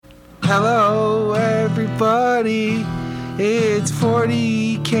Hello, everybody. It's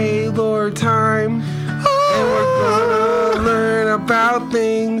 40K lore time. And we're gonna learn about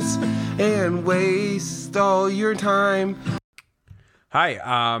things and waste all your time.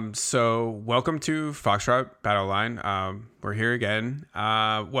 Hi, so welcome to Foxtrot Battle Line. We're here again.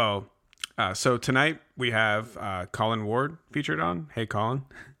 So tonight we have Colin Ward featured on. Hey, Colin.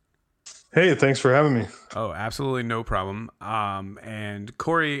 Hey, thanks for having me. Oh, absolutely no problem. And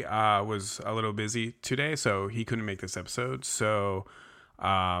Corey was a little busy today, so he couldn't make this episode. So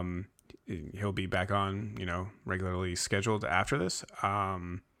he'll be back on, regularly scheduled after this.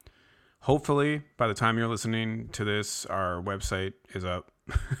 Hopefully, by the time you're listening to this, our website is up.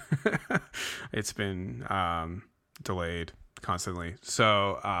 It's been delayed constantly.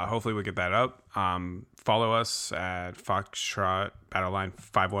 So hopefully we get that up. Follow us at Foxtrot Battleline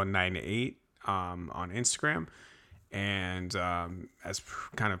 5198 on Instagram. And as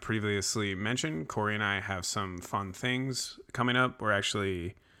kind of previously mentioned, Corey and I have some fun things coming up. We're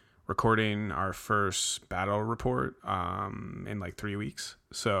actually recording our first battle report in like 3 weeks.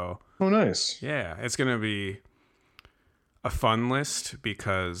 So, oh, nice. Yeah, it's going to be a fun list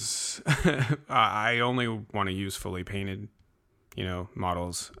because I only want to use fully painted,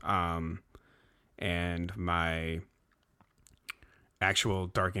 models. And my actual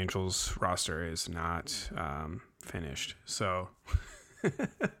Dark Angels roster is not finished. So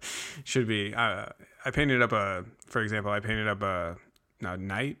should be. I painted up a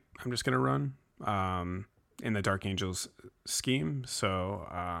knight I'm just going to run in the Dark Angels scheme. So,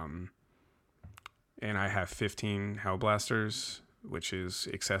 and I have 15 Hellblasters, which is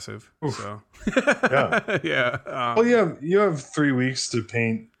excessive. Oof. So, yeah. Yeah. You have 3 weeks to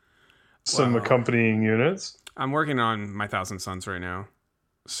paint some accompanying units. I'm working on my Thousand Suns right now.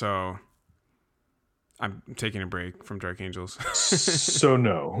 So I'm taking a break from Dark Angels. So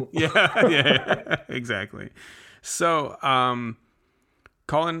no. Yeah, exactly. So,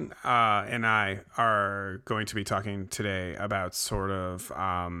 Colin and I are going to be talking today about sort of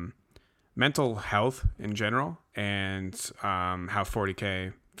mental health in general and how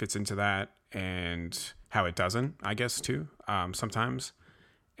 40K fits into that and how it doesn't, I guess, too, sometimes.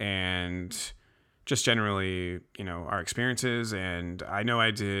 And just generally, our experiences. And I know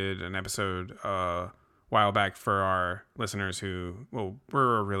I did an episode a while back for our listeners who,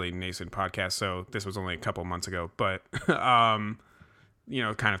 we're a really nascent podcast, so this was only a couple months ago, but kind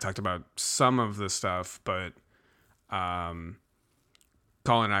of talked about some of the stuff, but Colin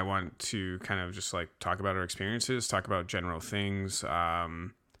and I want to kind of just like talk about our experiences, talk about general things,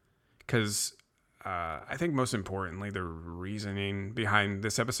 because I think most importantly, the reasoning behind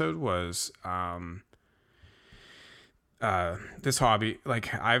this episode was this hobby.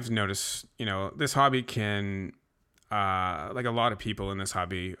 Like I've noticed, this hobby can, like a lot of people in this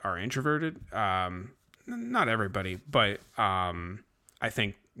hobby are introverted. Not everybody, but I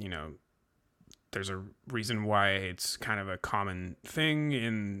think, there's a reason why it's kind of a common thing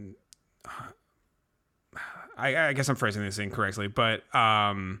in, I guess I'm phrasing this incorrectly, but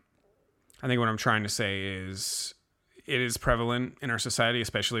I think what I'm trying to say is it is prevalent in our society,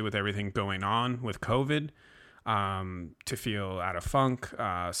 especially with everything going on with COVID, to feel out of funk,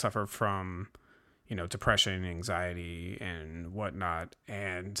 suffer from, depression, anxiety, and whatnot.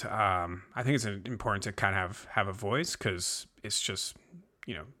 And I think it's important to kind of have a voice because it's just,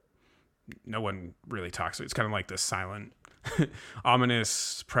 no one really talks. It's kind of like this silent,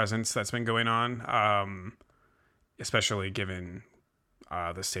 ominous presence that's been going on, especially given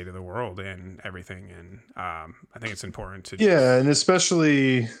the state of the world and everything. And I think it's important to and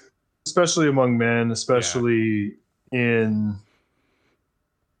especially among men, especially in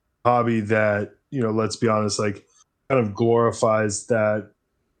hobby that, let's be honest, like kind of glorifies that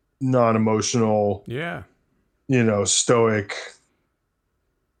non-emotional, stoic,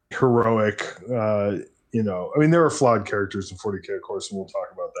 heroic, there are flawed characters in 40K, of course, and we'll talk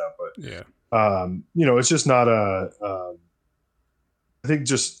about that, but it's just not I think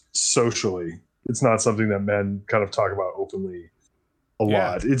just socially, it's not something that men kind of talk about openly a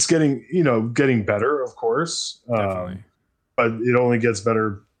lot. It's getting better, of course. Definitely. But it only gets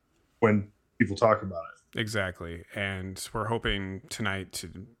better when people talk about it. Exactly. And we're hoping tonight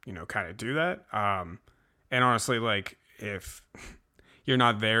to, kind of do that. And honestly, like if you're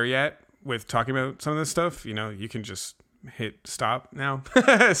not there yet with talking about some of this stuff, you can just hit stop now.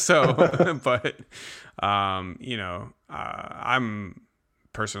 So, but, I'm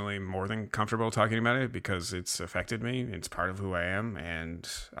personally more than comfortable talking about it because it's affected me. It's part of who I am. And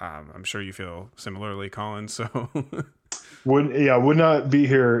I'm sure you feel similarly, Colin. So would not be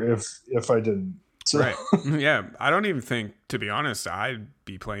here if I didn't. So, Right. Yeah. I don't even think, to be honest, I'd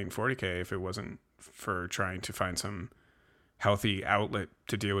be playing 40K if it wasn't for trying to find some healthy outlet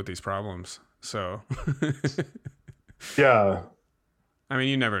to deal with these problems. So, yeah. I mean,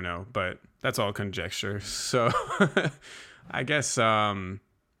 you never know, but that's all conjecture. So, I guess, you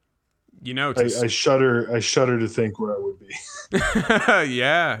know, I shudder to think where I would be.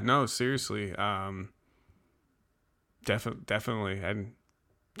 yeah, no, seriously. Definitely. I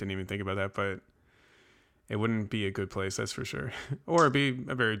didn't even think about that, but it wouldn't be a good place, that's for sure. Or it'd be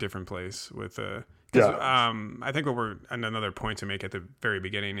a very different place with I think another point to make at the very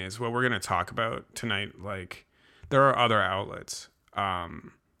beginning is what we're going to talk about tonight. Like, there are other outlets,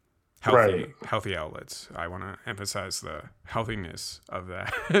 healthy outlets. I want to emphasize the healthiness of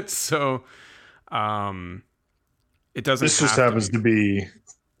that. So, it doesn't. This just happens to be.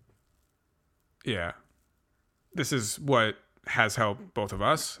 Yeah, this is what has helped both of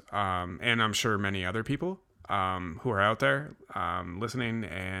us, and I'm sure many other people who are out there listening,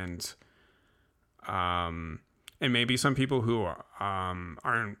 and maybe some people who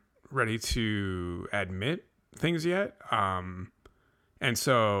aren't ready to admit things yet. And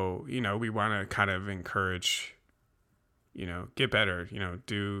so, you know, we want to kind of encourage, you know, get better, you know,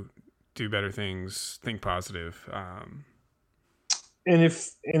 do better things, think positive. And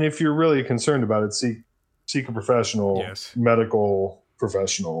if you're really concerned about it, seek a professional, Yes. medical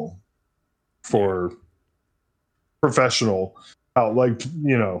professional for professional out. Like,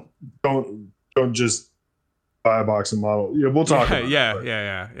 you know, don't just buy a box and model. Yeah, we'll talk. About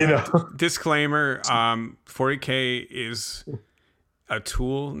yeah. You know, Disclaimer: 40K is a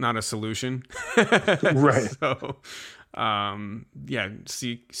tool, not a solution. Right. So,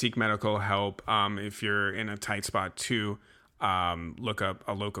 seek medical help. If you're in a tight spot too, look up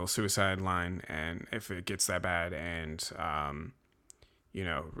a local suicide line, and if it gets that bad, and you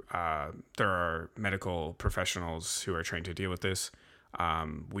know, there are medical professionals who are trained to deal with this.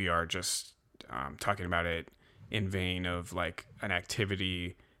 We are just talking about it in vein of like an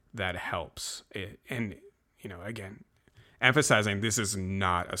activity that helps it, and you know, again, emphasizing this is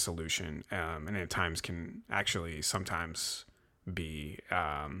not a solution, and at times can actually sometimes be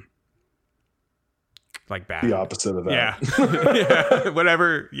like bad. the opposite of that. Yeah.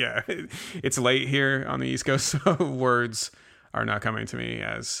 Whatever. Yeah. It's late here on the East Coast, so words are not coming to me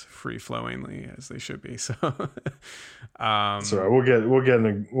as free flowingly as they should be. So Sorry, we'll get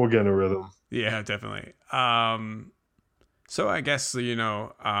in a rhythm. Yeah, definitely. So I guess, you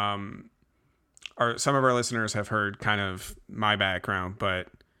know, some of our listeners have heard kind of my background, but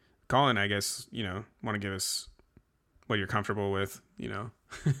Colin, I guess, you know, want to give us what you're comfortable with, you know?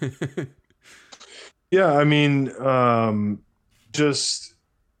 Yeah, I mean, just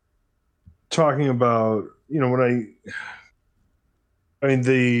talking about, you know,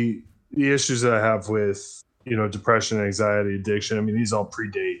 the issues that I have with, you know, depression, anxiety, addiction. I mean, these all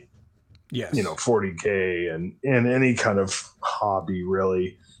predate, Yes, you know, 40K and any kind of hobby,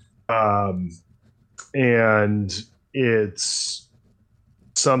 really. And it's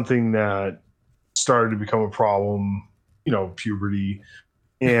something that started to become a problem, you know, puberty,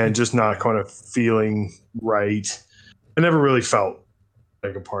 and just not kind of feeling right. I never really felt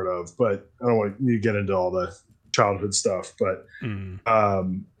like a part of, but I don't want to get into all the childhood stuff. But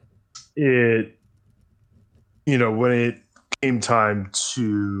it, you know, when it came time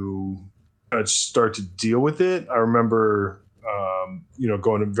to start to deal with it, I remember, you know,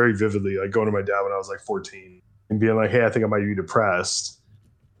 going to very vividly, like going to my dad when I was like 14 and being like, "Hey, I think I might be depressed."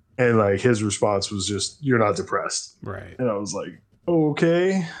 And like his response was just, "You're not depressed." right. And I was like,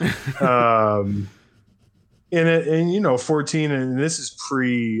 okay. And you know, 14, and this is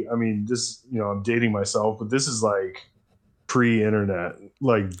I mean, this, you know, I'm dating myself, but this is like pre-internet,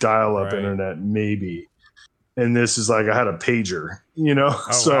 like dial-up internet, maybe. And this is like, I had a pager, you know?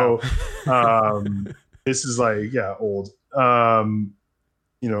 Oh, so, wow. this is like, yeah, old,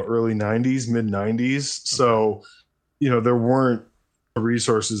 you know, early 90s, mid 90s. So, you know, there weren't the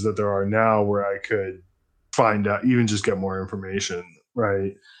resources that there are now where I could find out, even just get more information.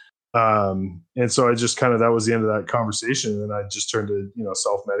 Right. And so I just kind of, that was the end of that conversation. And I just turned to, you know,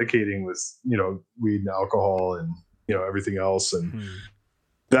 self-medicating with, you know, weed and alcohol and, you know, everything else. And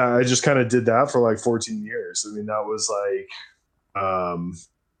that I just kind of did that for like 14 years. I mean, that was like,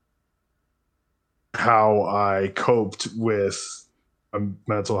 how I coped with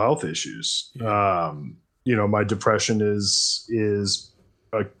mental health issues. Yeah. You know, my depression is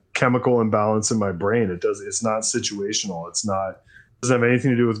a chemical imbalance in my brain. It's not situational. Doesn't have anything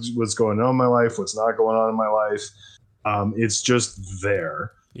to do with what's going on in my life, what's not going on in my life. It's just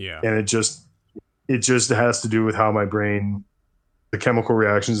there. Yeah. And it just has to do with how my brain the chemical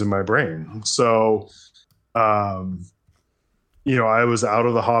reactions in my brain. So, I was out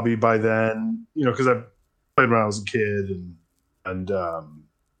of the hobby by then, because I played when I was a kid, and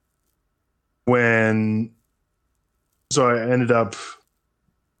when so I ended up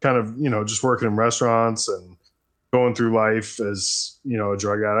kind of just working in restaurants and going through life as a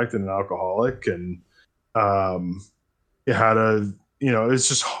drug addict and an alcoholic, and it had it's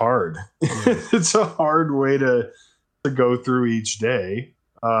just hard. It's a hard way to go through each day,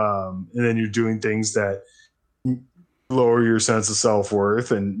 and then you're doing things that lower your sense of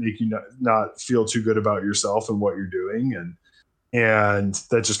self-worth and make you not feel too good about yourself and what you're doing, and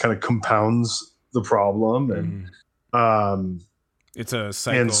that just kind of compounds the problem. And it's a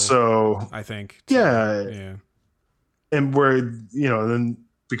cycle, and so I think yeah, and where then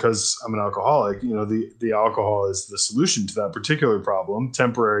because I'm an alcoholic, the alcohol is the solution to that particular problem,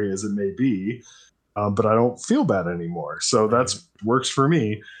 temporary as it may be, but I don't feel bad anymore, so that's works for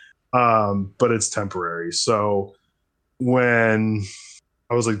me, but it's temporary. So when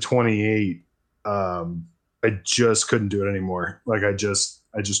I was like 28, I just couldn't do it anymore. Like I just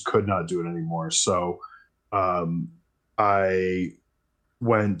could not do it anymore. So I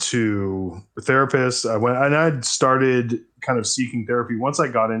went to a therapist. I'd started kind of seeking therapy once I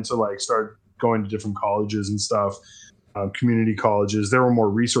got into start going to different colleges and stuff, community colleges. There were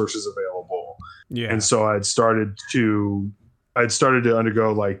more resources available. Yeah. And so I'd started to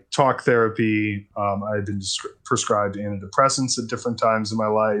undergo talk therapy. I had been prescribed antidepressants at different times in my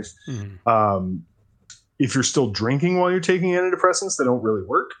life. Mm-hmm. If you're still drinking while you're taking antidepressants, they don't really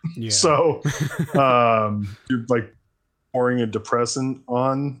work. Yeah. So you're pouring a depressant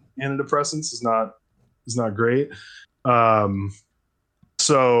on antidepressants is not great.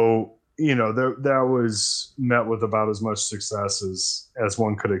 So that was met with about as much success as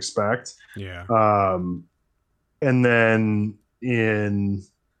one could expect. Yeah. And then in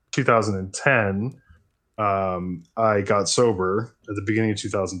 2010, I got sober at the beginning of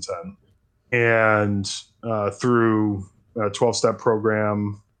 2010, and through a 12-step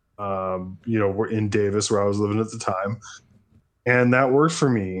program, we're in Davis where I was living at the time, and that worked for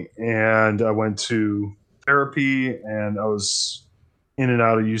me. And I went to therapy, and I was in and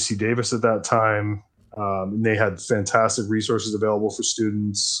out of UC Davis at that time. And they had fantastic resources available for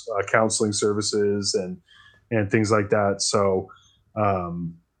students, counseling services and things like that. So, I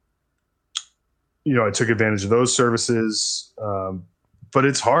took advantage of those services. But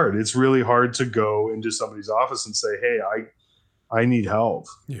it's hard. It's really hard to go into somebody's office and say, "Hey, I need help."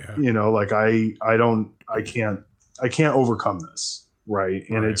 Yeah. I can't overcome this. Right.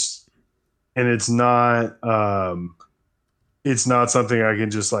 And it's not something I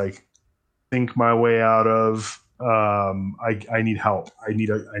can just think my way out of. I need help. I need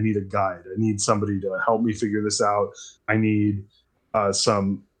a guide. I need somebody to help me figure this out. I need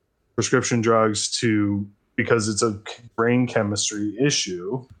some prescription drugs because it's a brain chemistry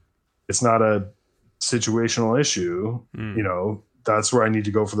issue. It's not a situational issue. That's where I need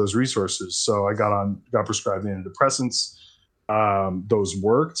to go for those resources. So I got prescribed antidepressants. Those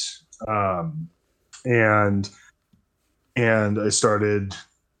worked. And I started,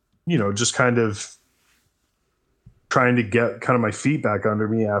 just kind of trying to get kind of my feet back under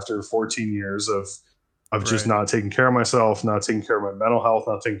me after 14 years of just not taking care of myself, not taking care of my mental health,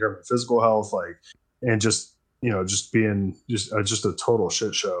 not taking care of my physical health, and just being just a total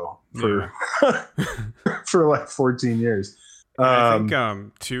shit show for for 14 years. I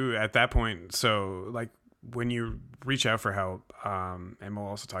think too at that point. So when you reach out for help, and we'll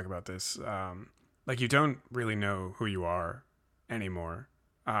also talk about this, you don't really know who you are anymore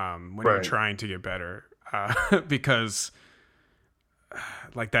when you're trying to get better, because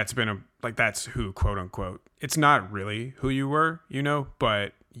that's who, quote unquote, it's not really who you were,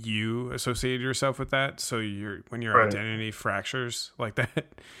 but you associated yourself with that. So when your identity fractures like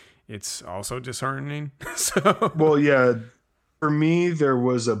that, it's also disheartening. So well, yeah, for me, there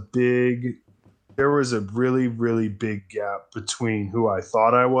was a really, really big gap between who I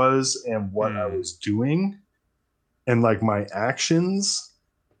thought I was and what I was doing, and my actions.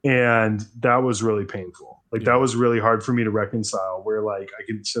 And that was really painful. That was really hard for me to reconcile, where I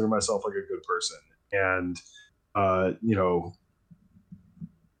consider myself a good person. And,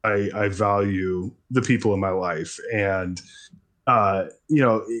 I value the people in my life, and, but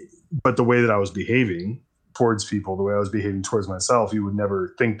the way that I was behaving towards people, the way I was behaving towards myself, you would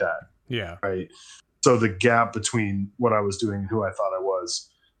never think that. Yeah. Right. So the gap between what I was doing and who I thought I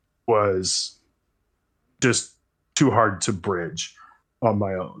was just too hard to bridge on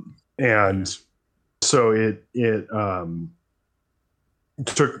my own. And so it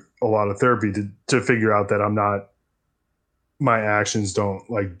took a lot of therapy to figure out that I'm not my actions don't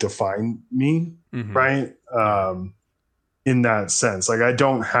like define me, Mhm. right? In that sense, like I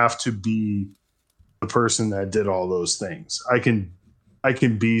don't have to be the person that did all those things. I can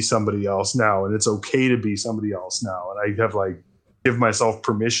be somebody else now, and it's okay to be somebody else now. And I have like give myself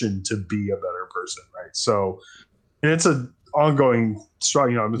permission to be a better person, right? So, and it's a ongoing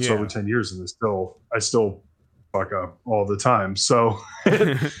struggle. You know, it's over 10 years, and I still fuck up all the time. So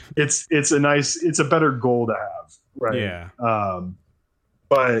it's a better goal to have, right? Yeah.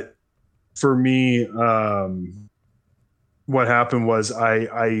 But for me, what happened was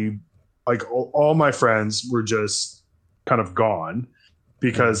I like all my friends were just kind of gone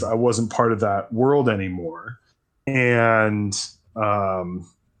because I wasn't part of that world anymore. And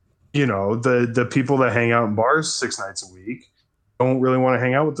you know, the people that hang out in bars 6 nights a week don't really want to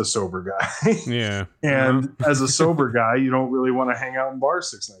hang out with the sober guy. Yeah. And as a sober guy, you don't really want to hang out in bars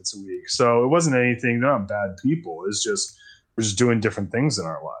 6 nights a week. So it wasn't anything, they're not bad people. It's just we're just doing different things in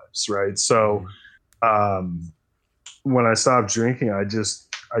our lives, right? So when I stopped drinking, I just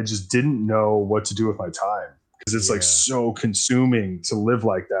didn't know what to do with my time, because it's like so consuming to live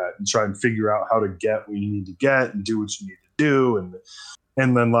like that and try and figure out how to get what you need to get and do what you need to do,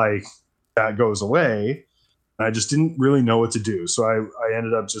 and then like that goes away. I just didn't really know what to do. So I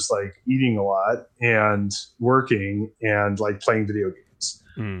ended up just like eating a lot and working and like playing video games.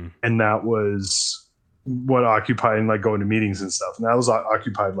 And that was what occupied, and like going to meetings and stuff. And that was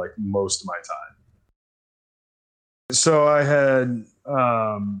occupied like most of my time. So I had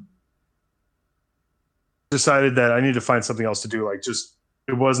decided that I needed to find something else to do. Like just,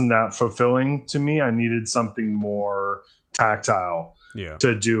 it wasn't that fulfilling to me. I needed something more tactile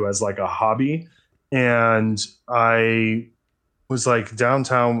to do as like a hobby. And I was like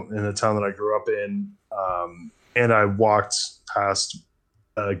downtown in the town that I grew up in. And I walked past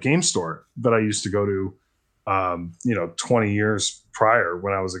a game store that I used to go to, 20 years prior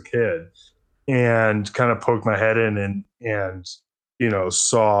when I was a kid, and kind of poked my head in and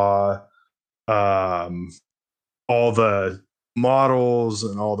saw all the models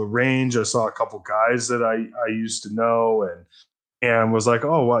and all the range. I saw a couple guys that I used to know and was like,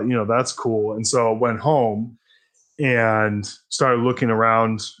 oh, well, that's cool. And so I went home and started looking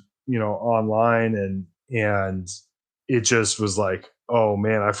around, online, and it just was like, oh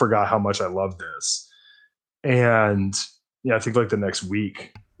man, I forgot how much I love this. And I think like the next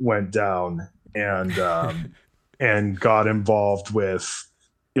week went down and and got involved with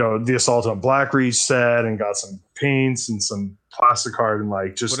the Assault on Blackreach set, and got some paints and some plastic art, and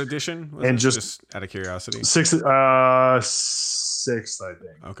like just what edition was and it? just out of curiosity. sixth, I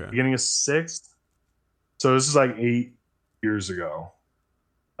think. Okay. Beginning of sixth. So this is like 8 years ago.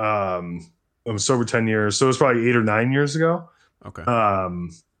 It was over 10 years. So it was probably 8 or 9 years ago. Okay.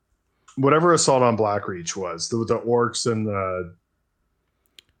 Whatever Assault on Blackreach was, the orcs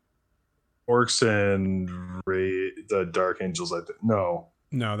and the Dark Angels. I think no,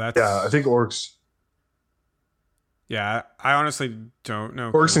 that's I think orcs. Yeah, I honestly don't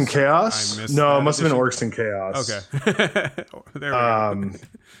know. Orcs and Chaos? No, it must have been Orcs and Chaos. Okay. There we go.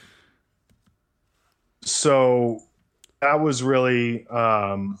 So that was really,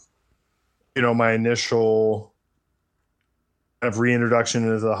 my initial kind of reintroduction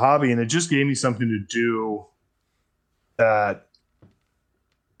into the hobby. And it just gave me something to do that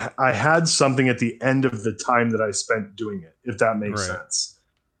I had something at the end of the time that I spent doing it, if that makes sense.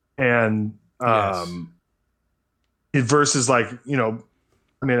 And, versus like,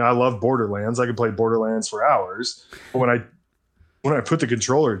 I love Borderlands. I could play Borderlands for hours. But when I put the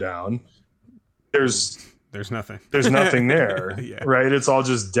controller down, there's nothing. There's nothing there. Right? It's all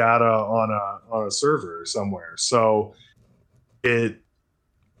just data on a server somewhere. So the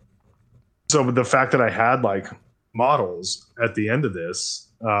fact that I had like models at the end of this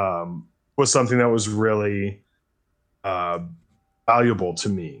was something that was really valuable to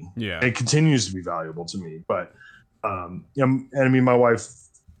me. Yeah. It continues to be valuable to me. But my wife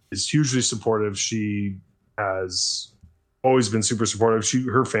is hugely supportive. She has always been super supportive.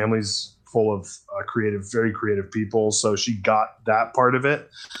 Her family's full of very creative people, so she got that part of it.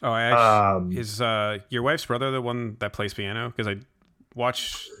 Oh, actually, is your wife's brother the one that plays piano? Because I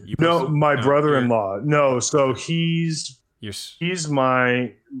watch you. No, my brother-in-law. No, so he's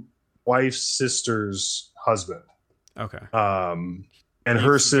my wife's sister's husband. Okay. And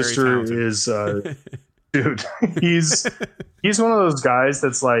her sister is dude, he's one of those guys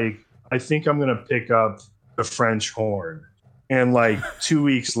that's like, I think I'm gonna pick up the French horn, and like 2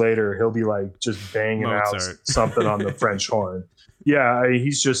 weeks later he'll be like just banging Mozart out something on the French horn. Yeah,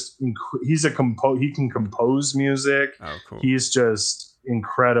 he's he can compose music. Oh, cool. He's just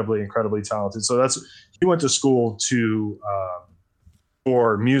incredibly talented. So he went to school to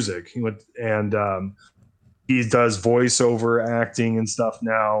for music. He went and he does voiceover acting and stuff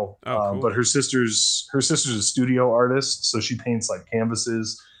now. Oh, cool. But her sister's a studio artist, so she paints like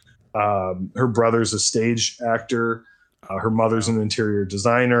canvases. Her brother's a stage actor. Her mother's an interior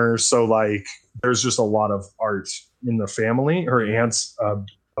designer. So like, there's just a lot of art in the family. Her aunt's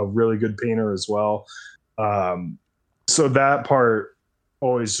a really good painter as well. So that part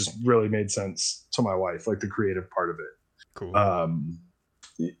always just really made sense to my wife, like the creative part of it. Cool.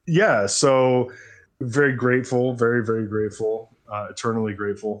 Yeah. So very grateful, very, very grateful, eternally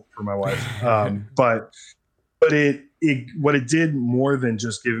grateful for my wife. But it what it did more than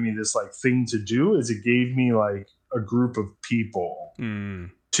just giving me this like thing to do is it gave me like a group of people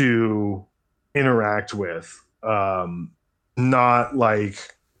to interact with, not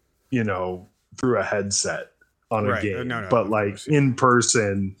like, you know, through a headset on a game, but like in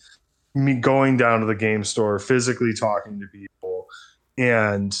person, me going down to the game store, physically talking to people.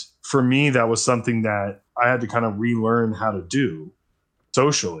 And for me, that was something that I had to kind of relearn how to do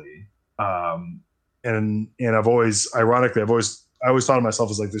socially. And I always thought of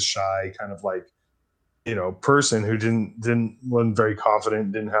myself as like this shy kind of like, you know, person who wasn't very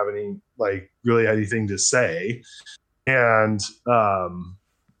confident, didn't have any like really anything to say. And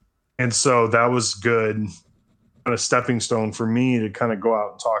so that was good kind of stepping stone for me to kind of go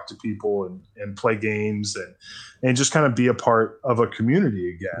out and talk to people and play games and just kind of be a part of a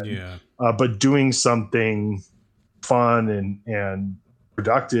community again. Yeah. But doing something fun and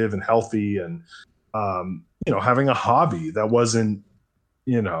productive and healthy and, you know, having a hobby that wasn't,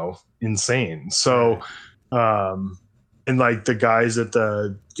 you know, insane. So, and like the guys at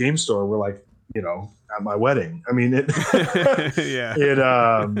the game store were like, you know, at my wedding. I mean,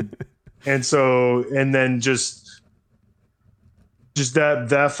 and so, and then just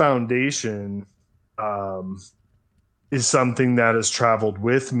that foundation, is something that has traveled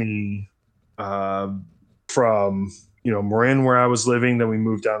with me, from, you know, Marin, where I was living. Then we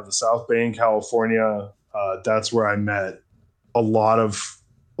moved down to the South Bay in California. That's where I met a lot of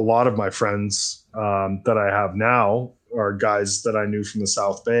my friends, that I have now are guys that I knew from the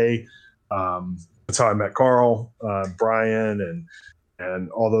South Bay. That's how I met Carl, Brian,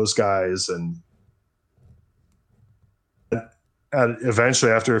 and all those guys. And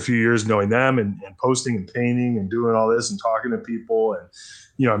eventually, after a few years knowing them and posting and painting and doing all this and talking to people, and,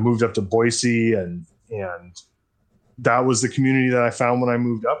 you know, I moved up to Boise, and that was the community that I found when I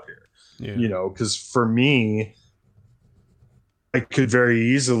moved up here. Yeah. You know, because for me, I could very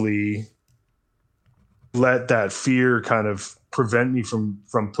easily let that fear kind of prevent me from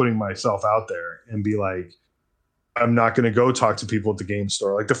putting myself out there and be like, I'm not going to go talk to people at the game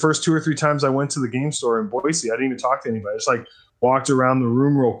store. Like the first 2 or 3 times I went to the game store in Boise, I didn't even talk to anybody. I just like walked around the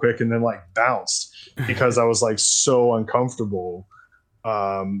room real quick and then like bounced because I was like so uncomfortable,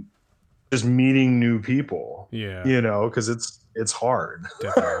 just meeting new people. Yeah. You know, because it's hard.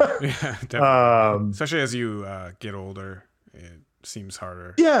 Definitely. Yeah, definitely. Especially as you get older, it seems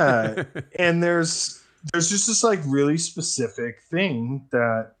harder. Yeah. And there's just this like really specific thing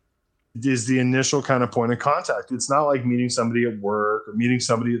that is the initial kind of point of contact. It's not like meeting somebody at work or meeting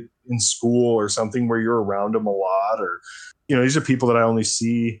somebody in school or something where you're around them a lot, or, you know, these are people that I only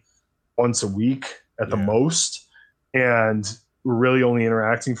see once a week at the most, and we're really only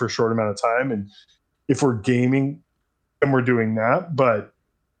interacting for a short amount of time. And if we're gaming, then we're doing that. But,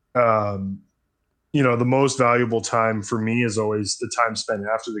 you know, the most valuable time for me is always the time spent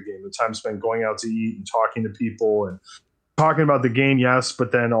after the game, the time spent going out to eat and talking to people and talking about the game. Yes.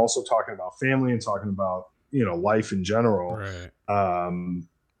 But then also talking about family and talking about, you know, life in general. Right.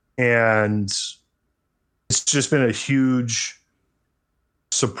 And it's just been a huge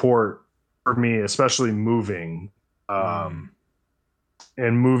support for me, especially moving, and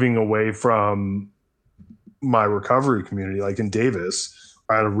moving away from my recovery community. Like in Davis,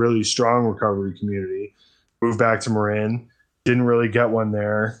 I had a really strong recovery community. Moved back to Marin, didn't really get one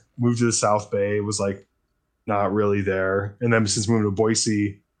there. Moved to the South Bay, was like not really there. And then since moving to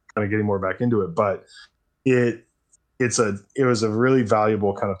Boise, kind of getting more back into it. But it was a really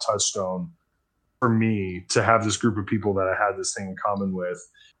valuable kind of touchstone for me to have this group of people that I had this thing in common with.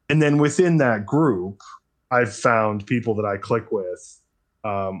 And then within that group, I've found people that I click with,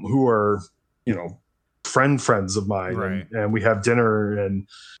 who are, you know, friends of mine. Right. And we have dinner, and,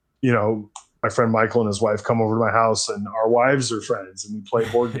 you know, my friend Michael and his wife come over to my house, and our wives are friends, and we play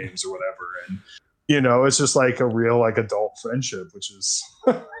board games or whatever. And, it's just like a real like adult friendship, which is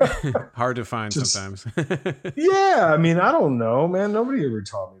hard to find Just- sometimes. yeah. I mean, I don't know, man. Nobody ever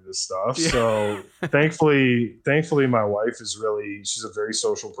taught me this stuff. Yeah. So thankfully, my wife she's a very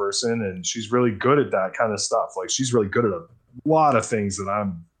social person, and she's really good at that kind of stuff. Like she's really good at a lot of things that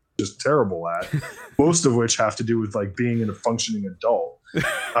I'm just terrible at. Most of which have to do with like being a functioning adult.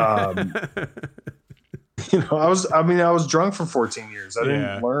 I was drunk for 14 years. I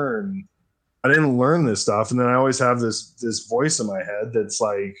didn't learn this stuff. And then I always have this voice in my head that's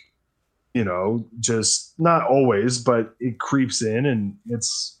like, just not always, but it creeps in and it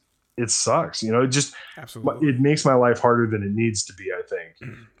sucks. Absolutely. It makes my life harder than it needs to be, I think.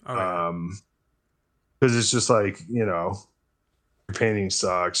 Oh, yeah. Because it's just like, your painting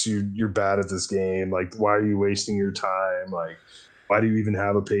sucks. You're bad at this game. Like, why are you wasting your time? Like, why do you even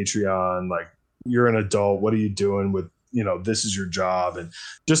have a Patreon? Like, you're an adult. What are you doing with, this is your job? And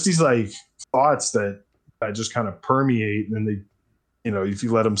just these like thoughts that just kind of permeate. And then they, if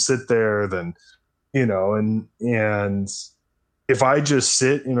you let them sit there, then, and if I just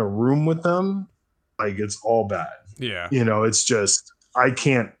sit in a room with them, like it's all bad. Yeah. It's just, I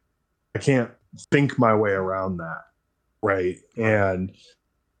can't think my way around that. Right. And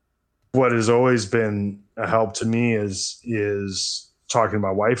what has always been a help to me is talking to my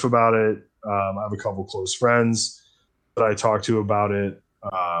wife about it. I have a couple close friends that I talk to about it.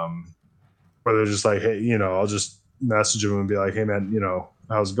 Where they're just like, hey, I'll just message them and be like, hey man,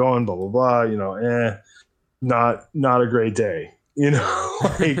 how's it going? Blah, blah, blah, not a great day,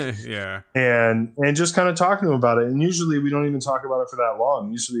 like, Yeah. and just kind of talking to them about it. And usually we don't even talk about it for that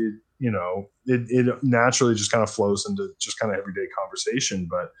long. Usually, it naturally just kind of flows into just kind of everyday conversation.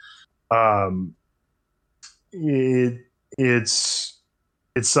 But it's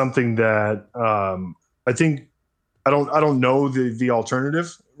something that I think I don't know the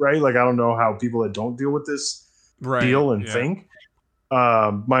alternative, right? Like I don't know how people that don't deal with this feel and think.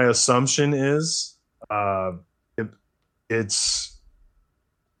 My assumption is it's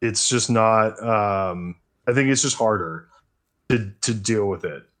just not. I think it's just harder to deal with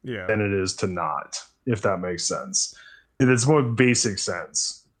it than it is to not, if that makes sense. It's more basic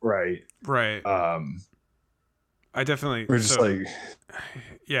sense, right? Right. I definitely. We're just like,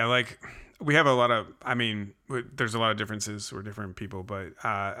 yeah, like we have a lot of. I mean, there's a lot of differences. We're different people, but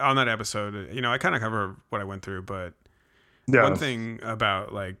on that episode, I kind of cover what I went through. But one thing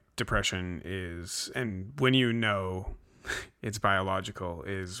about like depression is, and when it's biological,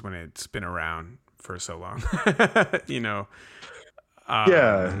 is when it's been around for so long.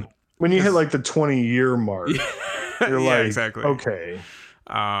 Yeah. When you hit like the 20-year mark, you're like, exactly. Okay.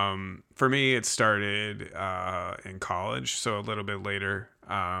 For me, it started in college, so a little bit later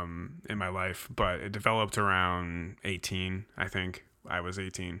in my life, but it developed around 18. I think I was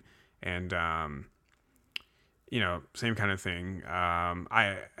 18, and same kind of thing.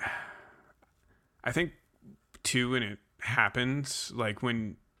 I think too, when it happens, like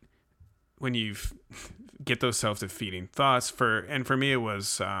when you get those self-defeating thoughts for me, it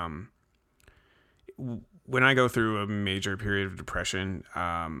was when I go through a major period of depression,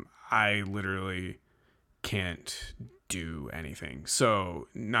 I literally can't do anything. So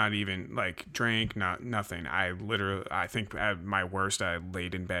not even like drink, nothing. I think at my worst, I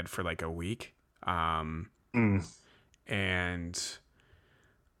laid in bed for like a week. And it's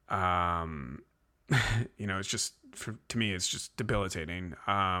just, to me, it's just debilitating.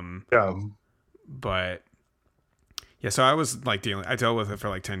 But yeah, so I was like I dealt with it for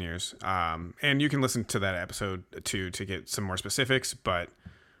like 10 years. And you can listen to that episode too, to get some more specifics, but,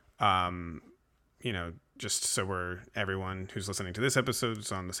 just so everyone who's listening to this episode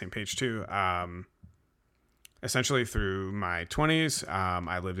is on the same page too. Essentially through my 20s,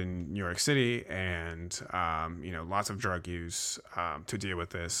 I lived in New York City and, lots of drug use, to deal with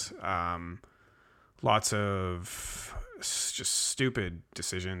this. Lots of just stupid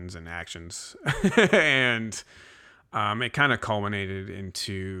decisions and actions. And it kind of culminated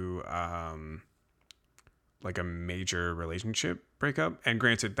into like a major relationship breakup. And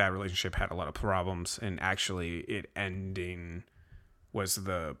granted, that relationship had a lot of problems, and actually it ending was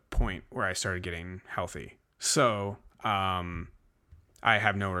the point where I started getting healthy. So I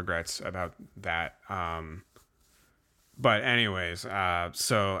have no regrets about that. But anyways,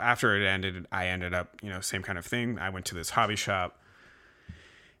 so after it ended, I ended up, same kind of thing. I went to this hobby shop,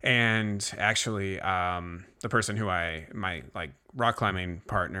 and actually, the person who my like rock climbing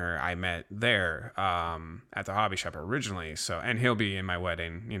partner, I met there, at the hobby shop originally. So, and he'll be in my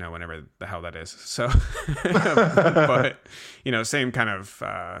wedding, whenever the hell that is. So, but, same kind of,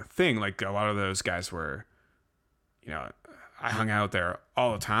 thing. Like a lot of those guys were, I hung out there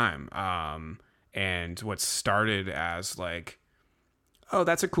all the time. And what started as like, oh,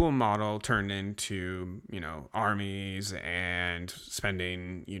 that's a cool model, turned into, you know, armies and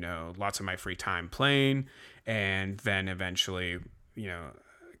spending, you know, lots of my free time playing. And then eventually, you know,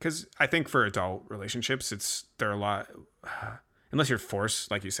 because I think for adult relationships, they're a lot, unless you're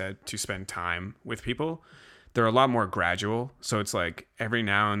forced, like you said, to spend time with people, they're a lot more gradual. So it's like every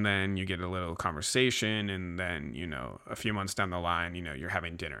now and then you get a little conversation, and then, you know, a few months down the line, you know, you're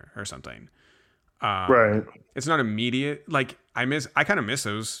having dinner or something. Right. It's not immediate. Like I kind of miss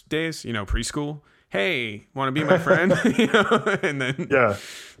those days, you know, preschool. Hey, want to be my friend? You know, and then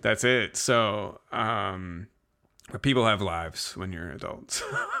that's it. So, but people have lives when you're adults.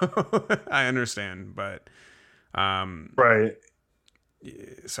 I understand, but, right.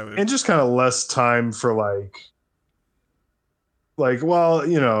 So, and just kind of less time for well,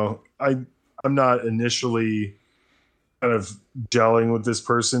 you know, I'm not initially kind of gelling with this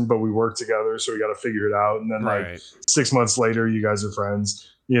person, but we work together, so we got to figure it out. And then like 6 months later, you guys are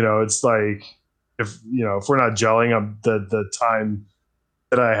friends. You know, it's like if we're not gelling, the time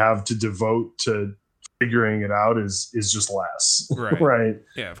that I have to devote to figuring it out is just less. Right. Right.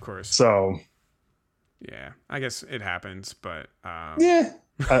 Yeah, of course. So yeah, I guess it happens, but yeah,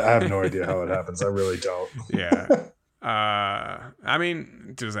 I have no idea how it happens. I really don't. Yeah. I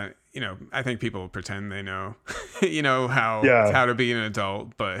mean, does that, you know, I think people pretend they know, you know, how to be an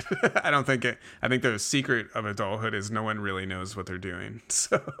adult, but I don't think I think the secret of adulthood is no one really knows what they're doing.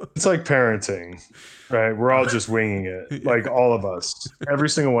 So it's like parenting, right? We're all just winging it. Like all of us, every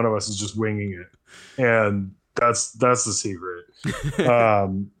single one of us is just winging it. And that's the secret.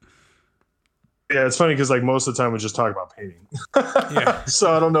 Yeah, it's funny because like most of the time we just talk about painting. Yeah.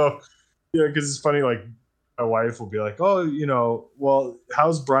 So I don't know. Yeah, because it's funny. Like my wife will be like, "Oh, you know, well,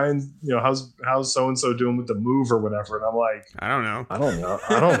 how's Brian? You know, how's so and so doing with the move or whatever?" And I'm like, I don't know.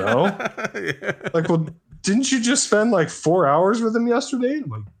 Yeah. Like, well, didn't you just spend like 4 hours with him yesterday? And I'm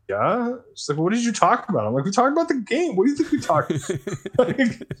like, yeah. She's like, what did you talk about? I'm like, we talked about the game. What do you think we talked?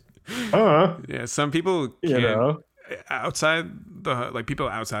 Yeah, some people can't, you know, people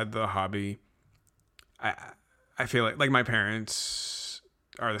outside the hobby. I feel like my parents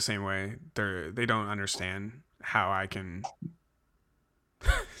are the same way. They don't understand how I can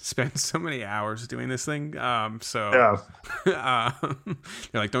spend so many hours doing this thing. So yeah,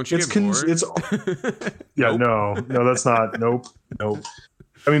 they're like, don't you get bored? Yeah, nope. No, that's not. Nope.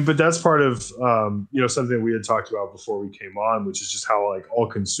 I mean, but that's part of something we had talked about before we came on, which is just how like all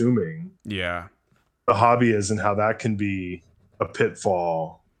consuming the hobby is, and how that can be a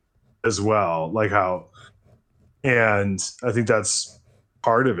pitfall as well. Like how, and I think that's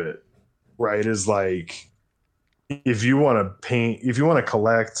part of it, right? Is like, if you want to paint, if you want to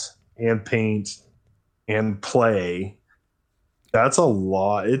collect and paint and play, that's a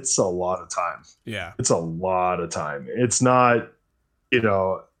lot. It's a lot of time. Yeah. It's a lot of time. It's not, you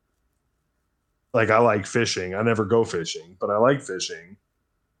know, like I like fishing. I never go fishing, but I like fishing.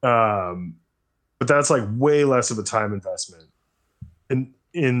 But that's like way less of a time investment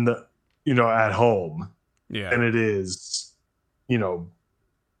in the, you know, at home than it is, you know,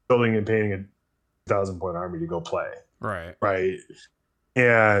 building and painting a 1,000-point army to go play. Right.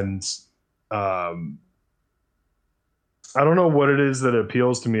 And I don't know what it is that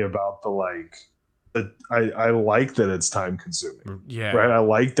appeals to me about the like that I like that it's time consuming. Yeah. Right. I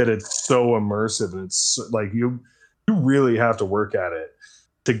like that it's so immersive, and it's like you really have to work at it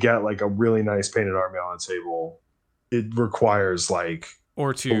to get like a really nice painted army on the table. It requires like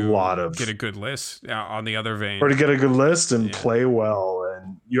get a good list on the other vein, or to get a good list and play well,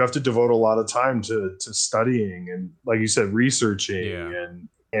 and you have to devote a lot of time to studying and, like you said, researching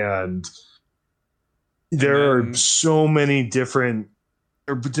and there are so many different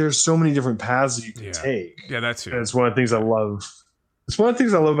there's so many different paths that you can take. Yeah, that's it. And it's one of the things I love. It's one of the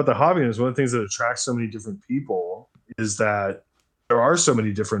things I love about the hobby, and it's one of the things that attracts so many different people, is that there are so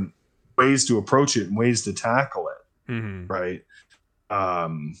many different ways to approach it and ways to tackle it. Mm-hmm. Right.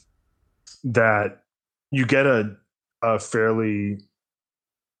 That you get a fairly,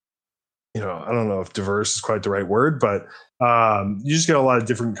 you know, I don't know if diverse is quite the right word, but you just get a lot of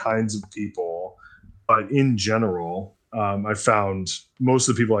different kinds of people. But in general, I found most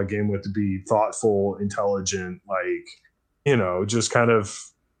of the people I game with to be thoughtful, intelligent, like, you know, just kind of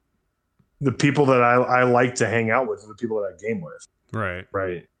the people that I like to hang out with, and the people that I game with.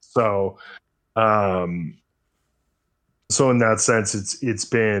 Right. So, so in that sense, it's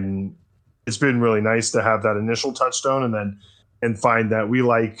been really nice to have that initial touchstone, and find that we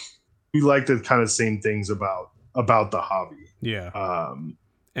like the kind of same things about the hobby. Yeah.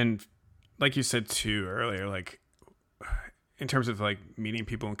 And like you said too earlier, like in terms of like meeting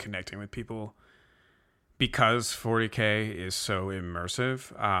people and connecting with people, because 40K is so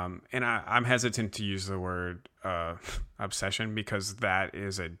immersive, and I'm hesitant to use the word obsession because that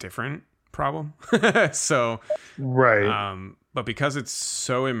is a different problem. So, Right. but because it's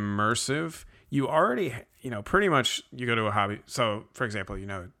so immersive, you already, pretty much you go to a hobby. So, for example,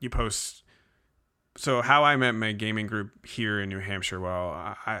 you post. So, how I met my gaming group here in New Hampshire.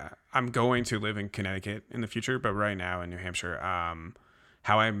 Well, I'm going to live in Connecticut in the future, but right now in New Hampshire,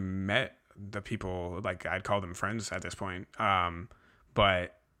 how I met the people, like I'd call them friends at this point,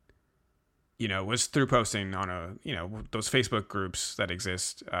 but was through posting on those Facebook groups that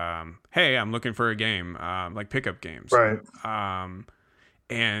exist. Hey, I'm looking for a game, like pickup games, Right.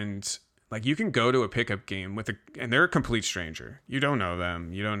 And like you can go to a pickup game and they're a complete stranger. You don't know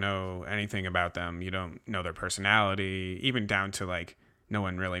them, you don't know anything about them, you don't know their personality, even down to like no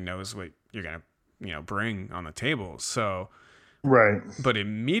one really knows what you're gonna bring on the table. So Right. but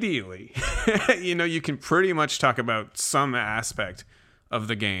immediately, you can pretty much talk about some aspect of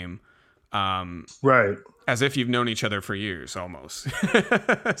the game, Right. as if you've known each other for years almost.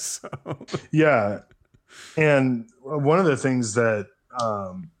 So, Yeah. And one of the things that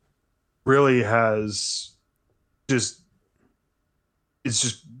really has just, it's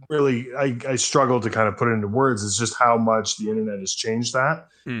just really, I struggle to kind of put it into words. It's just how much the internet has changed that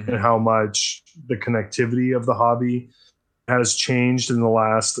and how much the connectivity of the hobby has changed in the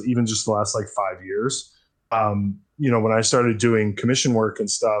last like 5 years. When I started doing commission work and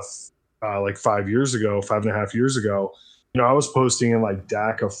stuff, like 5.5 years ago, I was posting in like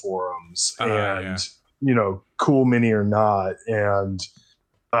DACA forums Cool Mini or Not. And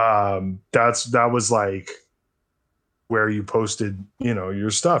that was like where you posted, your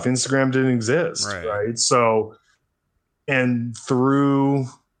stuff. Instagram didn't exist. Right. So, and through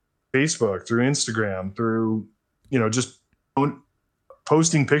Facebook, through Instagram, through, just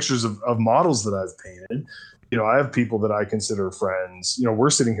posting pictures of models that I've painted. I have people that I consider friends. We're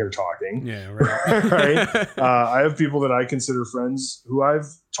sitting here talking. Yeah, right. Right. I have people that I consider friends who I've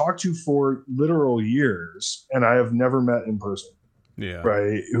talked to for literal years, and I have never met in person. Yeah.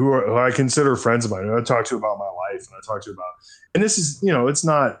 Right. Who I consider friends of mine. Who I talk to about my life, and I talk to about. And this is, it's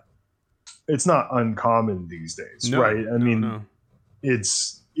not uncommon these days, right? I mean,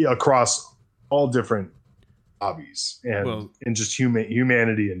 it's across all different hobbies and just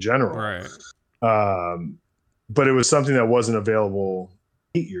humanity in general. Right. But it was something that wasn't available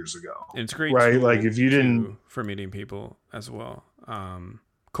 8 years ago. It's great, right? Like if you didn't for meeting people as well.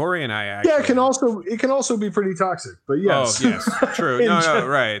 Corey and I actually, it can also be pretty toxic. But yes, oh yes, true. No,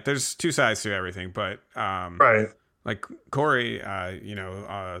 right. There's two sides to everything, but right. Like Corey,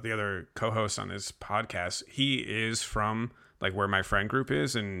 the other co-host on this podcast, he is from like where my friend group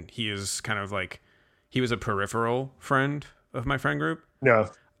is, and he is kind of like he was a peripheral friend of my friend group. Yeah.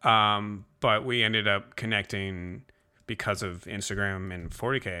 But we ended up connecting because of Instagram and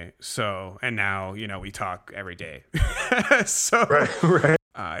 40K. So, and now, we talk every day. So right.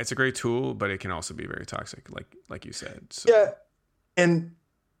 It's a great tool, but it can also be very toxic, like you said. So. Yeah. And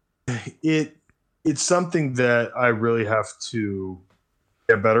it's something that I really have to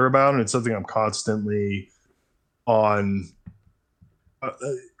get better about. And it's something I'm constantly on,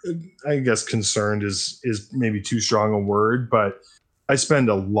 I guess concerned is maybe too strong a word, but I spend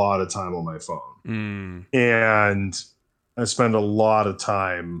a lot of time on my phone, and I spend a lot of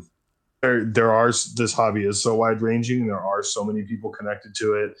time. This hobby is so wide ranging. There are so many people connected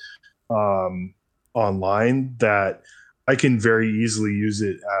to it online that I can very easily use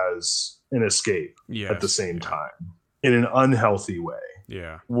it as an escape at the same time in an unhealthy way.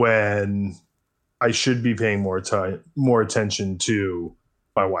 Yeah. When I should be paying more attention to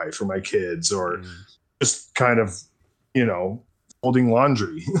my wife or my kids, or just kind of, folding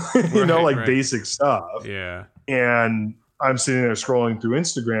laundry, basic stuff. Yeah. And I'm sitting there scrolling through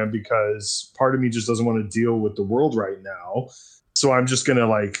Instagram because part of me just doesn't want to deal with the world right now. So I'm just going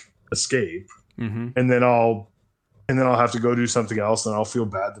to escape, and then I'll have to go do something else, and I'll feel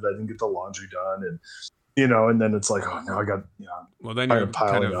bad that I didn't get the laundry done. And, and then it's like, oh no, I got, well, then you're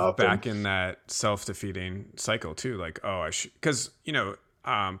kind of back in that self-defeating cycle too. Like, oh, I should, cause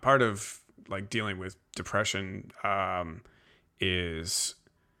part of like dealing with depression, is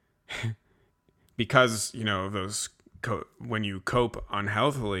because those when you cope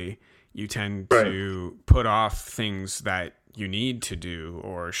unhealthily, you tend to put off things that you need to do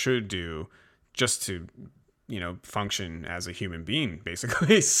or should do just to function as a human being,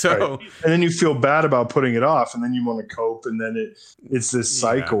 basically. So and then you feel bad about putting it off, and then you want to cope, and then it's this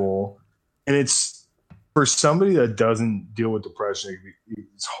cycle. And it's, for somebody that doesn't deal with depression,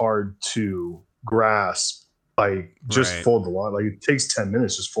 it's hard to grasp. Like, just fold the laundry. Like, it takes 10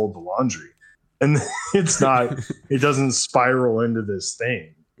 minutes, just fold the laundry. and it's not, it doesn't spiral into this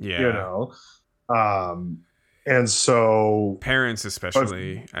thing, Yeah. you know? And so Parents,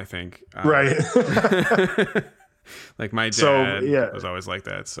 especially, I think. Right. Like my dad So, yeah. was always like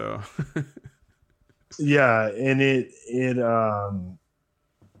that. So Yeah. And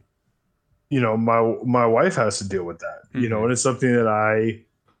you know, my wife has to deal with that, you know, and it's something that I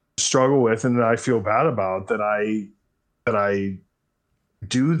struggle with and that I feel bad about, that I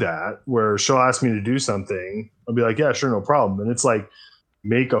do that, where she'll ask me to do something. I'll be like, yeah, sure. No problem. And it's like,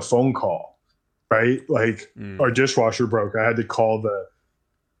 make a phone call, right? Like our dishwasher broke. I had to call the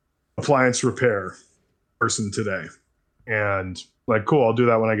appliance repair person today, and like, cool, I'll do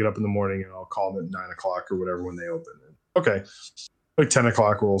that when I get up in the morning, and I'll call them at 9:00 or whatever when they open. Okay. Like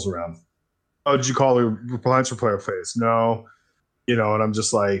 10:00 rolls around. Oh, did you call the appliance repair place? No. You know, and I'm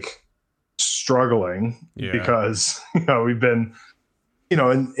just like struggling because, you know, we've been, you know,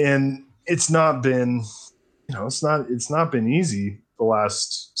 and it's not been, you know, it's not been easy the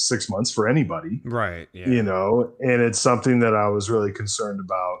last 6 months for anybody. right. Yeah. You know, and it's something that I was really concerned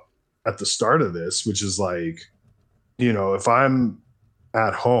about at the start of this, which is like, you know, if I'm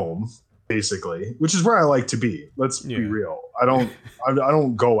at home, basically, which is where I like to be. Let's be real. I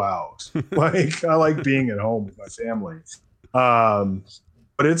don't go out. Like, I like being at home with my family.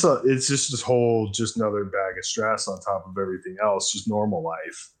 But it's just this whole, just another bag of stress on top of everything else, just normal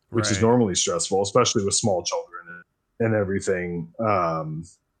life, which is normally stressful, especially with small children and everything.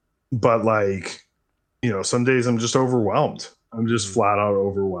 But like, you know, some days I'm just overwhelmed. I'm just flat out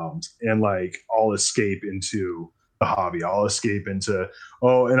overwhelmed, and like, I'll escape into the hobby. I'll escape into,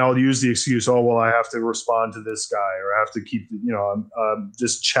 and I'll use the excuse, well, I have to respond to this guy, or I have to keep, you know,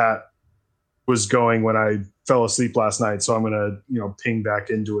 this chat was going when I fell asleep last night, so I'm gonna, you know, ping back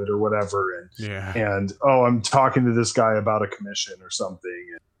into it or whatever. And I'm talking to this guy about a commission or something,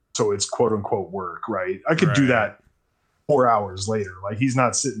 and so it's quote unquote work, right? I could do that 4 hours later. Like, he's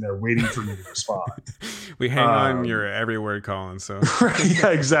not sitting there waiting for me to respond. We hang on your every word, Colin. So yeah,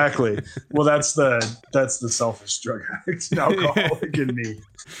 exactly. Well, that's the selfish drug addict and alcoholic in me.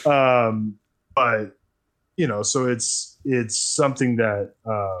 But you know, so it's something that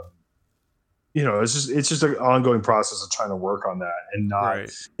you know, it's just an ongoing process of trying to work on that, and not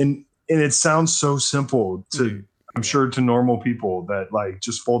and it sounds so simple to I'm sure to normal people, that like,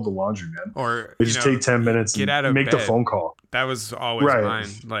 just fold the laundry, man, or they just take 10 minutes, get out of make bed. The phone call. That was always mine.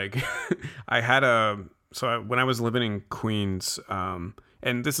 Like, I had when I was living in Queens, and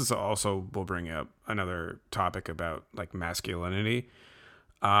this is also, we'll bring up another topic about like masculinity.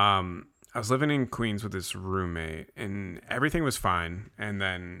 I was living in Queens with this roommate, and everything was fine. And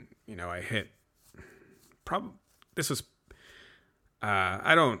then, you know, I hit this was,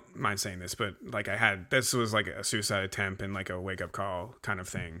 I don't mind saying this, but like, this was like a suicide attempt and like a wake up call kind of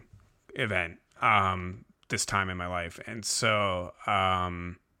thing event, this time in my life. And so,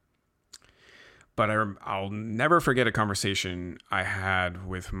 but I'll never forget a conversation I had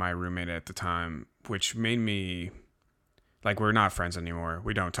with my roommate at the time, which made me, like, we're not friends anymore.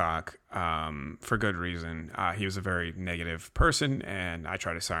 We don't talk, for good reason. He was a very negative person, and I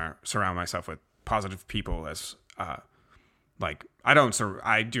try to surround myself with positive people as, like,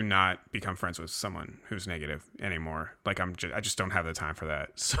 I do not become friends with someone who's negative anymore. Like, I just don't have the time for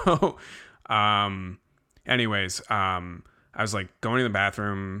that. So, anyways, I was like going to the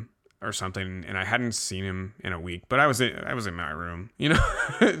bathroom or something, and I hadn't seen him in a week, but I was in my room, you know,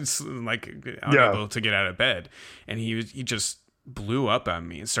 it's like unable to get out of bed. And he just blew up on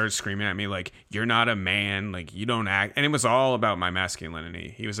me and started screaming at me, like, you're not a man, like, you don't act. And it was all about my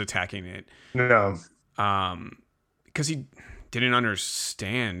masculinity. He was attacking it. No. Because he didn't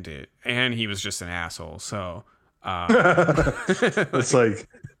understand it, and he was just an asshole. So it's like,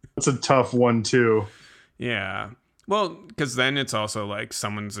 it's a tough one too. Yeah. Well, because then it's also like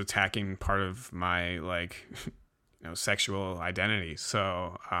someone's attacking part of my, like, you know, sexual identity.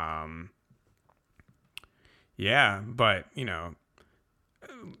 So, yeah, but, you know,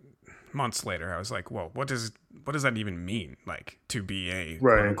 months later, I was like, well, what does that even mean? Like, to be a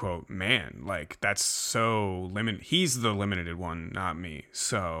quote unquote man? Like, that's so limited. He's the limited one, not me.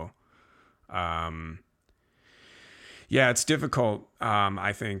 So, yeah, it's difficult.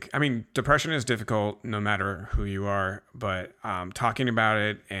 I think, depression is difficult no matter who you are, but, talking about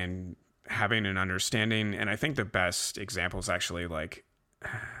it and having an understanding. And I think the best example is actually, like,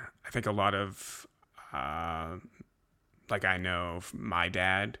 I think a lot of, like, I know my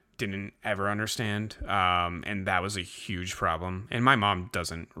dad didn't ever understand. And that was a huge problem. And my mom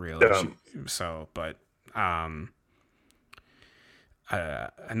doesn't really.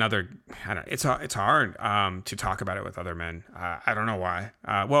 another, I don't, it's hard to talk about it with other men. I don't know why.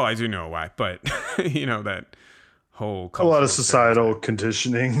 Well, I do know why, but that whole A lot cultural of societal stereotype.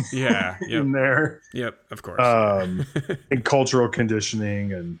 conditioning Yeah. Yep. in there. Yep. Of course. And cultural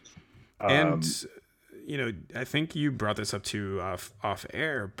conditioning and And I think you brought this up too off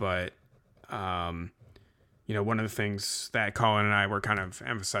air, but one of the things that Colin and I were kind of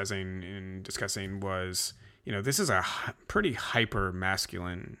emphasizing and discussing was, this is a pretty hyper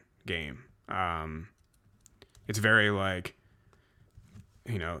masculine game. It's very like,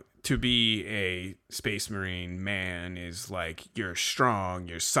 to be a Space Marine man is like, you're strong,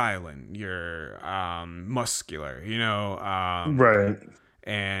 you're silent, you're muscular, right.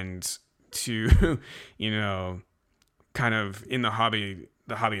 and to, kind of in the hobby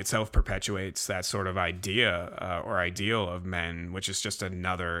itself perpetuates that sort of idea or ideal of men, which is just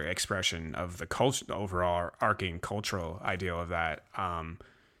another expression of the culture, the overall arcing cultural ideal of that,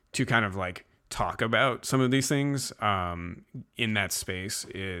 to kind of like talk about some of these things in that space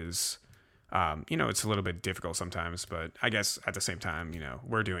is, it's a little bit difficult sometimes, but I guess at the same time,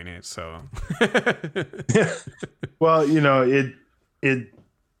 we're doing it. So, well,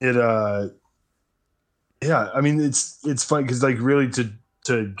 yeah, I mean, it's fun because like really to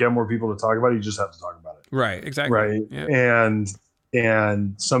get more people to talk about it, you just have to talk about it. Right. Exactly. Right. Yeah.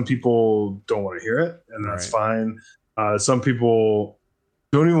 And some people don't want to hear it, and that's Right. fine. Some people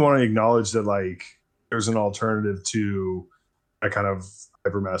don't even want to acknowledge that like there's an alternative to that kind of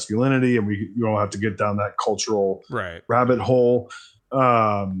hypermasculinity, and you don't have to get down that cultural Right. rabbit hole.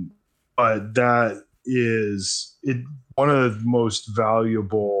 But that is one of the most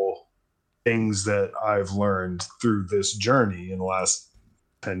valuable things that I've learned through this journey in the last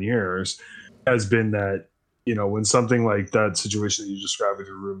 10 years has been that, when something like that situation that you described with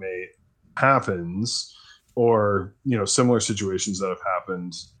your roommate happens, or, similar situations that have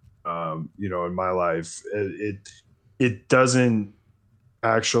happened, in my life, it doesn't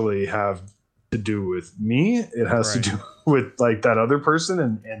actually have to do with me. It has to do with like that other person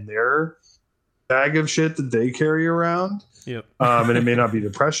and their bag of shit that they carry around. Yep. And it may not be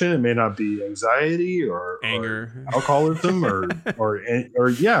depression, it may not be anxiety or anger, or alcoholism, or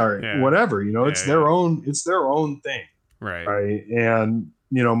whatever. It's their own thing, right? And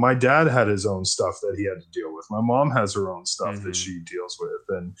my dad had his own stuff that he had to deal with. My mom has her own stuff that she deals with,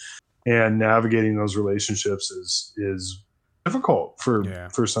 and navigating those relationships is difficult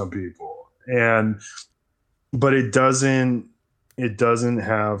for some people. But it doesn't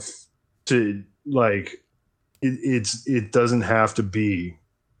have to like. It doesn't have to be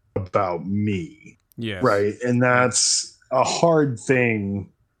about me. Yes. Right. And that's a hard thing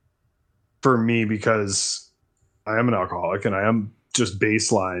for me because I am an alcoholic and I am just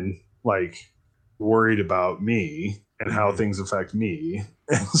baseline, like worried about me and how things affect me.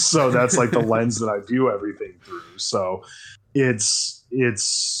 And so that's like the lens that I view everything through. So it's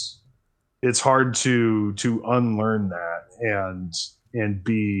hard to unlearn that and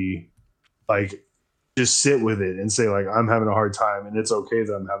be like, just sit with it and say like, I'm having a hard time and it's okay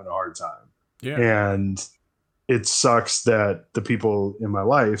that I'm having a hard time. Yeah. And it sucks that the people in my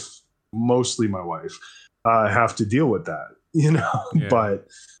life, mostly my wife, have to deal with that, but,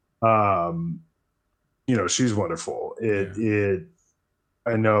 she's wonderful.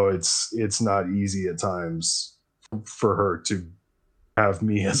 I know it's not easy at times for her to have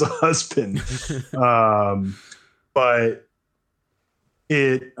me as a husband. But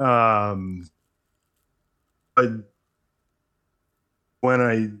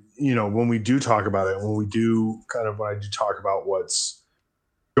when we do talk about it, when I do talk about what's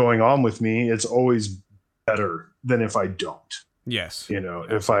going on with me, it's always better than if I don't. Yes.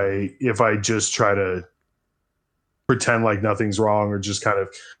 If I just try to pretend like nothing's wrong or just kind of,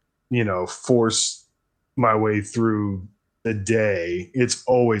 force my way through the day, it's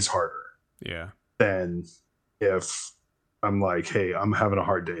always harder. Yeah. Than if I'm like, hey, I'm having a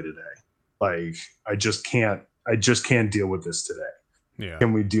hard day today. Like, I just can't deal with this today. Yeah.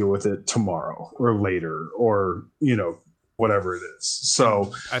 Can we deal with it tomorrow or later or, whatever it is?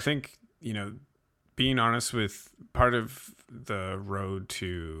 So I think, being honest with part of the road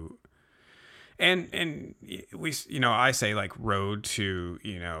to, and we, I say like road to,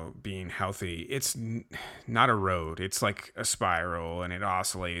 being healthy. It's not a road. It's like a spiral and it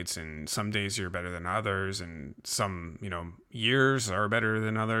oscillates, and some days you're better than others and some, years are better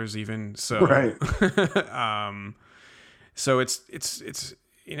than others even. So, right. So it's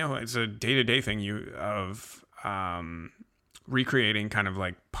it's a day-to-day thing of recreating kind of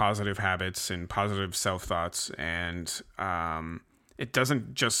like positive habits and positive self-thoughts. And it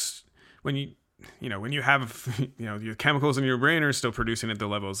doesn't just, when you when you have, your chemicals in your brain are still producing at the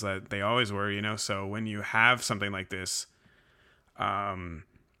levels that they always were, so when you have something like this,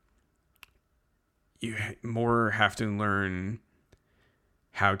 you more have to learn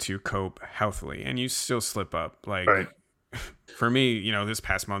how to cope healthily, and you still slip up. Like, Right. for me, this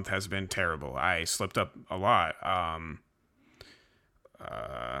past month has been terrible. I slipped up a lot. I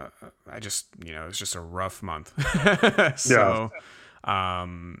just, it's just a rough month. So,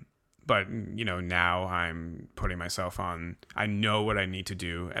 but now I'm putting myself on, I know what I need to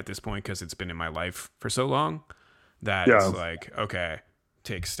do at this point, because it's been in my life for so long that it's like, okay,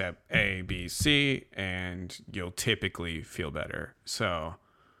 take step A, B, C, and you'll typically feel better. So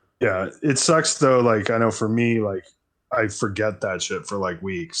yeah, it sucks though. Like, I know for me, like, I forget that shit for like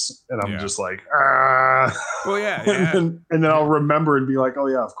weeks, and I'm just like, ah. Well, yeah. and then I'll remember and be like, oh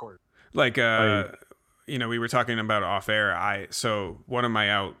yeah, of course. Like, we were talking about off air. So one of my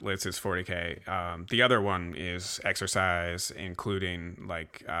outlets is 40K. The other one is exercise, including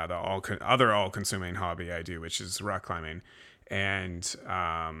like the other all-consuming hobby I do, which is rock climbing. And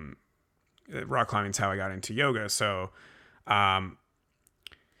rock climbing is how I got into yoga. So, we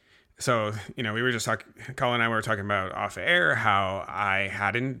were just talking, Colin and I were talking about off air how I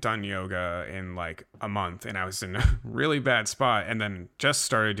hadn't done yoga in like a month, and I was in a really bad spot, and then just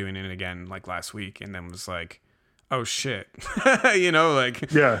started doing it again like last week, and then was like, oh shit.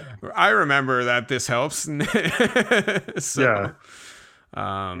 Yeah. I remember that this helps. So, yeah.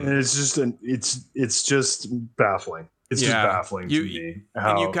 And it's just it's just baffling. It's just baffling to me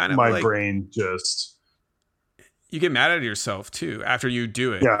how my brain just... You get mad at yourself too after you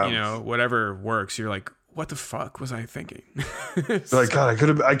do it. Yeah. Whatever works, you're like, what the fuck was I thinking? Like, God, I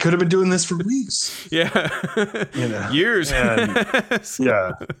could have been doing this for weeks. Yeah. Years. And,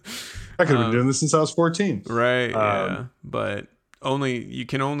 yeah. I could have been doing this since I was 14. Right. Yeah. But you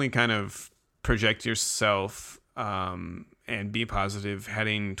can only kind of project yourself and be positive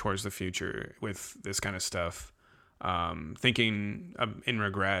heading towards the future with this kind of stuff. Thinking in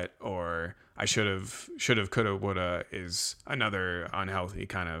regret or I should have, coulda, woulda is another unhealthy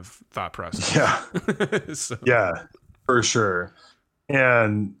kind of thought process. Yeah. So. Yeah, for sure.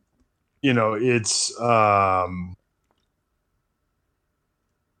 And, it's one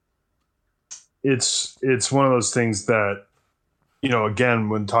of those things that, again,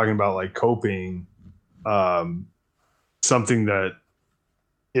 when talking about like coping, something that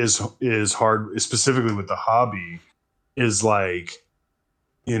is hard, specifically with the hobby, is like,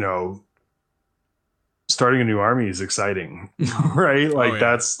 starting a new army is exciting, right? Like,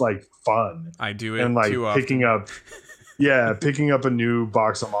 that's like fun. I do it, and like too often. picking up a new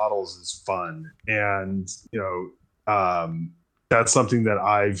box of models is fun, and that's something that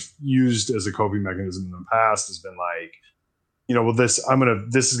I've used as a coping mechanism in the past. Has been like, this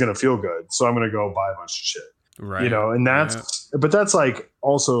is gonna feel good, so I'm gonna go buy a bunch of shit. Right. And but that's like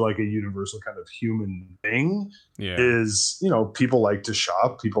also like a universal kind of human thing. Yeah. Is, people like to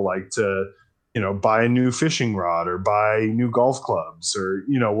shop, people like to, buy a new fishing rod or buy new golf clubs or,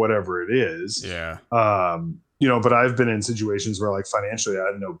 whatever it is. Yeah. But I've been in situations where like financially I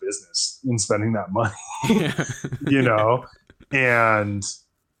had no business in spending that money, and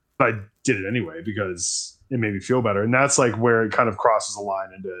I did it anyway because it made me feel better. And that's like where it kind of crosses a line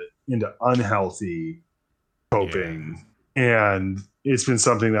into unhealthy coping. Yeah. And it's been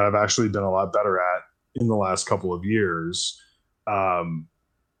something that I've actually been a lot better at in the last couple of years.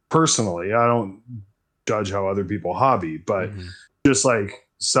 Personally, I don't judge how other people hobby, but just like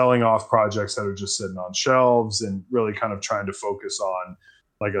selling off projects that are just sitting on shelves and really kind of trying to focus on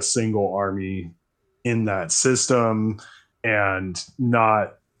like a single army in that system, and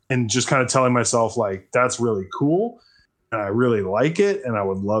just kind of telling myself like, that's really cool. And I really like it, and I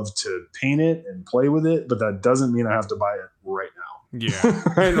would love to paint it and play with it, but that doesn't mean I have to buy it right now. Yeah.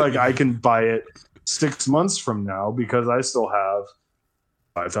 Right? Like, I can buy it 6 months from now because I still have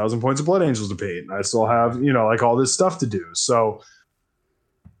 5,000 points of Blood Angels to paint. And I still have, like all this stuff to do. So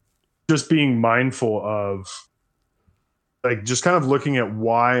just being mindful of like, just kind of looking at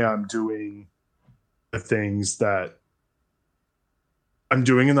why I'm doing the things that I'm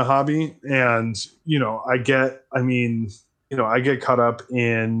doing in the hobby. And, I get caught up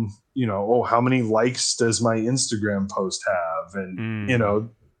in, how many likes does my Instagram post have? And,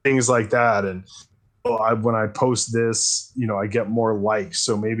 things like that. And when I post this, I get more likes.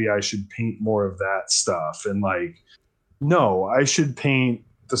 So maybe I should paint more of that stuff. And like, no, I should paint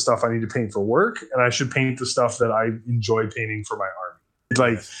the stuff I need to paint for work. And I should paint the stuff that I enjoy painting for my army.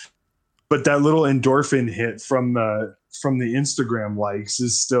 Like, but that little endorphin hit from the Instagram likes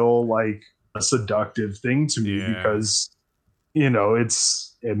is still like a seductive thing to me because,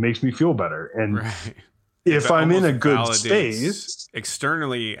 it's it makes me feel better. And Right. if It I'm in a almost good validates- space,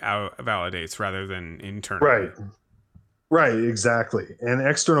 externally validates rather than internally. right, exactly. And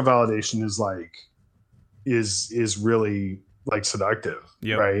external validation is like is really like seductive,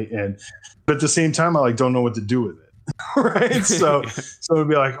 Yep. right? And but at the same time, I like don't know what to do with it. Right. So it'd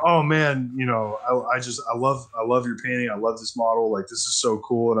be like, oh man, you know, I love your painting. I love this model. Like, this is so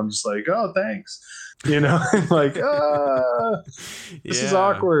cool. And I'm just like, oh, thanks. You know, like, this is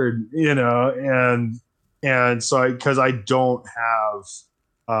awkward, you know, and so because I don't have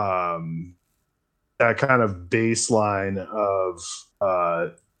that kind of baseline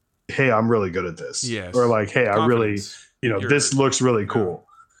of hey, I'm really good at this. Yes. Or like, hey, I really, Confidence. you know, this looks really cool.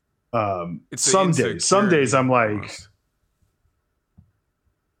 It's Some days I'm like, almost.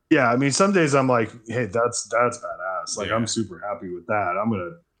 yeah, I mean, some days I'm like, hey, that's badass. Like, Yeah. I'm super happy with that. I'm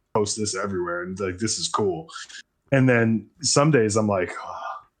gonna post this everywhere, and like, this is cool. And then some days I'm like, oh,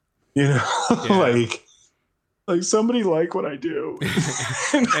 you know, Yeah. like somebody like what I do.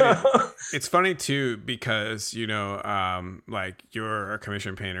 It's funny too because you know, like you're a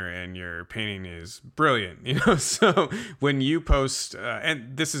commission painter and your painting is brilliant, you know. So when you post,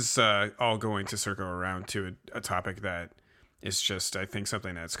 and this is all going to circle around to a topic that is just, I think,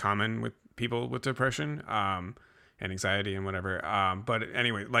 something that's common with people with depression, and anxiety and whatever. But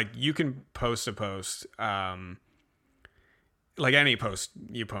anyway, like you can post a post, like any post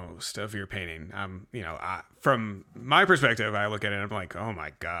you post of your painting, you know, from my perspective, I look at it and I'm like, oh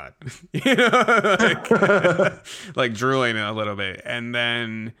my God, you know, like drooling a little bit. And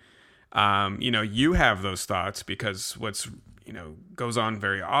then, you know, you have those thoughts because what's, you know, goes on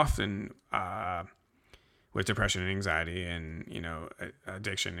very often, with depression and anxiety and, you know,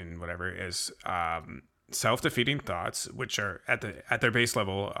 addiction and whatever is, self-defeating thoughts, which are at their base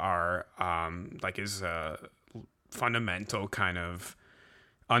level are, like is, fundamental kind of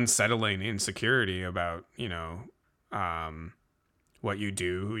unsettling insecurity about, you know, what you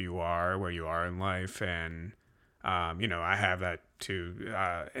do, who you are, where you are in life. And, you know, I have that too.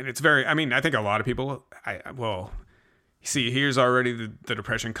 And it's very, I mean, I think a lot of people, see, here's already the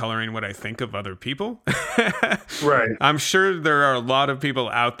depression coloring what I think of other people. Right. I'm sure there are a lot of people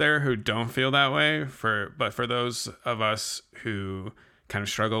out there who don't feel that way but for those of us who kind of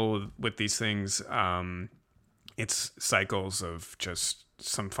struggle with these things, it's cycles of just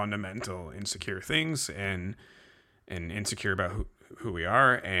some fundamental insecure things and insecure about who we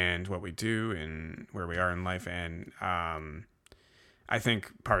are and what we do and where we are in life. And I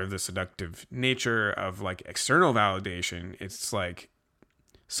think part of the seductive nature of like external validation, it's like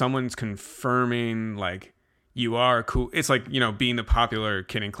someone's confirming like you are cool. It's like, you know, being the popular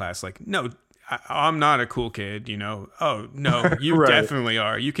kid in class, like, no, I'm not a cool kid, you know. Oh no, you Right. definitely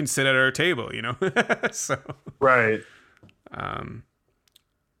are. You can sit at our table, you know. So Right.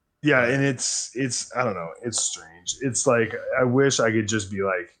 Yeah, but- and it's I don't know, it's strange. It's like I wish I could just be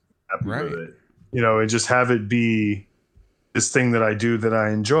like happy Right. with it, you know, and just have it be this thing that I do that I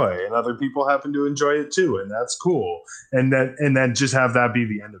enjoy, and other people happen to enjoy it too, and that's cool. And then just have that be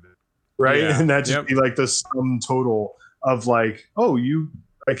the end of it, right? Yeah. And that just Yep. be like the sum total of like, oh,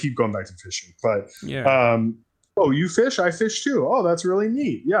 I keep going back to fishing, but yeah. oh, you fish? I fish too. Oh, that's really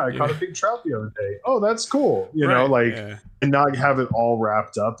neat. Yeah, I caught a Yeah. big trout the other day. Oh, that's cool. You know, Right, like, yeah. and not have it all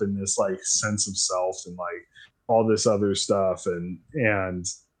wrapped up in this like sense of self and like all this other stuff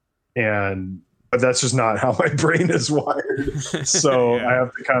but that's just not how my brain is wired. So Yeah. I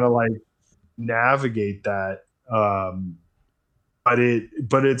have to kind of like navigate that.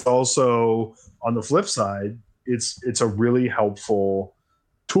 But it's also on the flip side, it's a really helpful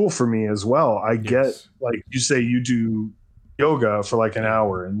tool for me as well. I get, Yes. like you say, you do yoga for like an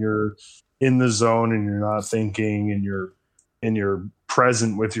hour and you're in the zone and you're not thinking and you're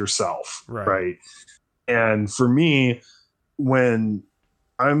present with yourself. Right. And for me, when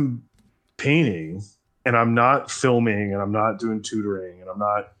I'm painting and I'm not filming and I'm not doing tutoring and I'm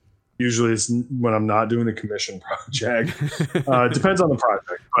not, usually it's when I'm not doing a commission project. It depends on the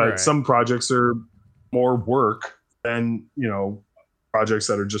project, but Right. some projects are more work than, you know, projects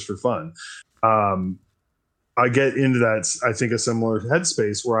that are just for fun. I get into that, I think, a similar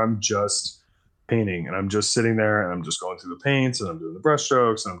headspace where I'm just painting and I'm just sitting there and I'm just going through the paints and I'm doing the brush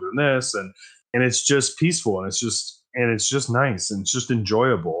strokes and I'm doing this and it's just peaceful and it's just nice and it's just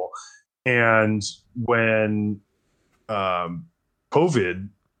enjoyable. And when COVID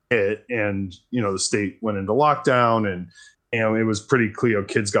hit and, you know, the state went into lockdown and it was pretty clear,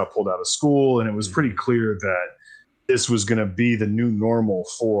 kids got pulled out of school and it was pretty clear that this was going to be the new normal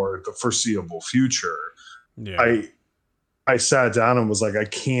for the foreseeable future. Yeah. I sat down and was like, I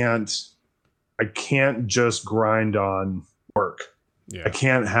can't just grind on work. Yeah. I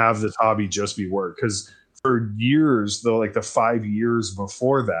can't have this hobby just be work, because for years, though, like the 5 years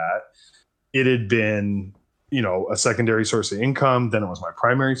before that, it had been, a secondary source of income. Then it was my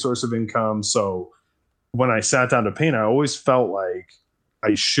primary source of income. So when I sat down to paint, I always felt like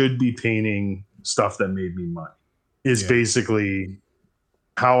I should be painting stuff that made me money, is basically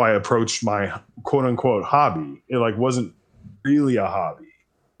how I approached my quote unquote hobby. It like wasn't really a hobby.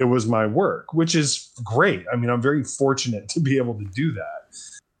 It was my work, which is great. I mean, I'm very fortunate to be able to do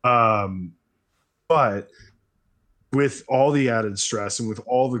that. But with all the added stress and with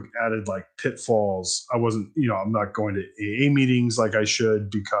all the added like pitfalls, I wasn't, I'm not going to AA meetings like I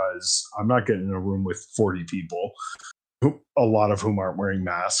should, because I'm not getting in a room with 40 people, a lot of whom aren't wearing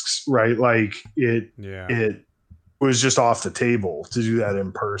masks, right? Like it was just off the table to do that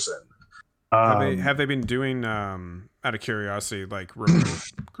in person. Have they been doing, out of curiosity, like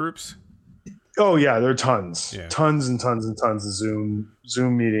remote groups? Oh yeah, there are tons and tons and tons of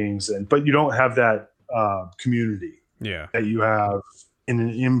Zoom meetings, but you don't have that community that you have in an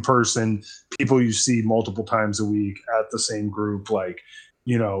in-person, people you see multiple times a week at the same group. Like,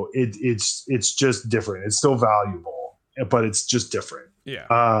 it's just different. It's still valuable, but it's just different.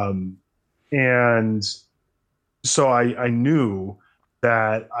 And so I knew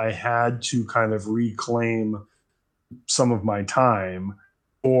that I had to kind of reclaim some of my time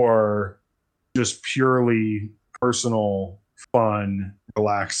for just purely personal, fun,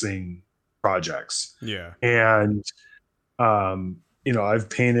 relaxing projects. And I've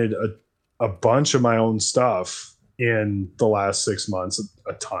painted a bunch of my own stuff in the last 6 months,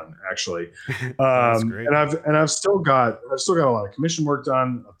 a ton actually. And I've still got a lot of commission work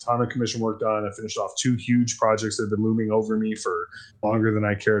done, a ton of commission work done. I finished off 2 huge projects that have been looming over me for longer than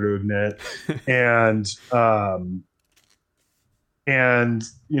I care to admit. And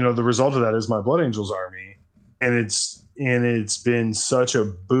the result of that is my Blood Angels army, and it's been such a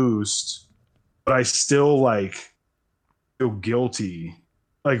boost, but I still like feel guilty.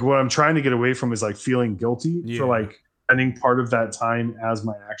 Like what I'm trying to get away from is like feeling guilty for like spending part of that time as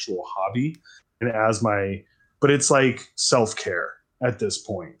my actual hobby and but it's like self-care at this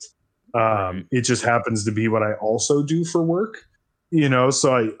point. It just happens to be what I also do for work,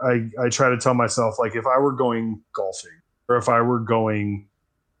 so I try to tell myself, like, if I were going golfing or if I were going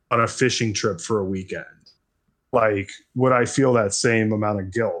on a fishing trip for a weekend, like, would I feel that same amount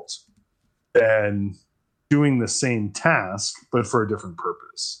of guilt than doing the same task, but for a different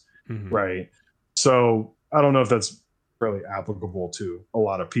purpose? Right. So I don't know if that's really applicable to a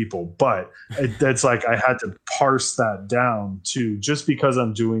lot of people, but that's like, I had to parse that down to, just because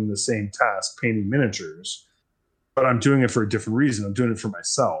I'm doing the same task, painting miniatures, but I'm doing it for a different reason. I'm doing it for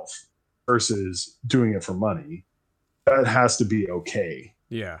myself versus doing it for money. That has to be okay.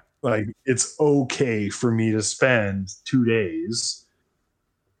 Like, it's okay for me to spend 2 days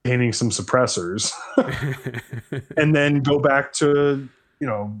painting some suppressors and then go back to,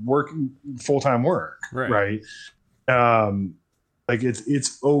 working full-time work. Right. Like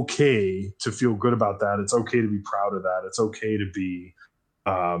it's okay to feel good about that. It's okay to be proud of that. It's okay to be,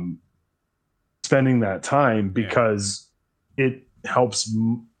 spending that time, because it helps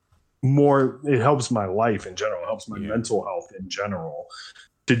it helps my life in general. It helps my mental health in general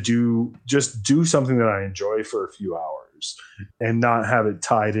to do something that I enjoy for a few hours and not have it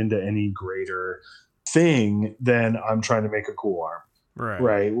tied into any greater thing than I'm trying to make a cool arm.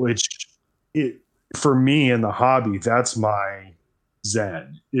 Right. Which for me in the hobby, that's my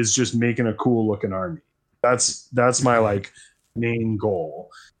zen, is just making a cool looking army. That's my like main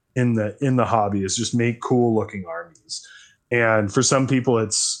goal in the hobby, is just make cool looking armies. And for some people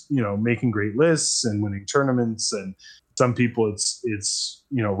it's, making great lists and winning tournaments, and some people it's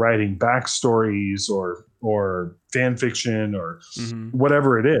writing backstories or fan fiction or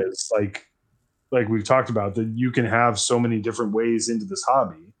whatever it is. Like we've talked about, that you can have so many different ways into this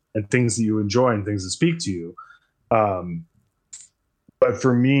hobby and things that you enjoy and things that speak to you. But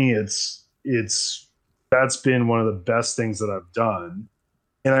for me, that's been one of the best things that I've done.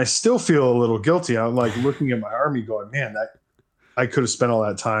 And I still feel a little guilty. I'm like looking at my army going, man, I could have spent all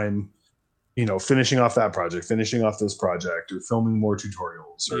that time, finishing off that project, finishing off this project, or filming more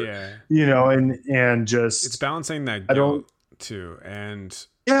tutorials, or, and just, it's balancing that guilt too. And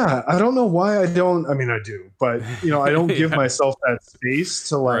I don't know why I don't. I mean, I do, but I don't give myself that space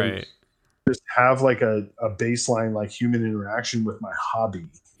to like just have like a baseline, like human interaction with my hobby.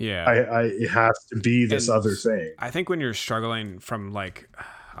 It has to be this other thing. I think when you're struggling from like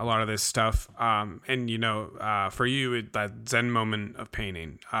a lot of this stuff, and for you, that Zen moment of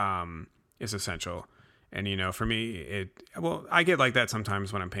painting is essential. And, for me, I get like that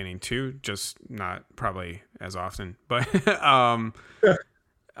sometimes when I'm painting too, just not probably as often, but,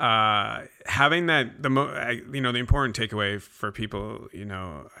 having that, the important takeaway for people,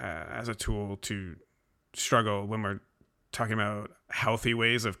 as a tool to struggle when we're talking about healthy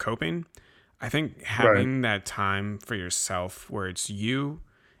ways of coping, I think having that time for yourself where it's you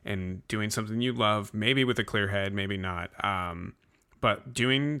and doing something you love, maybe with a clear head, maybe not. But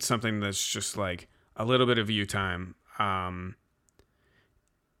doing something that's just like a little bit of you time. In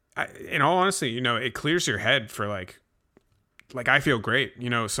all honesty, it clears your head for like I feel great,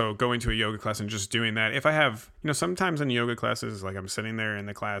 so going to a yoga class and just doing that. If I have, sometimes in yoga classes, like I'm sitting there in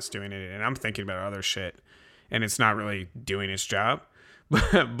the class doing it and I'm thinking about other shit and it's not really doing its job,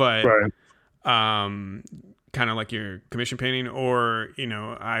 but kind of like your commission painting, or,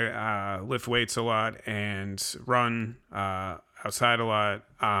 I lift weights a lot and run outside a lot.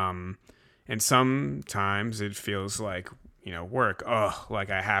 And sometimes it feels like, work, like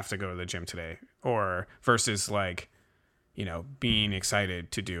I have to go to the gym today, or versus like, being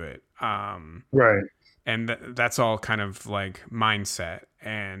excited to do it. And that's all kind of like mindset.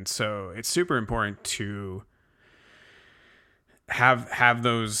 And so it's super important to have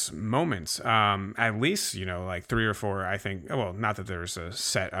those moments, at least, like 3 or 4, I think. Well, not that there's a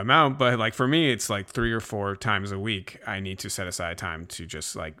set amount, but like for me, it's like 3 or 4 times a week I need to set aside time to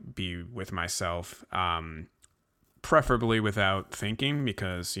just like be with myself, preferably without thinking,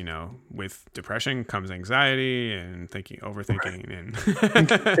 because with depression comes anxiety and overthinking, and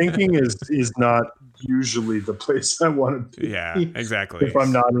thinking is not usually the place I want to be. Yeah, exactly. If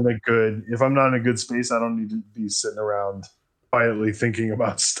I'm not in a good space, I don't need to be sitting around quietly thinking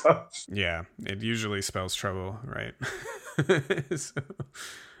about stuff. Yeah, it usually spells trouble, right? So,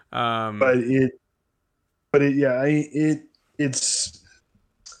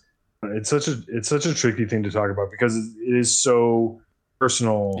 it's such a tricky thing to talk about because it is so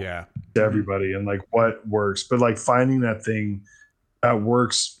personal to everybody and like what works, but like finding that thing that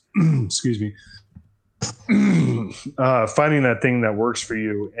works, excuse me, finding that thing that works for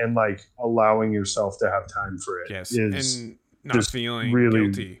you and like allowing yourself to have time for it and not feeling really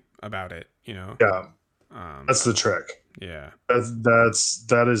guilty about it, that's the trick.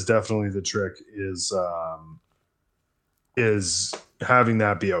 That is definitely the trick, is having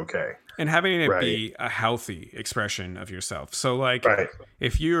that be okay and having it be a healthy expression of yourself. So like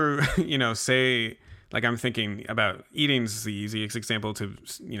if you're say, like I'm thinking about eating's the easiest example to,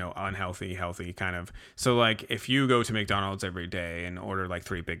 unhealthy, healthy kind of. So like if you go to McDonald's every day and order like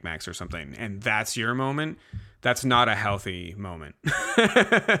 3 Big Macs or something, and that's your moment, that's not a healthy moment.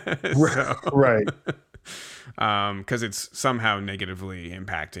 Right. Because it's somehow negatively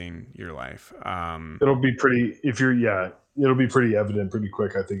impacting your life. It'll be pretty evident pretty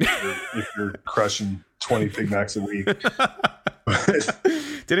quick, I think, if you're crushing 20 Big Macs a week.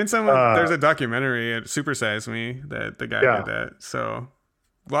 Didn't someone? There's a documentary at Super Size Me that the guy did that. So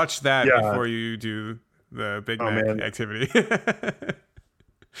watch that before you do the Big Mac activity.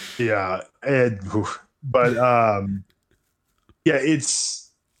 It's.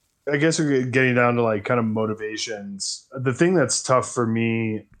 I guess we're getting down to like kind of motivations. The thing that's tough for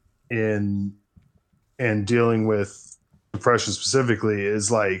me in dealing with depression specifically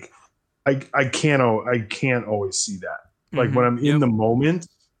is like I can't always see that. Like when I'm in the moment,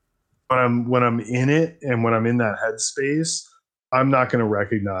 when I'm in it and when I'm in that headspace, I'm not going to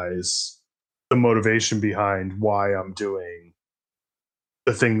recognize the motivation behind why I'm doing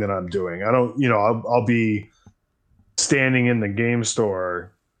the thing that I'm doing. I don't, I'll be standing in the game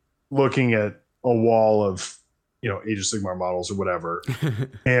store looking at a wall of, Age of Sigmar models or whatever,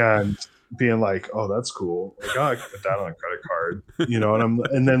 and being like, oh, that's cool. Like, oh, I can put that on a credit card,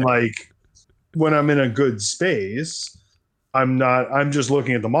 and then like when I'm in a good space, I'm just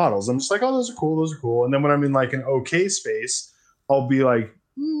looking at the models. I'm just like, oh, those are cool. And then when I'm in like an okay space, I'll be like,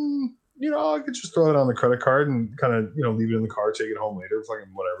 I could just throw it on the credit card and kind of, leave it in the car, take it home later,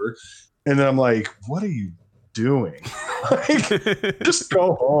 fucking whatever. And then I'm like, what are you doing? Like, just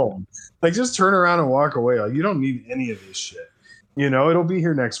go home. Like, just turn around and walk away. Like, you don't need any of this shit. It'll be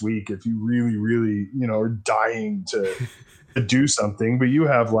here next week if you really, really, are dying to do something. But you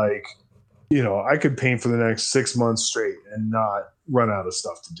have like, I could paint for the next 6 months straight and not run out of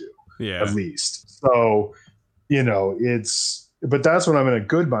stuff to do. Yeah. At least. So, but that's when I'm in a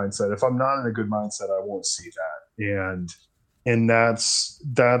good mindset. If I'm not in a good mindset, I won't see that. And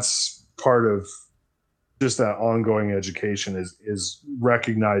that's part of just that ongoing education is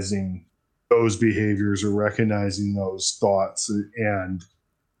recognizing those behaviors or recognizing those thoughts and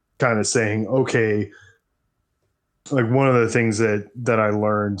kind of saying, okay, like one of the things that I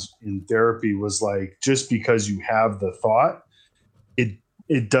learned in therapy was like, just because you have the thought,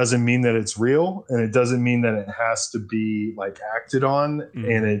 it doesn't mean that it's real, and it doesn't mean that it has to be like acted on.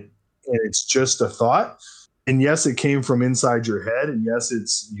 And it's just a thought. And yes, it came from inside your head, and yes,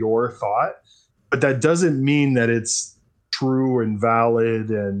 it's your thought, but that doesn't mean that it's true and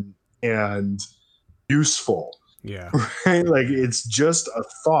valid and useful. Yeah. Right? Like, it's just a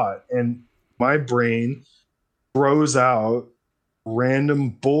thought, and my brain throws out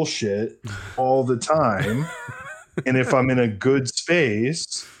random bullshit all the time. And if I'm in a good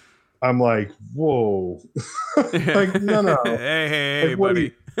space, I'm like, whoa. Like, no. Hey, like,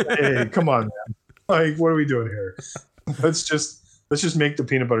 buddy. Hey, come on, man. Like, what are we doing here? Let's just make the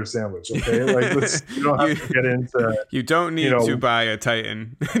peanut butter sandwich, okay? Like, you don't have to get into. You don't need to buy a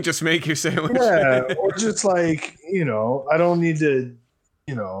Titan. Just make your sandwich. Yeah, or just like, I don't need a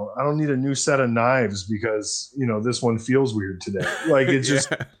new set of knives because this one feels weird today. Like, it's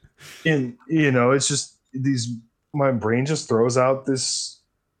just, it's just my brain just throws out this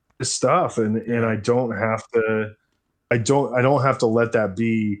stuff, and I don't have to. I don't have to let that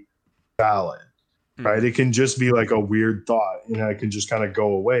be valid. Right. It can just be like a weird thought, and I can just kind of go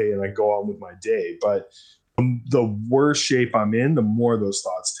away and I go on with my day. But the worse shape I'm in, the more those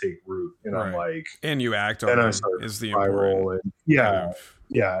thoughts take root. And I'm like, and you act on them is the important. And yeah.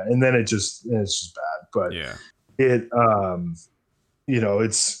 And then it's just bad. But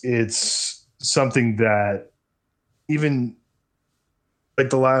it's something that even like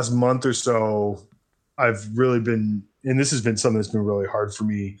the last month or so, I've really been, and this has been something that's been really hard for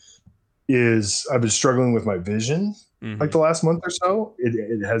me, is I've been struggling with my vision. Like the last month or so.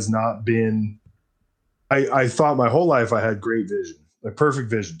 It has not been, I thought my whole life I had great vision, like perfect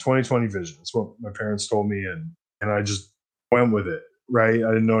vision, 20/20 vision. That's what my parents told me. And I just went with it. Right. I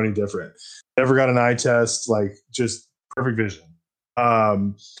didn't know any different. Never got an eye test, like just perfect vision.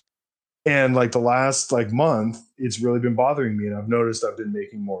 And like the last like month, it's really been bothering me. And I've noticed I've been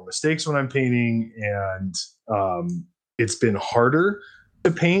making more mistakes when I'm painting, and it's been harder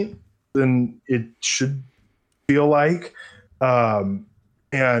to paint than it should feel like.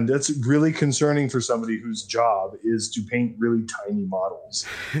 And that's really concerning for somebody whose job is to paint really tiny models,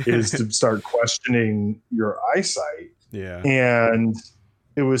 is to start questioning your eyesight. Yeah. And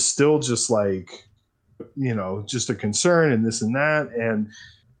it was still just like, just a concern and this and that. And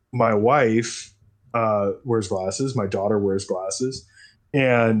my wife wears glasses. My daughter wears glasses.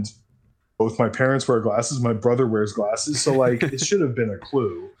 And both my parents wear glasses. My brother wears glasses. So like it should have been a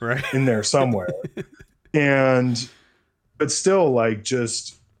clue in there somewhere. But still like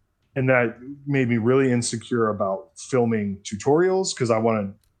and that made me really insecure about filming tutorials, because I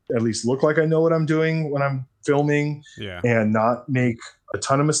want to at least look like I know what I'm doing when I'm filming and not make a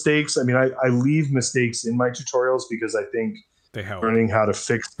ton of mistakes. I mean, I leave mistakes in my tutorials because I think they help. Learning how to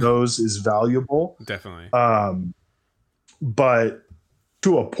fix those is valuable. Definitely. But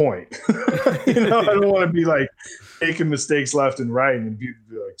to a point, I don't want to be like making mistakes left and right and be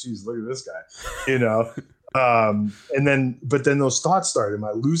like, geez, look at this guy, but then those thoughts start. Am I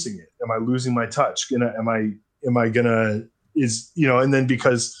losing it? Am I losing my touch? Am I gonna, and then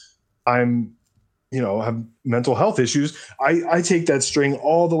because I'm, have mental health issues, I take that string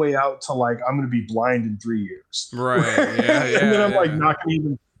all the way out to like, I'm going to be blind in 3 years. Right. Yeah. And then I'm like, I'm not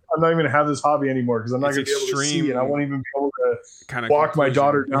even going to have this hobby anymore because I'm not going to be able to see, and I won't even be able to kind of walk my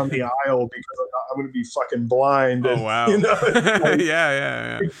daughter down the aisle because I'm going to be fucking blind. Oh, wow. Like,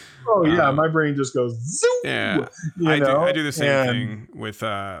 yeah. Oh yeah. My brain just goes zoom. Yeah. I do the same thing with,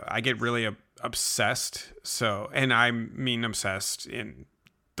 I get really obsessed. So, and I mean obsessed in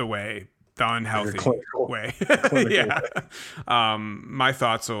the unhealthy way. Yeah. My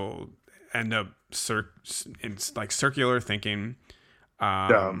thoughts will end up in like circular thinking.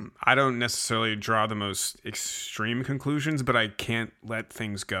 I don't necessarily draw the most extreme conclusions, but I can't let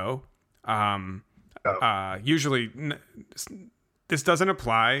things go. Usually this doesn't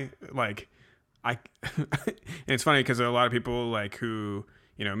apply. Like and it's funny because a lot of people like who,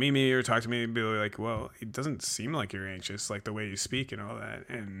 meet me or talk to me and be like, well, it doesn't seem like you're anxious, like the way you speak and all that.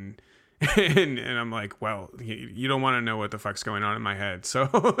 And I'm like, well, you don't want to know what the fuck's going on in my head. So,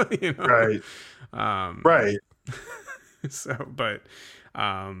 Right. Right. So, but,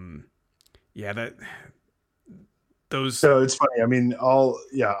 those. So it's funny. I mean, I'll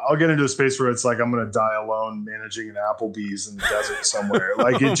get into a space where it's like, I'm going to die alone managing an Applebee's in the desert somewhere.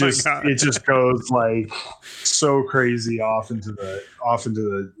 Like it just goes like so crazy off into the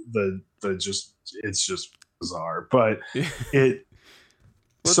it's just bizarre, but I've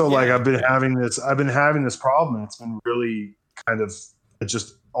been having this problem. And it's been really kind of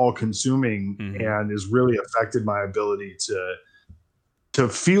just all consuming and has really affected my ability to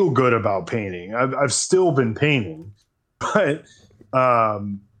feel good about painting. I've still been painting, but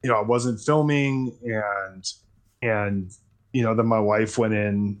you know, I wasn't filming, and you know, then my wife went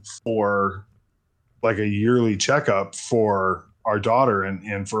in for like a yearly checkup for our daughter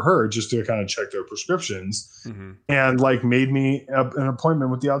and for her, just to kind of check their prescriptions, and like made me an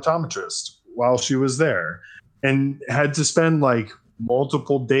appointment with the optometrist while she was there, and had to spend like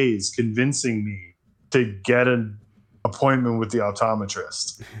multiple days convincing me to get an appointment with the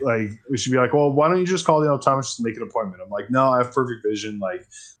optometrist. Like, we should be like, well, why don't you just call the optometrist and make an appointment? I'm like, no, I have perfect vision. Like,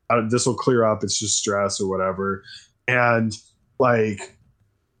 this will clear up. It's just stress or whatever. And like,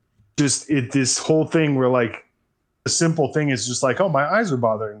 just this whole thing where like, the simple thing is just like, oh, my eyes are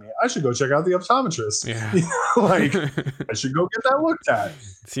bothering me. I should go check out the optometrist. Yeah. You know, like, I should go get that looked at.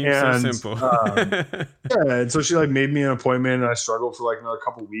 Seems so simple. Yeah. And so she like made me an appointment, and I struggled for like another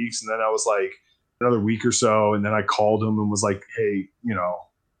couple weeks. And then I was like another week or so. And then I called him and was like, hey, you know,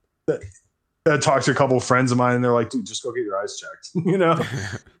 I talked to a couple of friends of mine, and they're like, dude, just go get your eyes checked, you know?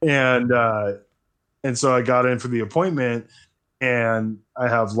 And so I got in for the appointment, and I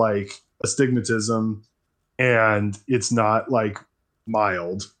have like astigmatism, and it's not like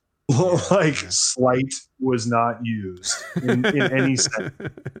mild, like slight was not used in any sense.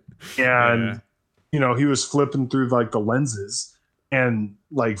 And, you know, he was flipping through like the lenses and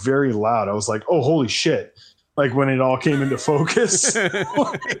like very loud. I was like, oh, holy shit. Like when it all came into focus,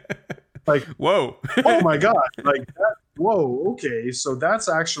 like, whoa, oh my God. Like that, whoa. Okay. So that's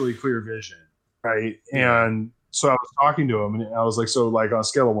actually clear vision. Right. Yeah. And so I was talking to him, and I was like, so like on a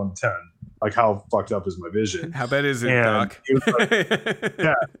scale of 1 to 10, like how fucked up is my vision? How bad is it, and Doc? He was like,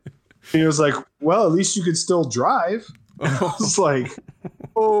 yeah. He was like, well, at least you could still drive. And I was like,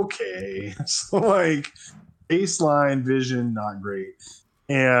 okay. So like baseline vision, not great.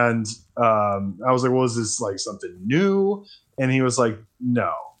 And I was like, well, is this like something new? And he was like,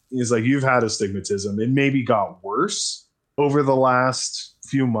 no. He's like, you've had astigmatism. It maybe got worse over the last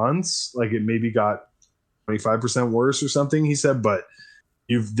few months. Like it maybe got 25% worse or something, he said, but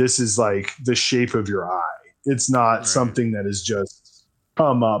this is like the shape of your eye. It's not something that has just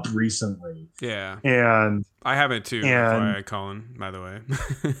come up recently. Yeah. And I have it too, FYI, Colin, by the way.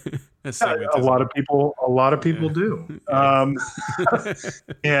 A lot of people do.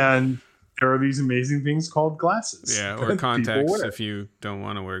 And there are these amazing things called glasses. Yeah, or contacts if you don't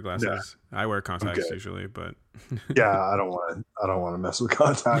want to wear glasses. Yeah. I wear contacts usually, but yeah, I don't want to mess with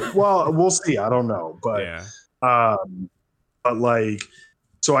contacts. Well, we'll see. I don't know, but yeah. But like,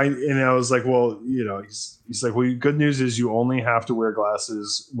 so I was like, well, you know, he's like, well, good news is you only have to wear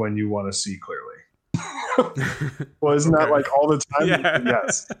glasses when you want to see clearly. Well, isn't that like all the time? Yeah.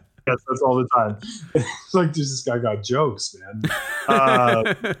 Yes, that's all the time. It's like, this guy got jokes, man.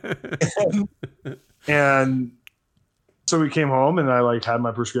 And so we came home, and I like had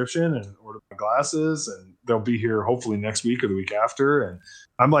my prescription and ordered my glasses, and they'll be here hopefully next week or the week after. And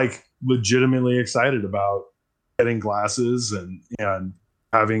I'm like legitimately excited about getting glasses and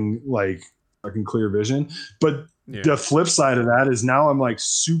having like fucking clear vision. But the flip side of that is now I'm like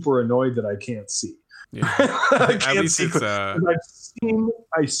super annoyed that I can't see. Yeah. I can't see.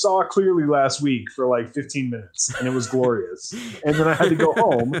 I saw clearly last week for like 15 minutes, and it was glorious. And then I had to go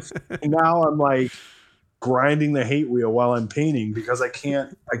home, and now I'm like grinding the hate wheel while I'm painting because I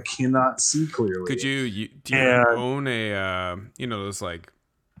cannot see clearly. Do you own a those like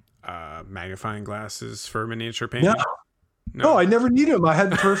magnifying glasses for miniature painting? No, I never need them. I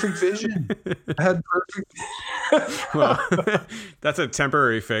had perfect vision. Well, that's a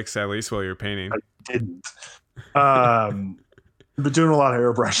temporary fix, at least while you're painting. I didn't. Been doing a lot of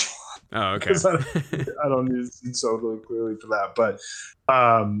airbrushing. Oh, okay. I don't need to see so really clearly for that. But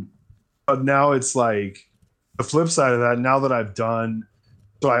now it's like the flip side of that. Now that I've done,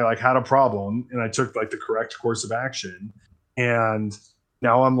 so I like had a problem, and I took like the correct course of action, and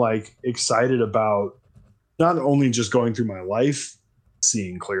now I'm like excited about not only just going through my life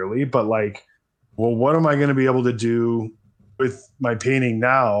seeing clearly, but like, well, what am I going to be able to do with my painting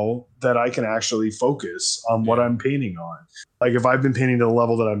now that I can actually focus on what I'm painting on? Like if I've been painting to the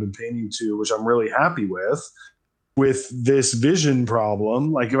level that I've been painting to, which I'm really happy with this vision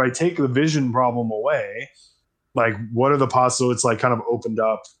problem, like if I take the vision problem away, like what are the possible, it's like kind of opened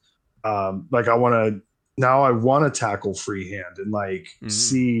up. Like I want to tackle freehand and like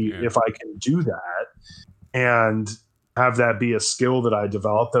see if I can do that and have that be a skill that I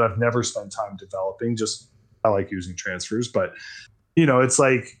developed that I've never spent time developing. Just I like using transfers, but you know, it's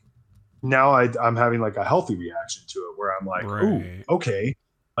like now I'm having like a healthy reaction to it where I'm like, ooh, okay,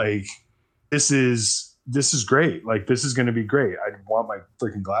 like this is this is great. Like, this is going to be great. I want my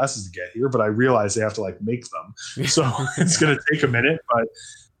freaking glasses to get here, but I realize they have to like make them. So it's going to take a minute, but,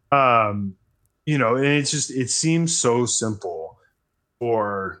 you know, and it's just, it seems so simple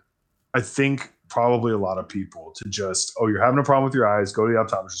for, I think, probably a lot of people to just, oh, you're having a problem with your eyes, go to the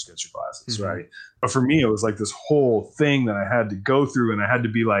optometrist, get your glasses, right? But for me, it was like this whole thing that I had to go through, and I had to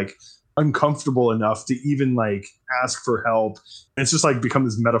be like uncomfortable enough to even like ask for help. And it's just like become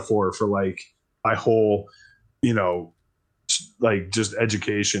this metaphor for like my whole, you know, like just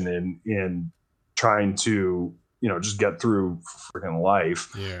education in trying to, you know, just get through freaking life.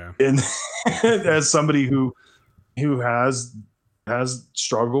 Yeah. And as somebody who has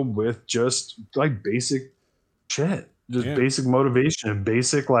struggled with just like basic shit, just basic motivation and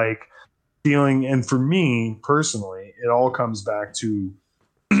basic like feeling. And for me personally, it all comes back to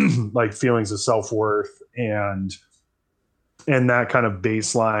like feelings of self-worth and that kind of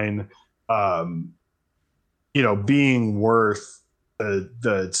baseline, you know, being worth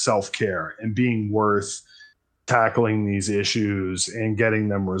the self-care and being worth tackling these issues and getting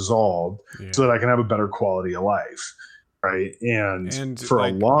them resolved so that I can have a better quality of life. Right. And for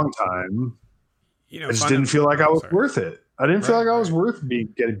like, a long time, you know, I just didn't feel like I was worth it. I didn't feel like I was worth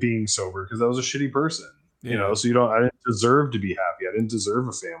being sober because I was a shitty person, you know, so I didn't deserve to be happy. I didn't deserve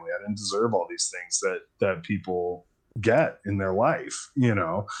a family. I didn't deserve all these things that people get in their life, you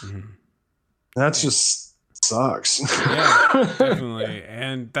know. That's just sucks. Yeah, definitely.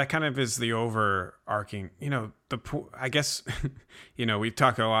 And that kind of is the overarching, you know, I guess, you know, we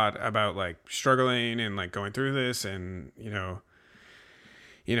talk a lot about like struggling and like going through this and, you know,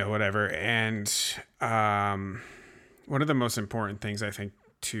 whatever. And one of the most important things I think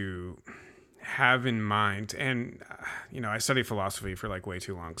to have in mind, and, you know, I studied philosophy for like way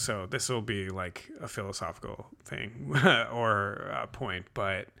too long, so this will be like a philosophical thing or a point,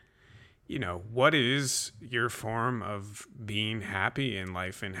 but you know, what is your form of being happy in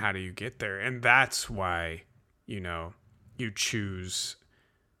life and how do you get there? And that's why, you know, you choose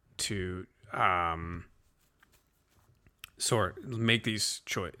to make these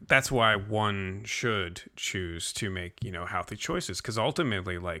choices. That's why one should choose to make, you know, healthy choices. Because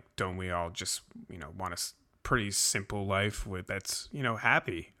ultimately, like, don't we all just, you know, want a pretty simple life that's, you know,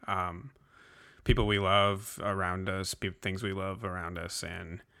 happy? People we love around us, things we love around us,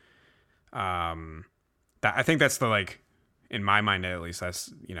 and that I think that's the, like, in my mind at least,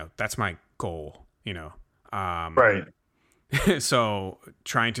 that's, you know, that's my goal, you know. Right. So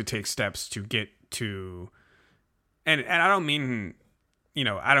trying to take steps to get to, and I don't mean, you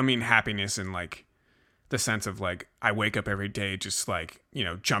know, I don't mean happiness in like the sense of like I wake up every day just like, you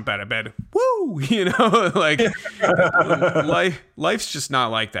know, jump out of bed, woo, you know, like life's just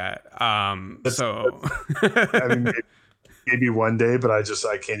not like that. So I mean, maybe one day, but I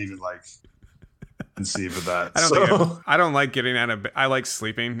can't even like conceive of that. I don't like getting out of bed. I like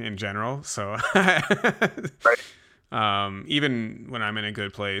sleeping in general. So right. Even when I'm in a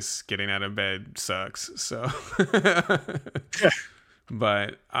good place, getting out of bed sucks. So,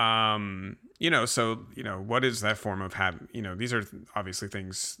 but, you know, so, you know, what is that form of you know, these are obviously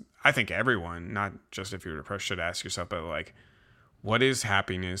things I think everyone, not just if you're depressed, should ask yourself, but like, what is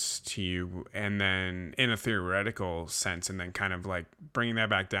happiness to you? And then in a theoretical sense, and then kind of like bringing that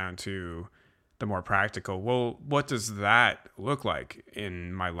back down to the more practical, well, what does that look like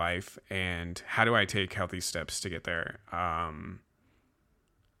in my life? And how do I take healthy steps to get there?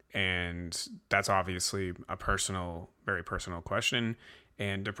 And that's obviously a very personal question.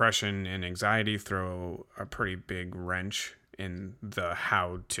 And depression and anxiety throw a pretty big wrench in the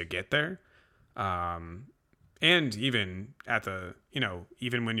how to get there. And even at the, you know,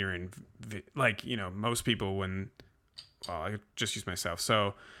 even when you're in, like, you know, most people I just use myself.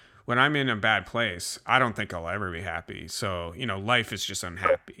 So when I'm in a bad place, I don't think I'll ever be happy. So, you know, life is just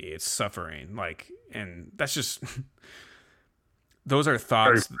unhappy. It's suffering. Like, and that's just, those are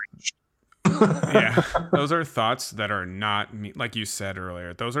thoughts. Yeah. Those are thoughts that are not me. Like you said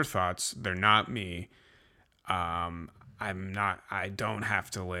earlier, those are thoughts. They're not me. I don't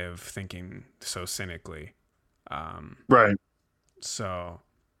have to live thinking so cynically. Right. So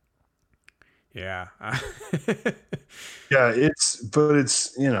yeah. Yeah,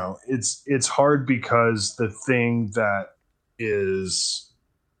 it's, you know, it's hard because the thing that is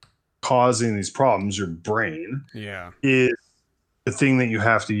causing these problems, your brain, is the thing that you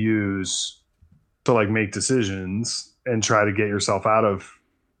have to use to like make decisions and try to get yourself out of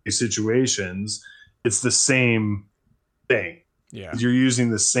these situations. It's the same thing. Yeah. You're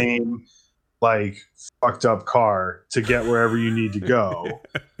using the same like fucked up car to get wherever you need to go.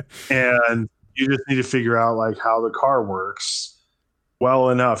 And you just need to figure out like how the car works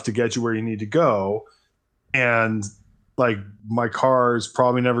well enough to get you where you need to go. and like my car is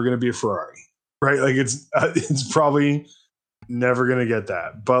probably never going to be a Ferrari, right? Like it's probably never going to get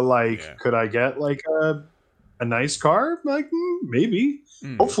that. But like, could I get like a nice car? Like maybe,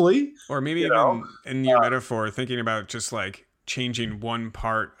 hopefully, or maybe even in your metaphor, thinking about just like changing one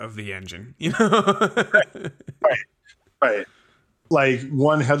part of the engine, you know? right. Like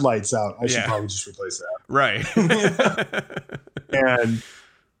one headlight's out. I should probably just replace that. Right. And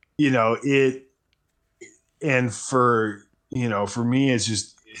and for me, it's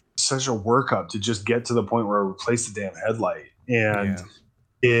just such a workup to just get to the point where I replace the damn headlight. And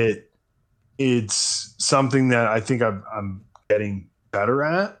it's something that I think I'm getting better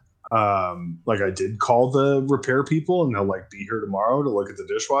at. Like I did call the repair people and they'll like be here tomorrow to look at the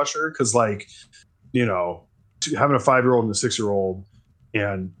dishwasher. Cause like, having a 5-year-old and a 6-year-old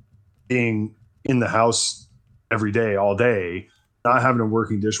and being in the house every day, all day, not having a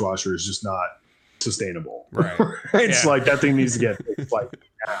working dishwasher is just not sustainable. Right. It's like that thing needs to get fixed like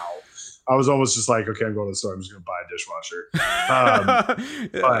now. I was almost just like, okay, I'm going to the store. I'm just going to buy a dishwasher.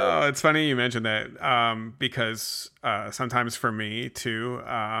 It's funny you mentioned that because sometimes for me too,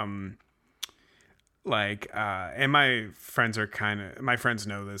 and my friends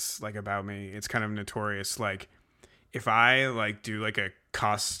know this like about me. It's kind of notorious. Like if I like do like a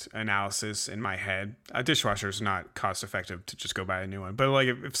cost analysis in my head, a dishwasher is not cost effective to just go buy a new one. But like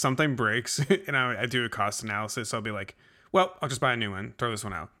if something breaks and I do a cost analysis, I'll be like, well, I'll just buy a new one, throw this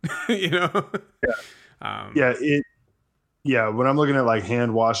one out, When I'm looking at like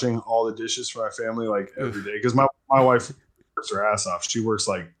hand washing all the dishes for my family, like every day, because my wife works her ass off. She works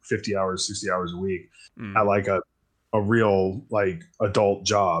like 50 hours, 60 hours a week at like a real like adult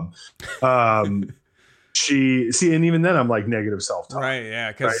job. And even then I'm like negative self-talk. Right.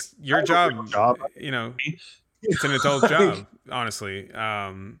 Yeah. Cause your job, it's an adult job, honestly.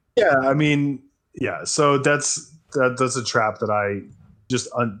 So that's a trap that I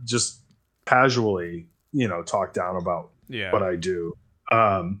just casually, talk down about what I do.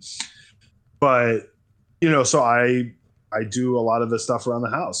 So I do a lot of the stuff around the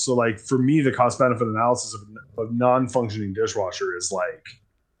house. So like for me, the cost benefit analysis of a non-functioning dishwasher is like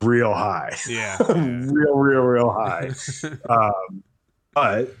real high. real high.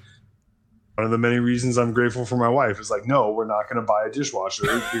 But one of the many reasons I'm grateful for my wife is like, no, we're not going to buy a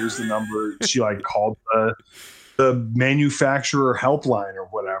dishwasher. Here's the number. She like called the manufacturer helpline or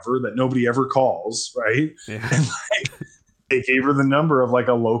whatever that nobody ever calls. Right. Yeah. And like, they gave her the number of like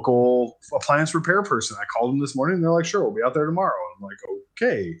a local appliance repair person. I called them this morning and they're like, sure, we'll be out there tomorrow. And I'm like,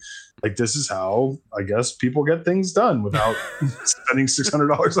 okay, like this is how I guess people get things done without spending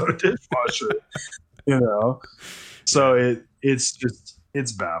 $600 on a dishwasher, So it's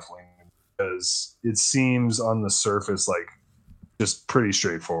baffling because it seems on the surface like just pretty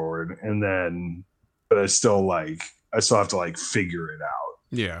straightforward. And then, but I still have to like figure it out.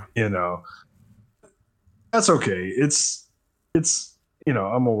 Yeah. That's okay. It's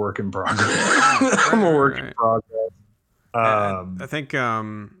I'm a work in progress. I'm a work in progress. I think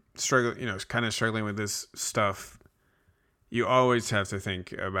struggling with this stuff, you always have to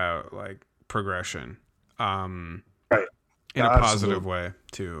think about like progression, in a positive way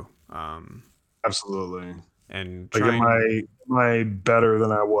too. Absolutely. And like, am I better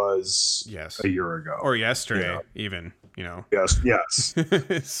than I was a year ago or yesterday, even? Yes.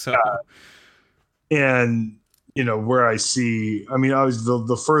 So, and where I see, I mean,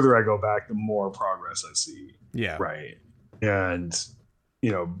 the further I go back, the more progress I see. Yeah. Right. And,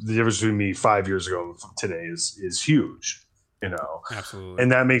 the difference between me 5 years ago and today is huge, Absolutely.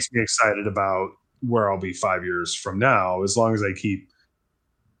 And that makes me excited about where I'll be 5 years from now, as long as I keep,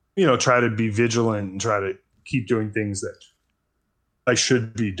 try to be vigilant and try to keep doing things that I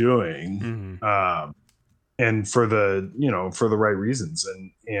should be doing. Mm-hmm. And for the right reasons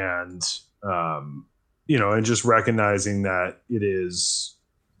and just recognizing that it is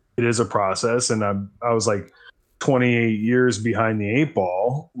a process. And I was like 28 years behind the 8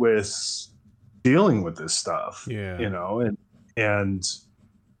 ball with dealing with this stuff, and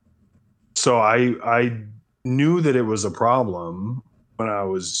so I knew that it was a problem when I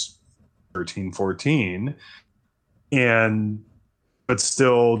was 13, 14 but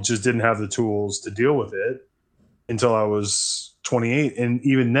still just didn't have the tools to deal with it until I was 28. And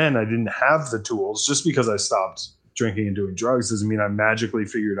even then I didn't have the tools. Just because I stopped drinking and doing drugs doesn't mean I magically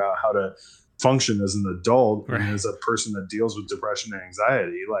figured out how to function as an adult and as a person that deals with depression and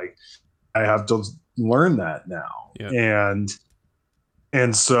anxiety. Like I have to learn that now. Yeah.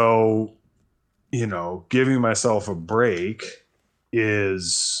 And so, giving myself a break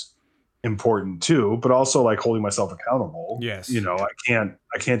is important too, but also like holding myself accountable. Yes. I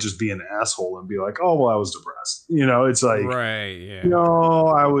can't just be an asshole and be like, oh well, I was depressed. It's like, Right. Yeah. no,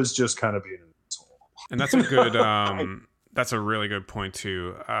 I was just kind of being an asshole. And that's a good that's a really good point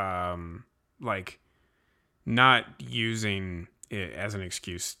too. Like not using it as an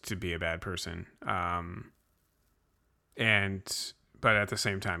excuse to be a bad person. But at the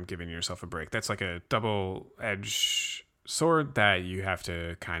same time giving yourself a break. That's like a double-edged sword that you have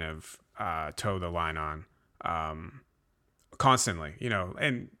to kind of toe the line on constantly,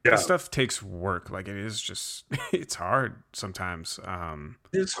 and this stuff takes work. Like it is just it's hard sometimes.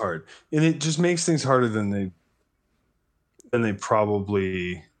 It's hard, and it just makes things harder than they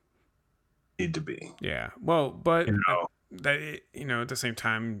probably need to be. Yeah, well, but that at the same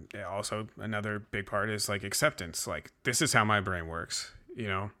time, also another big part is like acceptance. Like this is how my brain works.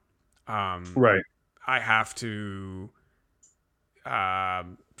 Right. I have to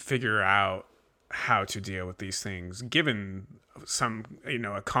figure out how to deal with these things, given some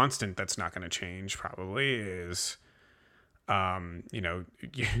a constant that's not going to change probably is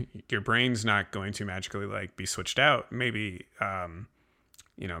your brain's not going to magically like be switched out. Maybe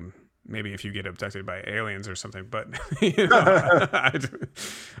maybe if you get abducted by aliens or something, but your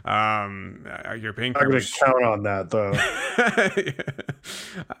brain I'm going to count on that though.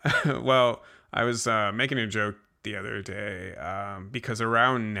 Well, I was making a joke the other day because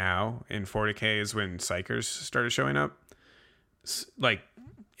around now in 40K is when psychers started showing up. Like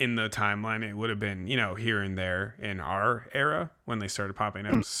in the timeline, it would have been here and there in our era when they started popping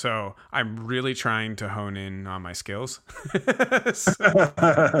up. So I'm really trying to hone in on my skills.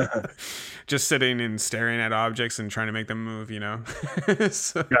 Just sitting and staring at objects and trying to make them move.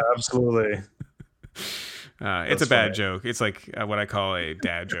 So, yeah, absolutely. It's a bad joke. It's like what I call a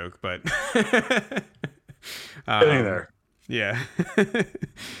dad joke, but getting there. Yeah.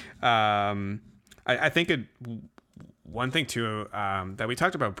 I think one thing too that we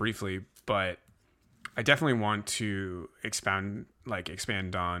talked about briefly, but I definitely want to expand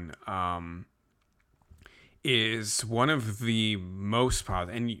on is one of the most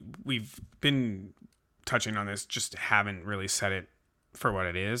positive, and we've been touching on this, just haven't really said it for what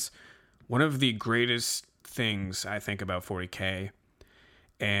it is. One of the greatest things I think about 40K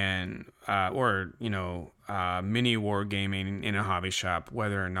and mini war gaming in a hobby shop,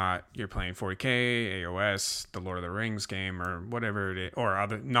 whether or not you're playing 40K, AOS, the Lord of the Rings game, or whatever it is, or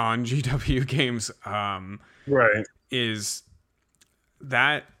other non-GW games, right, is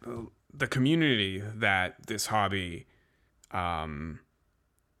that the community that this hobby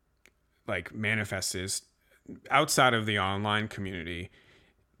manifests is outside of the online community.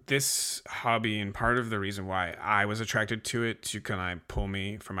 This hobby, and part of the reason why I was attracted to it to kind of pull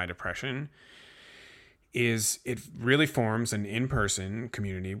me from my depression, is it really forms an in-person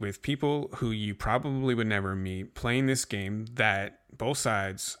community with people who you probably would never meet playing this game that both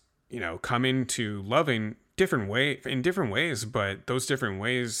sides, come into loving in different ways, but those different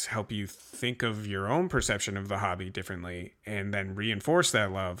ways help you think of your own perception of the hobby differently and then reinforce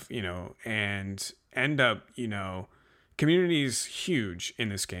that love, and end up, community is huge in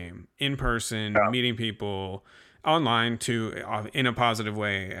this game. In person, meeting people, online too, in a positive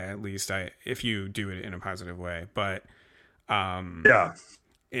way. At least if you do it in a positive way. But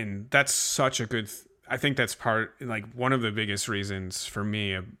and that's such a good. I think that's one of the biggest reasons for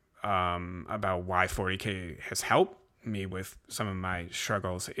me about why 40K has helped me with some of my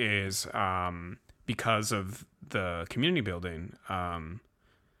struggles is because of the community building.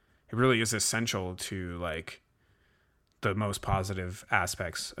 It really is essential to the most positive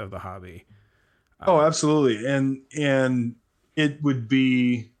aspects of the hobby. Oh, absolutely. And it would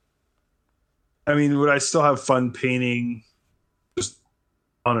be, would I still have fun painting just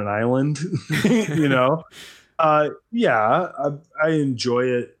on an island? Yeah, I enjoy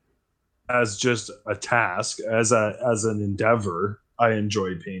it as just a task, as an endeavor. I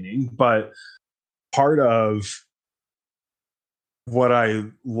enjoy painting, but part of what I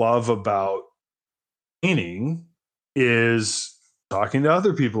love about painting is talking to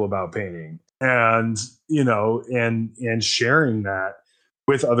other people about painting and and sharing that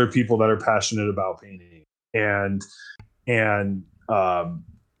with other people that are passionate about painting and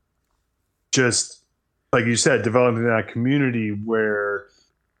just like you said, developing that community where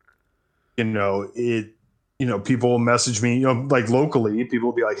people will message me, locally, people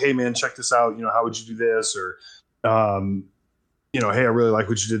will be like, hey man, check this out, how would you do this, or hey, I really like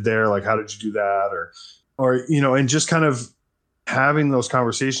what you did there, like how did you do that, or and just kind of having those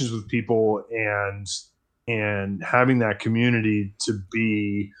conversations with people and having that community to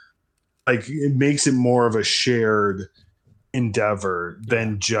be it makes it more of a shared endeavor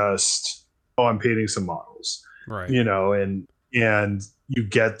than just, oh, I'm painting some models, Right. and you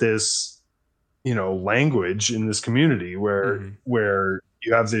get this, language in this community where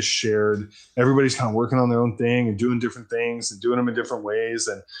you have this shared, everybody's kind of working on their own thing and doing different things and doing them in different ways.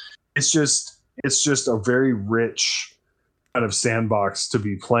 And it's just a very rich kind of sandbox to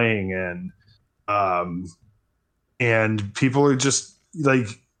be playing in. And people are just like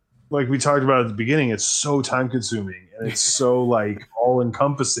we talked about at the beginning, it's so time consuming and it's so like all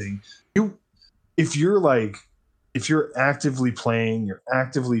encompassing. If you're actively playing, you're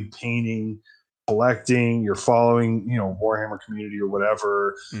actively painting, collecting, you're following, Warhammer community or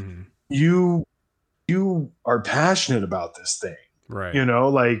whatever, you are passionate about this thing. Right.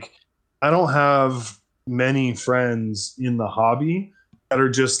 Like I don't have many friends in the hobby that are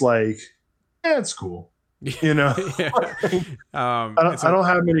just like, yeah, it's cool. Yeah. I don't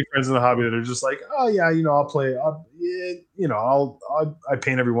have many friends in the hobby that are just like, oh yeah, I'll play. I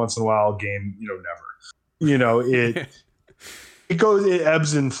paint every once in a while. Game, never. It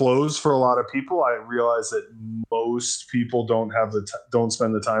ebbs and flows for a lot of people. I realize that most people don't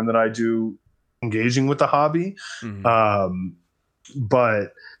spend the time that I do engaging with the hobby. But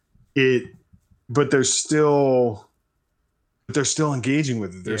they're still engaging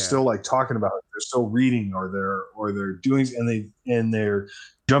with it. They're still like talking about it. They're still reading or they're doing, and they're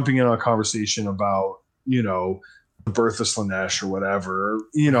jumping in on a conversation about, the birth of Slaanesh or whatever,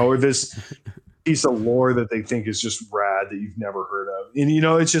 or this piece of lore that they think is just rad that you've never heard of. And,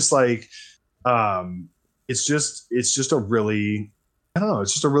 it's just like, it's just a really, I don't know,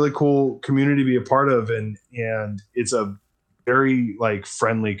 it's just a really cool community to be a part of. And it's a very like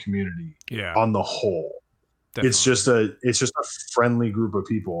friendly community on the whole. Definitely. It's just a friendly group of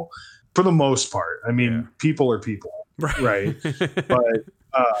people for the most part. I mean, people are people, right? But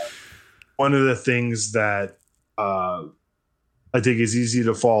one of the things that I think is easy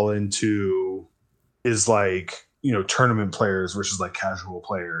to fall into is like, tournament players versus like casual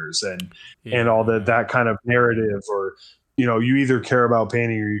players and all that kind of narrative, or, you either care about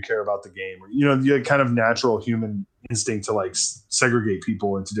painting or you care about the game, or, you have kind of natural human instinct to like segregate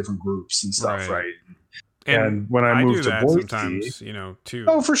people into different groups and stuff. Right. And when I moved to Boise, sometimes, too.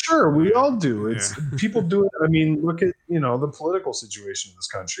 Oh, for sure. We all do. It's people do it. I mean, look at, the political situation in this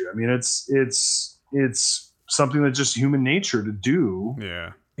country. I mean, it's something that's just human nature to do.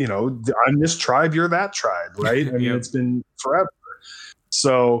 Yeah. I'm this tribe, you're that tribe, right? I mean, it's been forever.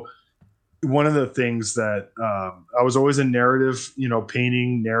 So one of the things that I was always a narrative,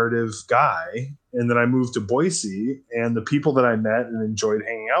 painting narrative guy. And then I moved to Boise, and the people that I met and enjoyed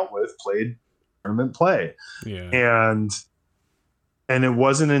hanging out with played tournament play. And it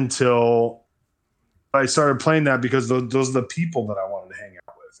wasn't until I started playing that, because those are the people that I wanted to hang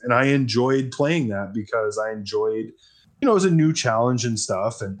out with. And I enjoyed playing that because I enjoyed, it was a new challenge and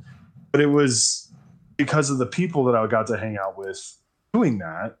stuff. But it was because of the people that I got to hang out with doing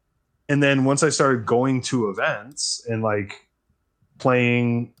that. And then once I started going to events and like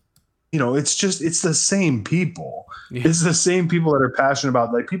playing, it's the same people. It's the same people that are passionate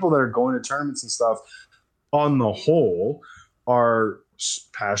about, like, people that are going to tournaments and stuff on the whole are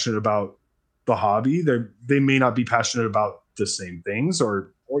passionate about the hobby. They may not be passionate about the same things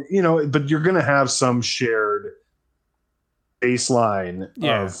or but you're going to have some shared baseline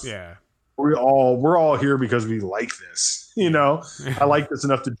of we're all here because we like this. I like this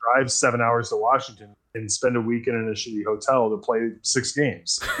enough to drive 7 hours to Washington and spend a weekend in a shitty hotel to play 6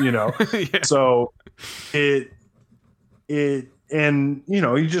 games, So and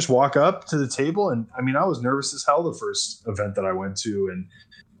you just walk up to the table, and I mean, I was nervous as hell the first event that I went to,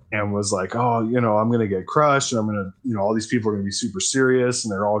 and was like, oh, I'm going to get crushed, and I'm going to, all these people are going to be super serious,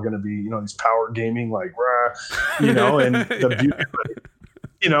 and they're all going to be, these power gaming, like, rah, and the beauty of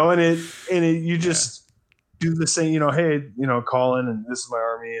it, and it, you just do the same, hey, Colin, and this is my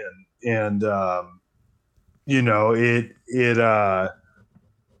army, and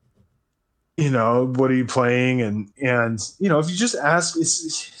what are you playing? And if you just ask, it's the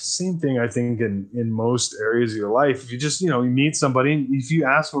same thing, I think, in most areas of your life. If you just, you meet somebody, if you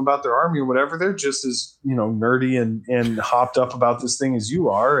ask them about their army or whatever, they're just as, nerdy and hopped up about this thing as you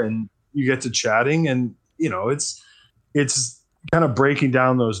are. And you get to chatting, and, it's kind of breaking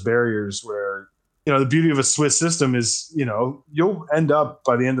down those barriers where, the beauty of a Swiss system is, you'll end up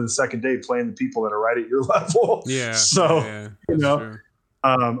by the end of the second day playing the people that are right at your level. Yeah. So, True.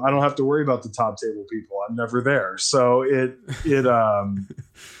 I don't have to worry about the top table people. I'm never there. So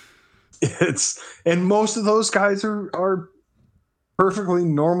it's, and most of those guys are perfectly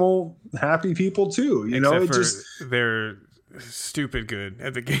normal, happy people too. They're stupid good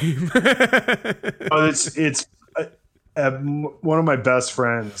at the game. But it's one of my best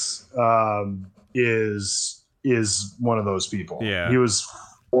friends is one of those people. Yeah. He was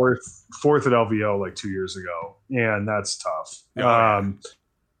fourth at LVO like 2 years ago, and that's tough. Yeah.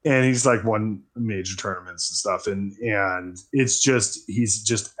 And he's like won major tournaments and stuff, and it's just it's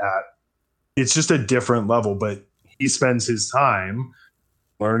just a different level. But he spends his time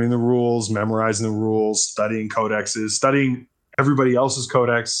learning the rules, memorizing the rules, studying codexes, studying everybody else's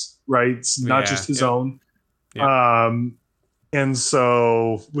codex, right? It's not just his own. Yeah. And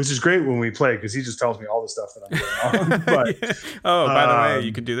so, which is great when we play, because he just tells me all the stuff that I'm doing wrong. But oh, by the way,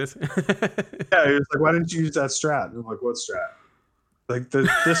 you can do this. yeah, he was like, "Why didn't you use that strat?" And I'm like, "What strat?" Like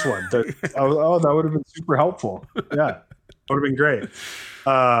this one. Oh, that would have been super helpful. Yeah, would have been great.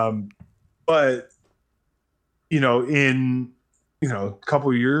 But in a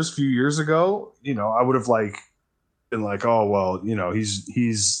few years ago, I would have like been like, "Oh well,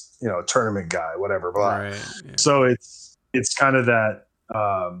 he's a tournament guy, whatever." Blah. Right. Yeah. So it's kind of that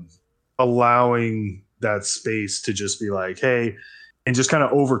allowing that space to just be like, hey, and just kind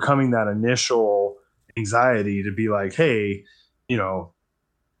of overcoming that initial anxiety to be like, hey,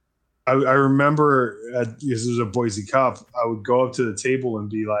 I remember this was a Boise Cup, I would go up to the table and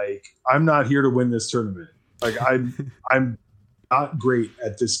be like, I'm not here to win this tournament. Like I'm not great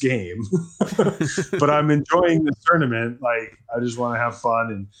at this game, but I'm enjoying this tournament. Like, I just want to have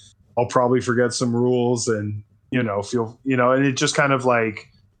fun, and I'll probably forget some rules and, and it just kind of like,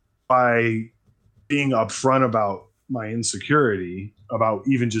 by being upfront about my insecurity about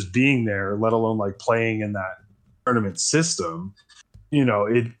even just being there, let alone like playing in that tournament system,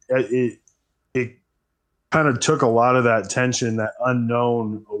 it kind of took a lot of that tension, that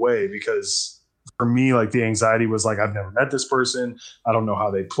unknown away, because for me, like, the anxiety was like, I've never met this person. I don't know how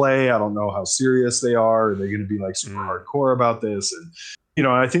they play. I don't know how serious they are. Are they going to be like super hardcore about this? And,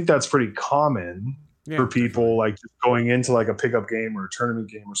 I think that's pretty common for people, definitely. Like just going into like a pickup game or a tournament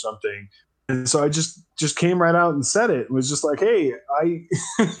game or something. And so I just came right out and said it. It was just like, hey,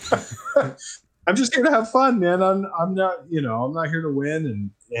 I'm just here to have fun, man. I'm not, I'm not here to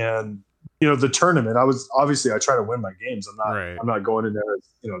win. And the tournament, I try to win my games. I'm not going in there,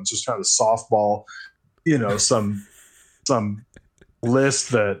 just trying to softball, some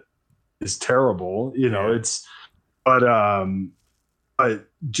list that is terrible, but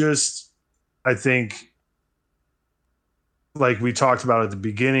just, I think, like we talked about at the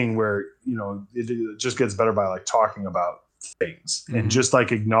beginning, where, it just gets better by like talking about things and just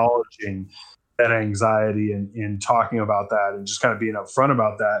like acknowledging that anxiety and talking about that and just kind of being upfront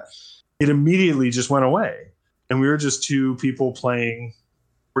about that. It immediately just went away, and we were just two people playing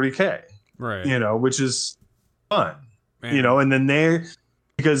 40K, right? Which is fun, and then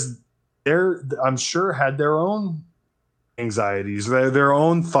because I'm sure had their own anxieties, their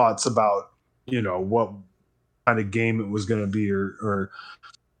own thoughts about, what kind of game it was going to be, or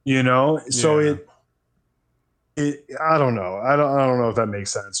so it I don't know. I don't know if that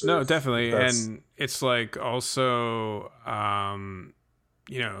makes sense. No, definitely. And it's like also,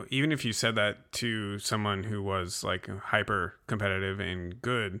 even if you said that to someone who was like hyper competitive and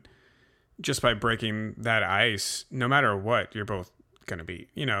good, just by breaking that ice, no matter what, you're both going to be,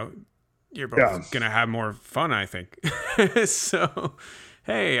 you're both going to have more fun, I think. So,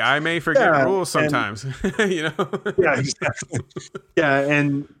 hey, I may forget rules sometimes, Yeah, exactly. Yeah.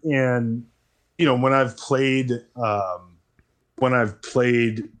 And, when I've played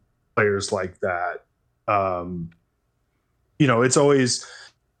players like that, it's always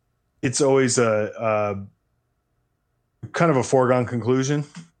a kind of a foregone conclusion.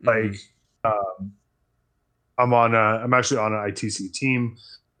 Like, I'm actually on an ITC team,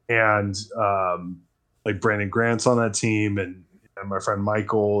 and like Brandon Grant's on that team, and my friend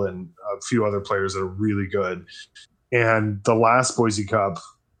Michael and a few other players that are really good. And the last Boise Cup,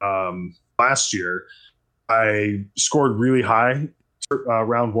 last year, I scored really high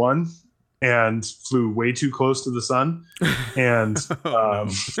round one and flew way too close to the sun, and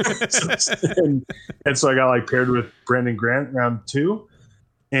and so I got like paired with Brandon Grant round two,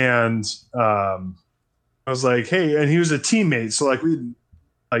 and I was like, hey, and he was a teammate, so like we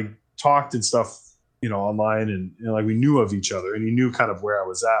like talked and stuff, online, and like we knew of each other, and he knew kind of where I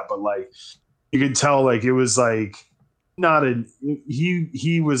was at, but like you could tell like it was like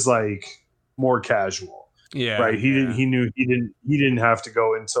he was like more casual. Right. He didn't have to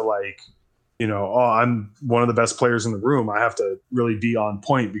go into like, I'm one of the best players in the room, I have to really be on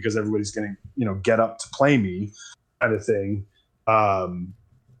point because everybody's going to, get up to play me, kind of thing.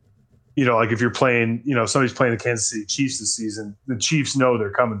 Like if you're playing, somebody's playing the Kansas City Chiefs this season, the Chiefs know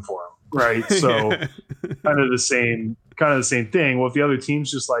they're coming for them. Right. So kind of the same thing. Well, if the other team's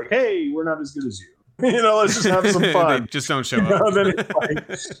just like, hey, we're not as good as you, Let's just have some fun. They just don't show up. Then it's like,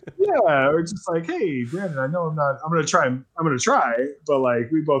 yeah, or just like, hey, Brandon, I know I'm gonna try, but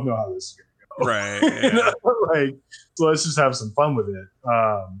like we both know how this is gonna go. Right. Yeah. Like, so let's just have some fun with it.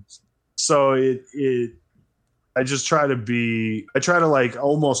 So I try to like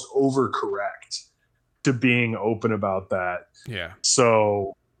almost overcorrect to being open about that. Yeah.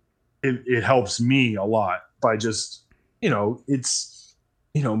 So it helps me a lot by just, it's,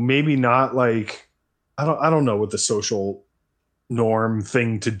 maybe not like, I don't know what the social norm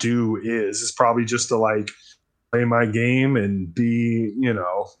thing to do is. It's probably just to like play my game and be,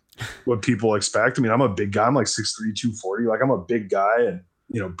 what people expect. I mean, I'm a big guy. I'm like 6'3", 240. Like I'm a big guy and,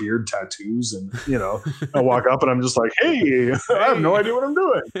 beard, tattoos, and, I walk up and I'm just like, hey, I have no idea what I'm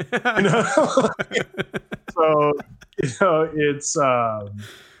doing. So,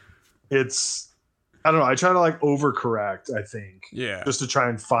 it's, I don't know. I try to like overcorrect, I think. Yeah. Just to try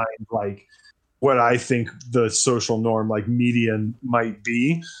and find like what I think the social norm, like median might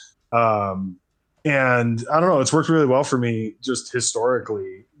be. And I don't know, it's worked really well for me just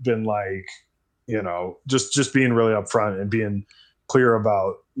historically, been like, just being really upfront and being clear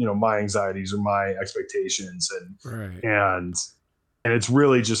about, my anxieties or my expectations and it's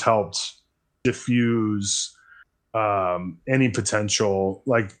really just helped diffuse any potential.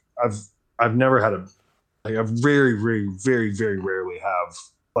 Like I've never had I very, very, very, very rarely have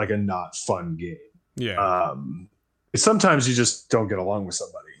like a not fun game. Yeah. Sometimes you just don't get along with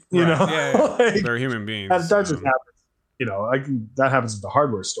somebody, Yeah. Like, they're human beings. that just happens. That happens at the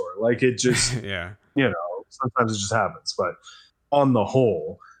hardware store. Like it just, yeah. Sometimes it just happens. But on the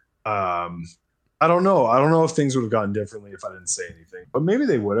whole, I don't know. I don't know if things would have gone differently if I didn't say anything. But maybe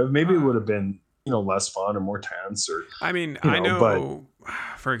they would have. Maybe it would have been, less fun or more tense. Or I mean, I know.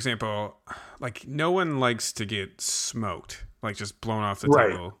 For example, like no one likes to get smoked, like just blown off the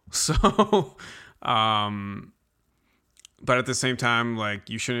table. So, but at the same time, like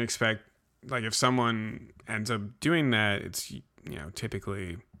you shouldn't expect, like if someone ends up doing that, it's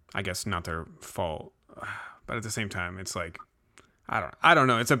typically, I guess, not their fault. But at the same time, it's like I don't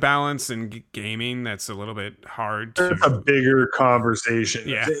know. It's a balance in gaming that's a little bit hard to. It's a bigger conversation.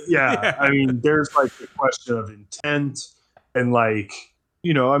 Yeah. I mean, there's like the question of intent and like,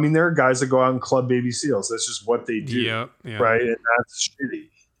 I mean, there are guys that go out and club baby seals. That's just what they do. Yeah. Right. And that's shitty.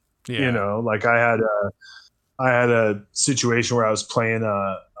 Yeah. Like I had a situation where I was playing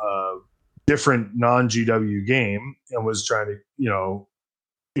a different non-GW game and was trying to,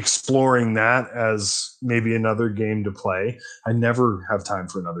 exploring that as maybe another game to play. I never have time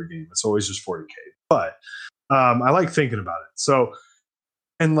for another game. It's always just 40K. But I like thinking about it. So,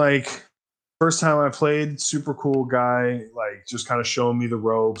 and like first time I played, super cool guy, like just kind of showing me the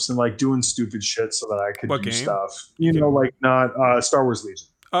ropes and like doing stupid shit so that I could do stuff. Like not Star Wars Legion.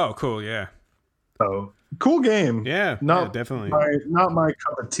 Oh, cool. Yeah. So cool game. Yeah. Definitely. Not my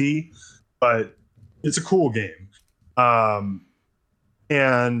cup of tea, but it's a cool game.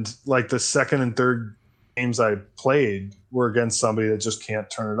 And like the second and third games I played were against somebody that just can't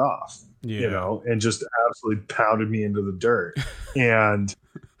turn it off, and just absolutely pounded me into the dirt. And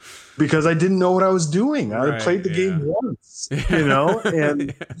because I didn't know what I was doing, I had played the game once,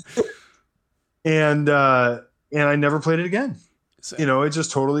 and I never played it again. So, it just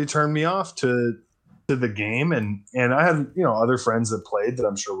totally turned me off to the game. And I had, other friends that played that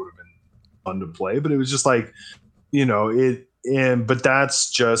I'm sure would have been fun to play, but it was just like, but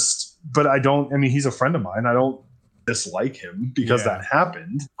that's just, but he's a friend of mine. I don't dislike him because that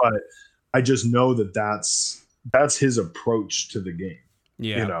happened, but I just know that that's his approach to the game.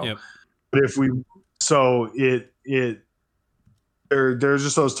 Yeah. Yep. But there's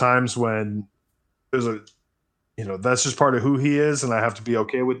just those times when there's that's just part of who he is. And I have to be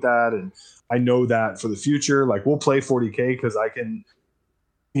okay with that. And I know that for the future, like we'll play 40K because I can,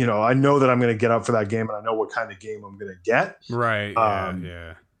 I know that I'm going to get up for that game and I know what kind of game I'm going to get. Right.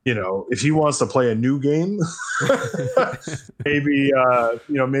 Yeah. If he wants to play a new game, maybe I'll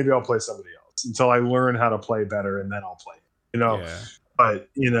play somebody else until I learn how to play better and then I'll play. But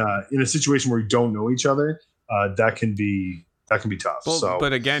in a situation where we don't know each other, that can be tough. Well,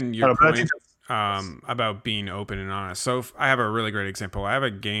 but again, your point about being open and honest. So I have a really great example. I have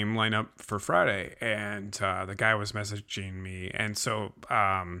a game lineup for Friday, and the guy was messaging me, and so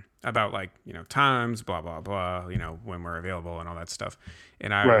about like times, blah blah blah, when we're available and all that stuff.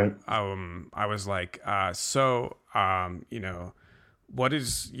 And I was like, what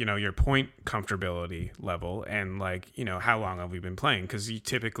is your point comfortability level, and like how long have we been playing? Because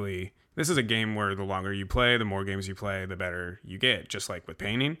this is a game where the longer you play, the more games you play, the better you get, just like with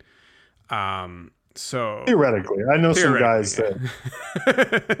painting. So theoretically, I know some guys that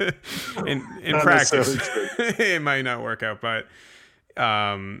in practice it might not work out, but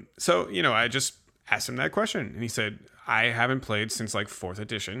so I just asked him that question, and he said, I haven't played since like 4th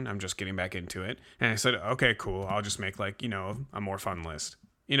edition. I'm just getting back into it. And I said, okay, cool. I'll just make like, a more fun list,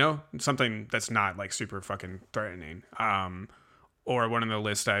 something that's not like super fucking threatening. Or one of the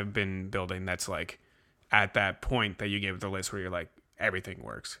lists I've been building that's like at that point that you gave the list where you're like, everything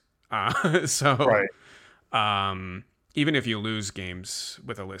works. So, right. Even if you lose games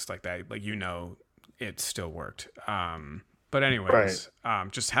with a list like that, like, it still worked. But anyways,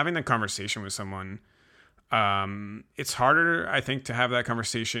 just having that conversation with someone, it's harder, I think, to have that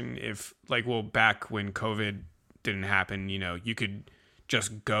conversation if back when COVID didn't happen, you could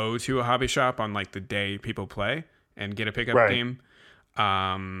just go to a hobby shop on like the day people play and get a pickup game.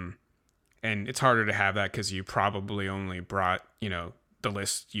 And it's harder to have that because you probably only brought, the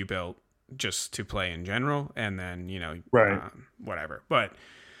list you built just to play in general, and then, whatever. But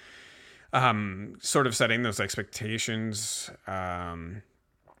sort of setting those expectations, to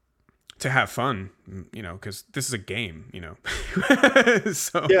have fun, because this is a game,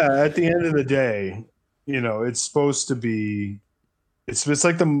 So yeah, at the end of the day, it's supposed to be, it's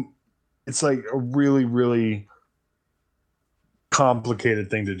like a really, really complicated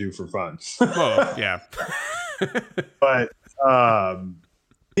thing to do for fun. Well, yeah. But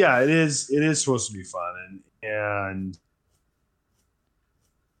yeah, it is supposed to be fun, and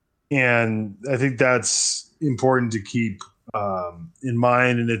I think that's important to keep in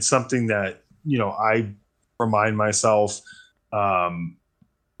mind, and it's something that I remind myself,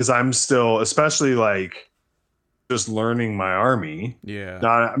 because I'm still, especially like just learning my army. Yeah.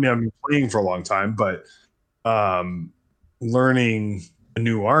 I've been playing for a long time, but learning a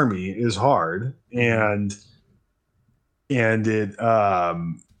new army is hard, and it I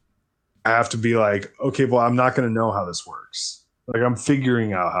have to be like, okay, well, I'm not going to know how this works. Like, I'm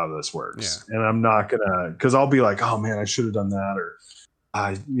figuring out how this works, and I'm not gonna, because I'll be like, oh man, I should have done that, or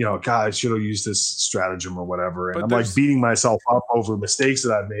God, I should have used this stratagem or whatever, and but I'm like beating myself up over mistakes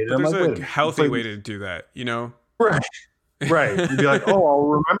that I've made. But and there's I'm like, a healthy way to do that, Right. You'd be like, oh, I'll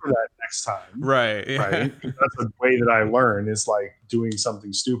remember that next time. Right. Yeah. Right. That's the way that I learn, is like doing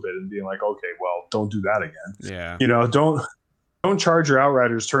something stupid and being like, okay, well, don't do that again. Yeah. Don't charge your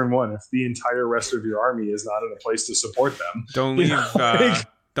outriders turn 1 if the entire rest of your army is not in a place to support them. Don't leave.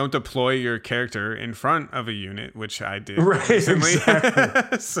 Don't deploy your character in front of a unit, which I did recently.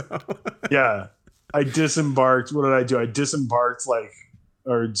 Exactly. So. Yeah, I disembarked. What did I do? I disembarked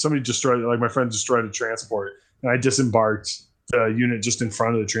or somebody destroyed, my friend destroyed a transport, and I disembarked the unit just in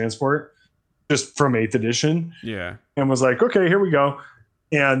front of the transport, just from 8th edition. Yeah, and was like, okay, here we go,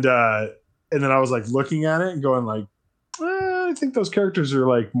 and then I was like looking at it and going like, I think those characters are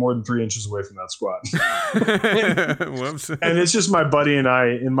like more than 3 inches away from that squad. Whoops. And it's just my buddy and I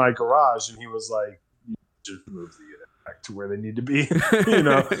in my garage, and he was like, you just move the unit back to where they need to be.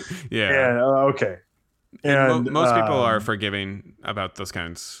 Yeah. And okay. And most people are forgiving about those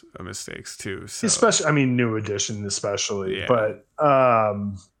kinds of mistakes too. So. Especially, new edition, especially. Yeah. But but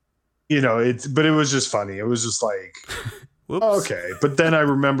it was just funny. It was just like, whoops. Okay. But then I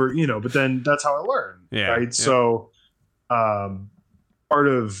remember, but then that's how I learned. Yeah. Right. Yeah. So part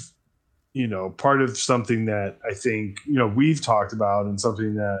of something that I think, we've talked about, and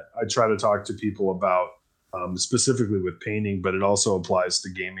something that I try to talk to people about, specifically with painting, but it also applies to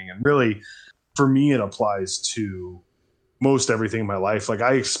gaming. And really, for me, it applies to most everything in my life. Like,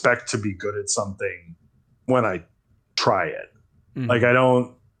 I expect to be good at something when I try it. Mm-hmm. Like, I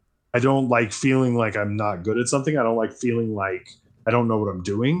don't like feeling like I'm not good at something. I don't like feeling like I don't know what I'm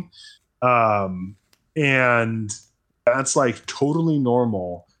doing. And that's like totally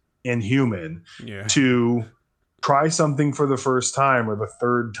normal and human to try something for the first time or the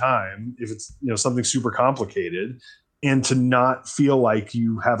third time, if it's, something super complicated, and to not feel like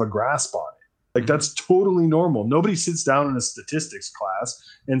you have a grasp on it. Like, that's totally normal. Nobody sits down in a statistics class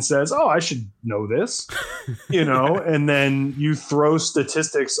and says, oh, I should know this, and then you throw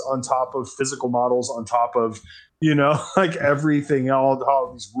statistics on top of physical models, on top of, like everything,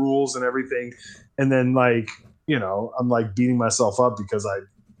 all these rules and everything. And then I'm like beating myself up because I,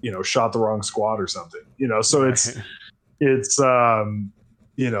 shot the wrong squad or something, so it's that's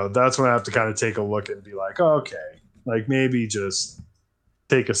when I have to kind of take a look and be like, oh, okay, like maybe just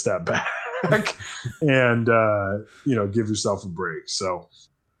take a step back and, give yourself a break. So,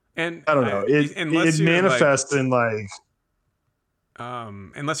 and I don't know, it manifests in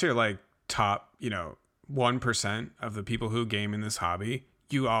unless you're like top, 1% of the people who game in this hobby,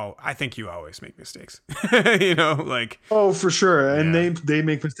 I think you always make mistakes. Like, Oh, for sure. And Yeah. they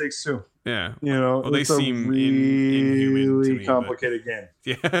make mistakes too. yeah. Well, they it's a seem inhuman to really me, complicated game.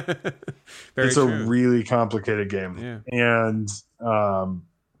 Yeah. Very It's true. a really complicated game. Yeah. And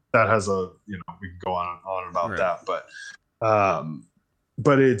that has we can go on about Right. that,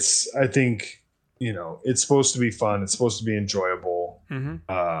 but it's, I think, it's supposed to be fun. It's supposed to be enjoyable.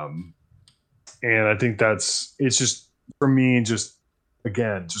 Mm-hmm. And I think it's just, for me, just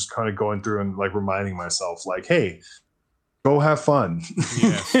kind of going through and like reminding myself, like, hey, go have fun.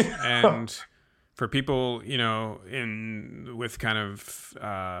 Yes. And for people, with kind of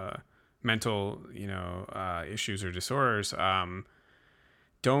mental, issues or disorders,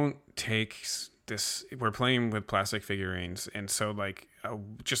 don't take this. We're playing with plastic figurines. And so like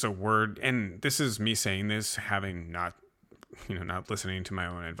just a word, and this is me saying this, having not listening to my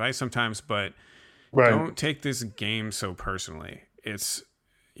own advice sometimes, but Right. don't take this game so personally.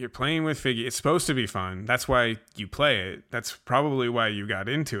 You're playing with figure. It's supposed to be fun. That's why you play it. That's probably why you got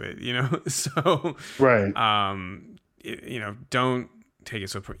into it, So, Right. Don't take it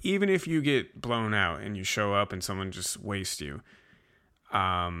so. Even if you get blown out and you show up and someone just wastes you,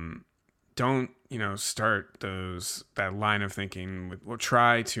 don't start that line of thinking with. Well,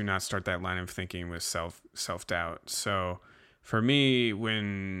 try to not start that line of thinking with self doubt. So. For me,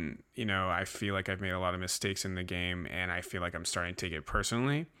 when, I feel like I've made a lot of mistakes in the game and I feel like I'm starting to take it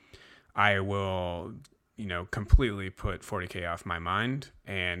personally, I will, completely put 40K off my mind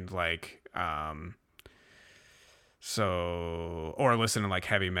and like, or listen to like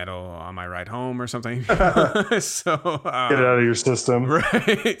heavy metal on my ride home or something. So, Get it out of your system.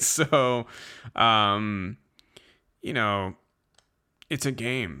 Right. So, it's a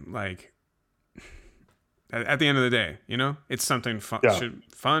game. Like, at the end of the day, it's something fun,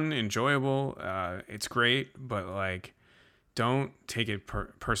 fun, enjoyable. It's great, but like, don't take it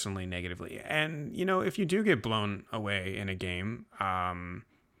personally negatively. And if you do get blown away in a game,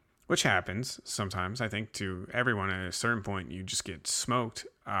 which happens sometimes, I think to everyone at a certain point, you just get smoked.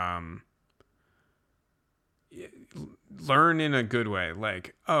 Learn in a good way.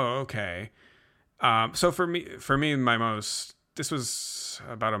 Like, oh, okay. So for me, this was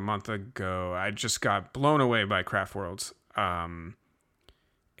about a month ago. I just got blown away by Craft Worlds. And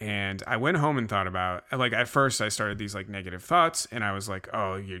I went home and thought about, like, at first I started these like negative thoughts and I was like,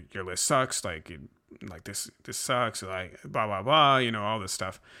 oh, your list sucks. Like this sucks. Like blah, blah, blah, all this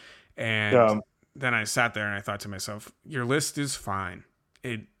stuff. And then I sat there and I thought to myself, your list is fine.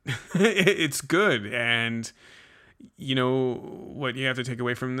 It's good. And what you have to take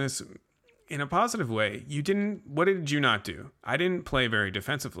away from this, in a positive way, what did you not do? I didn't play very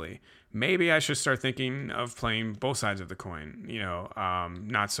defensively. Maybe I should start thinking of playing both sides of the coin,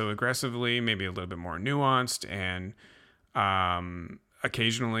 not so aggressively, maybe a little bit more nuanced and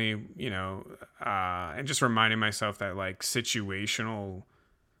occasionally, and just reminding myself that like situational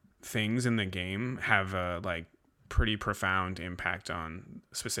things in the game have a like pretty profound impact on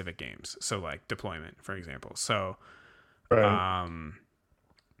specific games. So like deployment, for example. So, Right.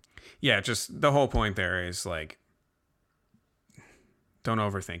 Yeah, just the whole point there is like, don't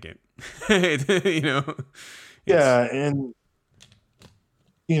overthink it. Yeah, and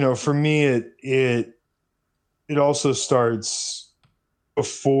for me, it also starts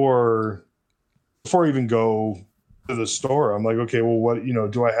before I even go to the store. I'm like, okay, well, what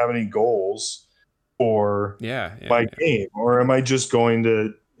do I have any goals for my game, or am I just going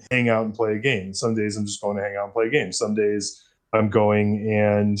to hang out and play a game? Some days I'm just going to hang out and play a game. Some days I'm going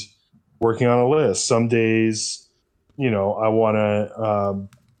and working on a list. Some days, I want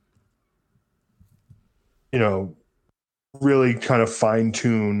to, really kind of fine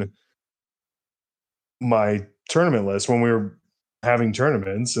tune my tournament list. When we were having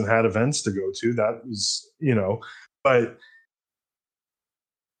tournaments and had events to go to, that was, but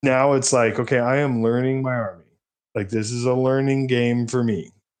now it's like, okay, I am learning my army. Like, this is a learning game for me.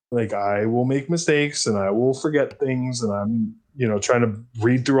 Like, I will make mistakes and I will forget things, and I'm trying to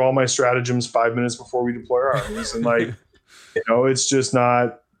read through all my stratagems 5 minutes before we deploy our armies. And like, it's just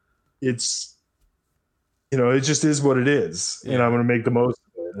not, it's, it just is what it is. Yeah. And I'm going to make the most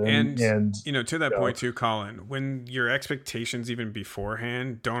of it. And to that point too, Colin, when your expectations even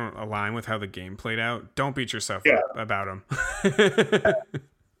beforehand don't align with how the game played out, don't beat yourself up about them.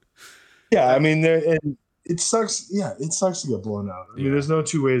 Yeah. I mean, and it sucks. Yeah. It sucks to get blown out. I mean, there's no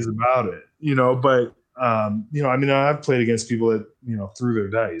two ways about it, but I mean, I've played against people that, threw their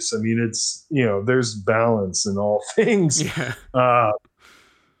dice. I mean, it's, there's balance in all things. Yeah.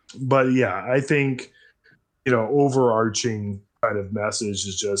 But yeah, I think, overarching kind of message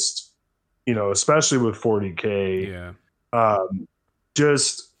is just, especially with 40K,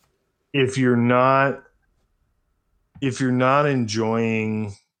 just if you're not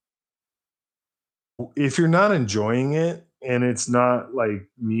enjoying it, and it's not like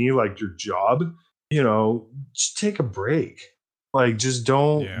me, like your job, just take a break. Like, just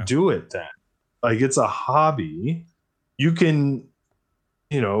don't do it then. Like, it's a hobby. You can,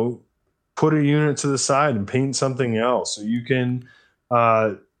 put a unit to the side and paint something else. So you can,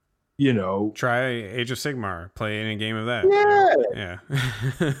 try Age of Sigmar, play any game of that. Yeah.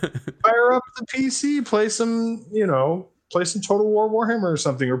 Fire up the PC, play some Total War Warhammer or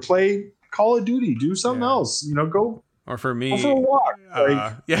something, or play Call of Duty, do something else, go. Or for me, go for a walk.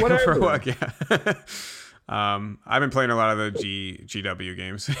 Go for a walk. Yeah. I've been playing a lot of the GW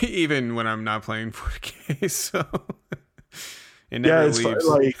games, even when I'm not playing 4K. So it never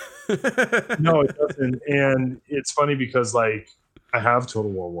leaves. No, it doesn't. And it's funny because I have Total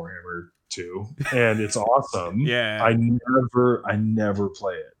War Warhammer 2, and it's awesome. Yeah. I never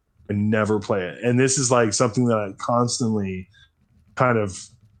play it. And this is something that I constantly kind of,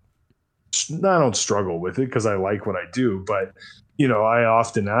 I don't struggle with it because I like what I do, but I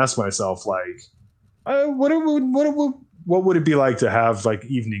often ask myself what would it be like to have free?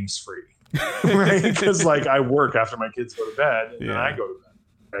 evenings free, right? Because I work after my kids go to bed, and then I go to bed,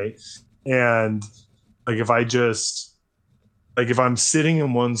 right? And if I'm sitting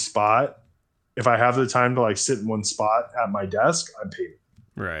in one spot, if I have the time to sit in one spot at my desk, I'm painting.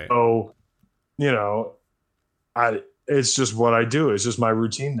 Right. So, it's just what I do. It's just my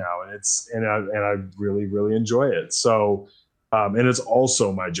routine now, and I really, really enjoy it. So, and it's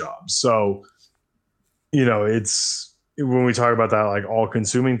also my job. So, it's when we talk about that all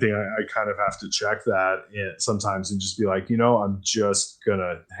consuming thing, I kind of have to check that sometimes and just be I'm just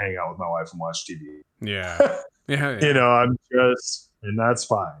gonna hang out with my wife and watch TV. Yeah. Yeah. And that's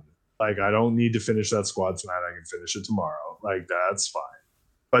fine. I don't need to finish that squad tonight. I can finish it tomorrow. That's fine.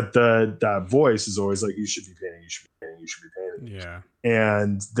 But that voice is always you should be painting, you should be painting, you should be painting. Yeah.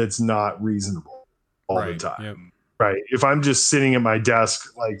 And that's not reasonable all the time. Yep. Right. If I'm just sitting at my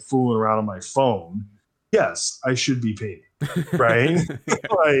desk, fooling around on my phone, yes, I should be painting. Right.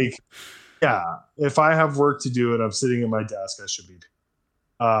 If I have work to do and I'm sitting at my desk, I should be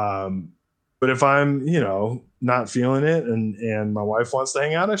painting. But if I'm, not feeling it and my wife wants to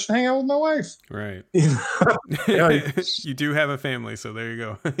hang out, I should hang out with my wife. Right. You do have a family, so there you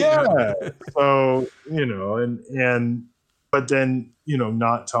go. Yeah. So, but then,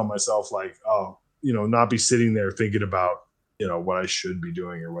 not tell myself not be sitting there thinking about, what I should be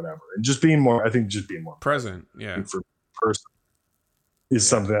doing or whatever. And just being more present. Yeah. For person is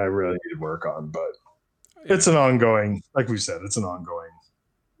something I really need to work on, but it's an ongoing, like we said, it's an ongoing.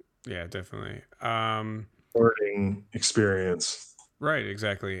 Yeah, definitely. Learning experience. Right,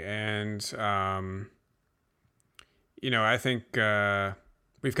 exactly. And I think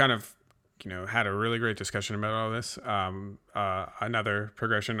we've kind of had a really great discussion about all this. Another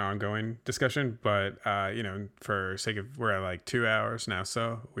progression, ongoing discussion, but for sake of, we're at 2 hours now,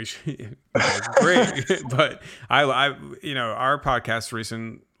 so we should great. But I our podcast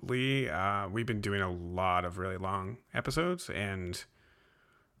recently, we've been doing a lot of really long episodes, and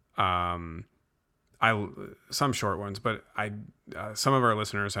some short ones, but some of our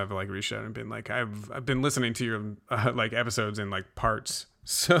listeners have reached out and been I've been listening to your episodes in parts,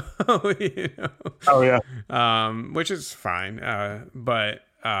 so oh yeah, which is fine, but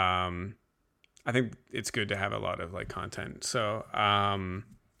I think it's good to have a lot of content. So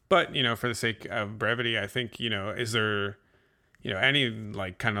but for the sake of brevity, I think is there any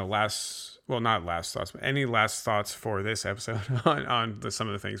kind of not last thoughts, but any last thoughts for this episode on some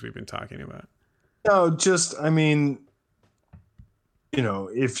of the things we've been talking about? No, just,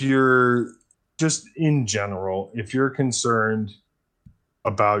 if you're just in general, if you're concerned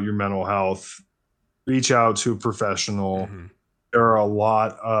about your mental health, reach out to a professional. Mm-hmm. There are a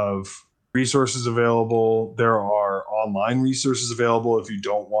lot of resources available. There are online resources available if you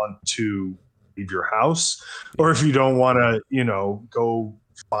don't want to leave your house, or if you don't want to, go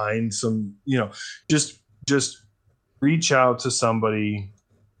find some, just reach out to somebody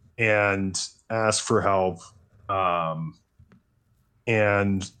and ask for help.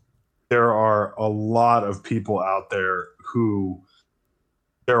 And there are a lot of people out there who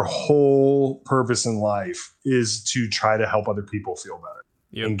their whole purpose in life is to try to help other people feel better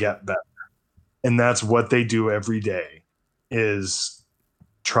and get better. And that's what they do every day, is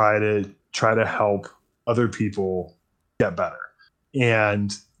try to help other people get better.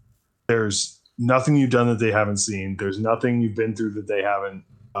 And there's nothing you've done that they haven't seen. There's nothing you've been through that they haven't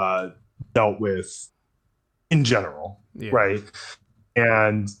dealt with in general. Yeah. Right.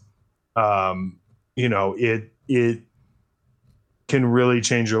 And, it can really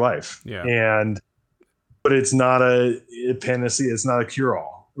change your life. Yeah. But it's not a panacea. It's not a cure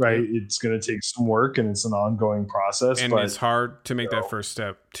all, right? Yep. It's going to take some work and it's an ongoing process. And but it's hard to make that first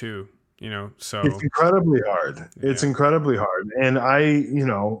step too, so it's incredibly hard. Yeah. It's incredibly hard. And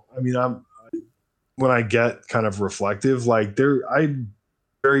when I get kind of reflective, like I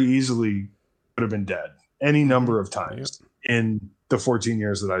very easily could have been dead any number of times in the 14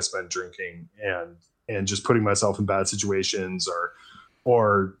 years that I spent drinking and just putting myself in bad situations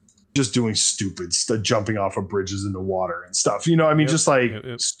or just doing stupid stuff, jumping off of bridges into water and stuff, just like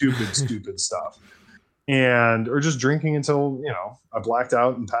stupid stuff. Or just drinking until, I blacked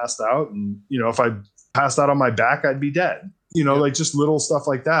out and passed out. And, if I passed out on my back, I'd be dead, like just little stuff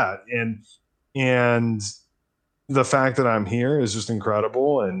like that. And the fact that I'm here is just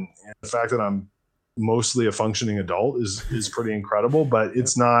incredible. And the fact that I'm mostly a functioning adult is pretty incredible, but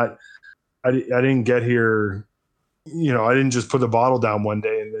it's not, I didn't get here. I didn't just put the bottle down one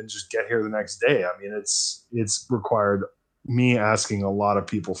day and then just get here the next day. I mean, it's required me asking a lot of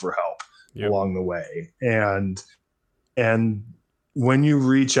people for help along the way. And when you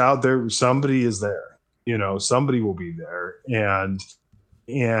reach out there, somebody is there, somebody will be there. And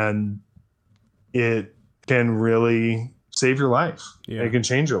it can really save your life. Yeah. It can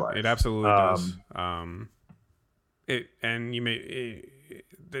change your life. It absolutely does.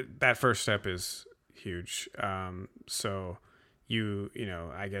 That first step is huge. So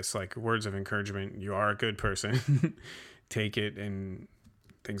I guess like words of encouragement, you are a good person. Take it and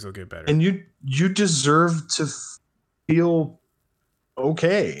things will get better. And you deserve to feel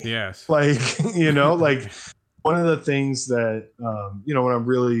okay. Yes. Like, like one of the things that, when I'm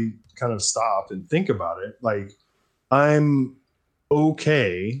really kind of stop and think about it, like I'm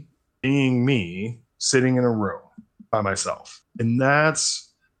okay being me sitting in a room by myself. And that's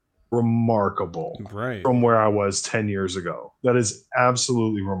remarkable, right, from where I was 10 years ago. That is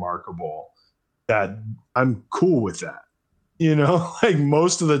absolutely remarkable that I'm cool with that. Like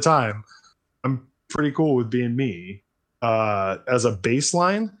most of the time I'm pretty cool with being me as a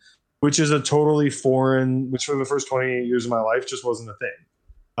baseline, which is a totally foreign, which for the first 28 years of my life just wasn't a thing.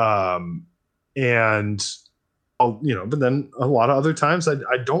 But then a lot of other times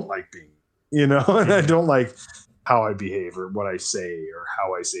I don't like being, and I don't like how I behave or what I say or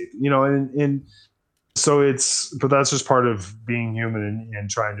how I say, and so but that's just part of being human and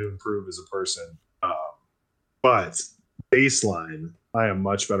trying to improve as a person. But baseline, I am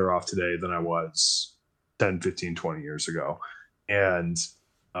much better off today than I was 10, 15, 20 years ago. And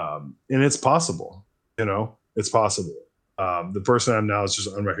it's possible, it's possible. The person I'm now is just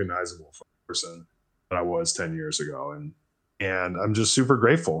unrecognizable from the person that I was 10 years ago. And I'm just super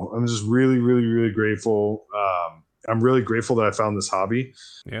grateful. I'm just really, really, really grateful. I'm really grateful that I found this hobby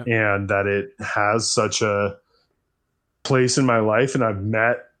and that it has such a place in my life. And I've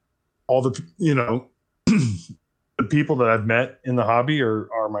met all the, the people that I've met in the hobby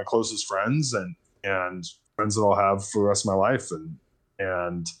are my closest friends and friends that I'll have for the rest of my life.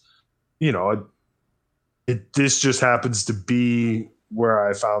 And this just happens to be where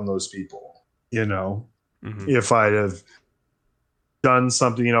I found those people, If I'd have done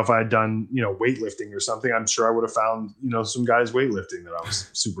something, if I had done, weightlifting or something, I'm sure I would have found, some guys weightlifting that I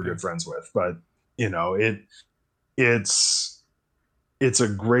was super good friends with. But, it's a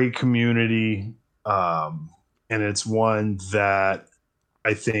great community. And it's one that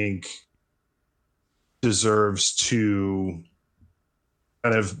I think deserves to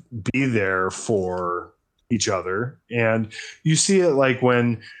kind of be there for each other. And you see it like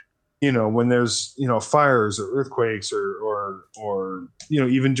when there's, fires or earthquakes or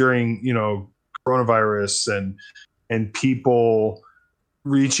even during, coronavirus and people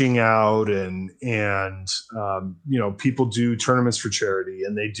reaching out and people do tournaments for charity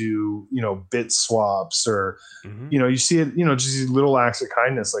and they do, bit swaps or, you see it, just these little acts of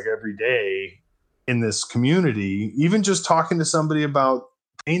kindness, like every day in this community. Even just talking to somebody about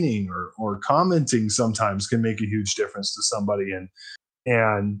painting or commenting sometimes can make a huge difference to somebody and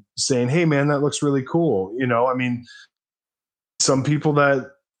saying, hey man, that looks really cool. Some people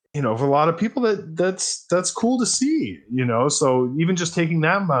that, for a lot of people that's cool to see, so even just taking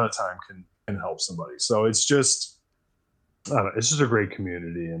that amount of time can help somebody. So it's just, I don't know, it's just a great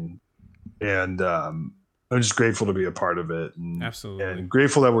community and I'm just grateful to be a part of it. And, absolutely. And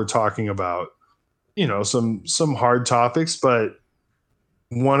grateful that we're talking about, some hard topics, but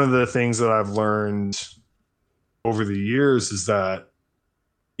one of the things that I've learned over the years is that,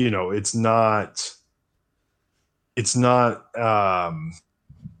 it's not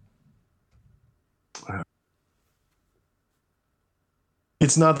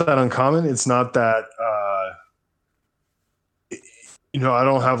that uncommon. It's not that I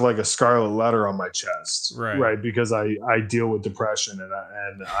don't have like a scarlet letter on my chest, Right. Because I deal with depression and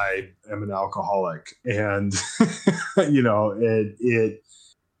I am an alcoholic, and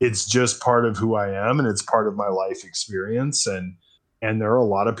it's just part of who I am, and it's part of my life experience, and there are a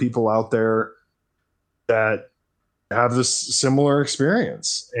lot of people out there that have this similar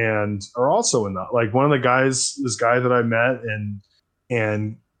experience and are also in that. Like one of the guys, this guy that I met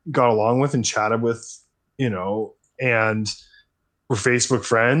and got along with and chatted with, and we're Facebook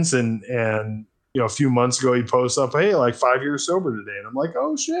friends, and a few months ago he posts up, hey, like 5 years sober today, and I'm like,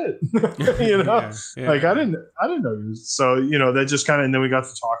 oh shit, like I didn't know you. So that just kind of, and then we got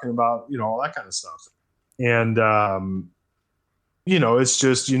to talking about all that kind of stuff, and it's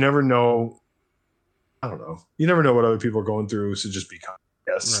just, you never know. I don't know. You never know what other people are going through, so just be kind.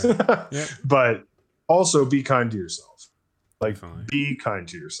 Yes, right. Yep. But also be kind to yourself. Like Definitely. Be kind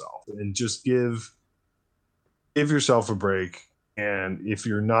to yourself, and just give yourself a break. And if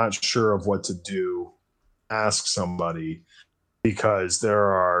you're not sure of what to do, ask somebody, because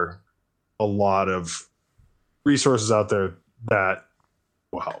there are a lot of resources out there that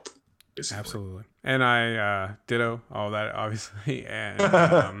will help. Basically. Absolutely. And I ditto all that, obviously.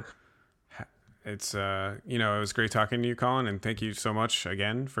 And it's it was great talking to you, Colin, and thank you so much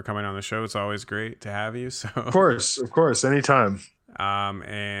again for coming on the show. It's always great to have you. So of course, anytime.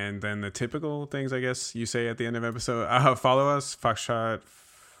 And then the typical things, I guess you say at the end of episode. Follow us, Foxtrot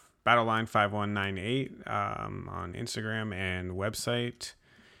Battleline 5198 on Instagram, and website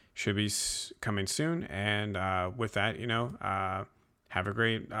should be coming soon. And with that, have a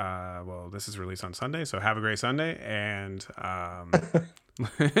great. Well, this is released on Sunday, so have a great Sunday, and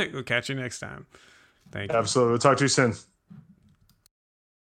we'll catch you next time. Thank you. Absolutely. We'll talk to you soon.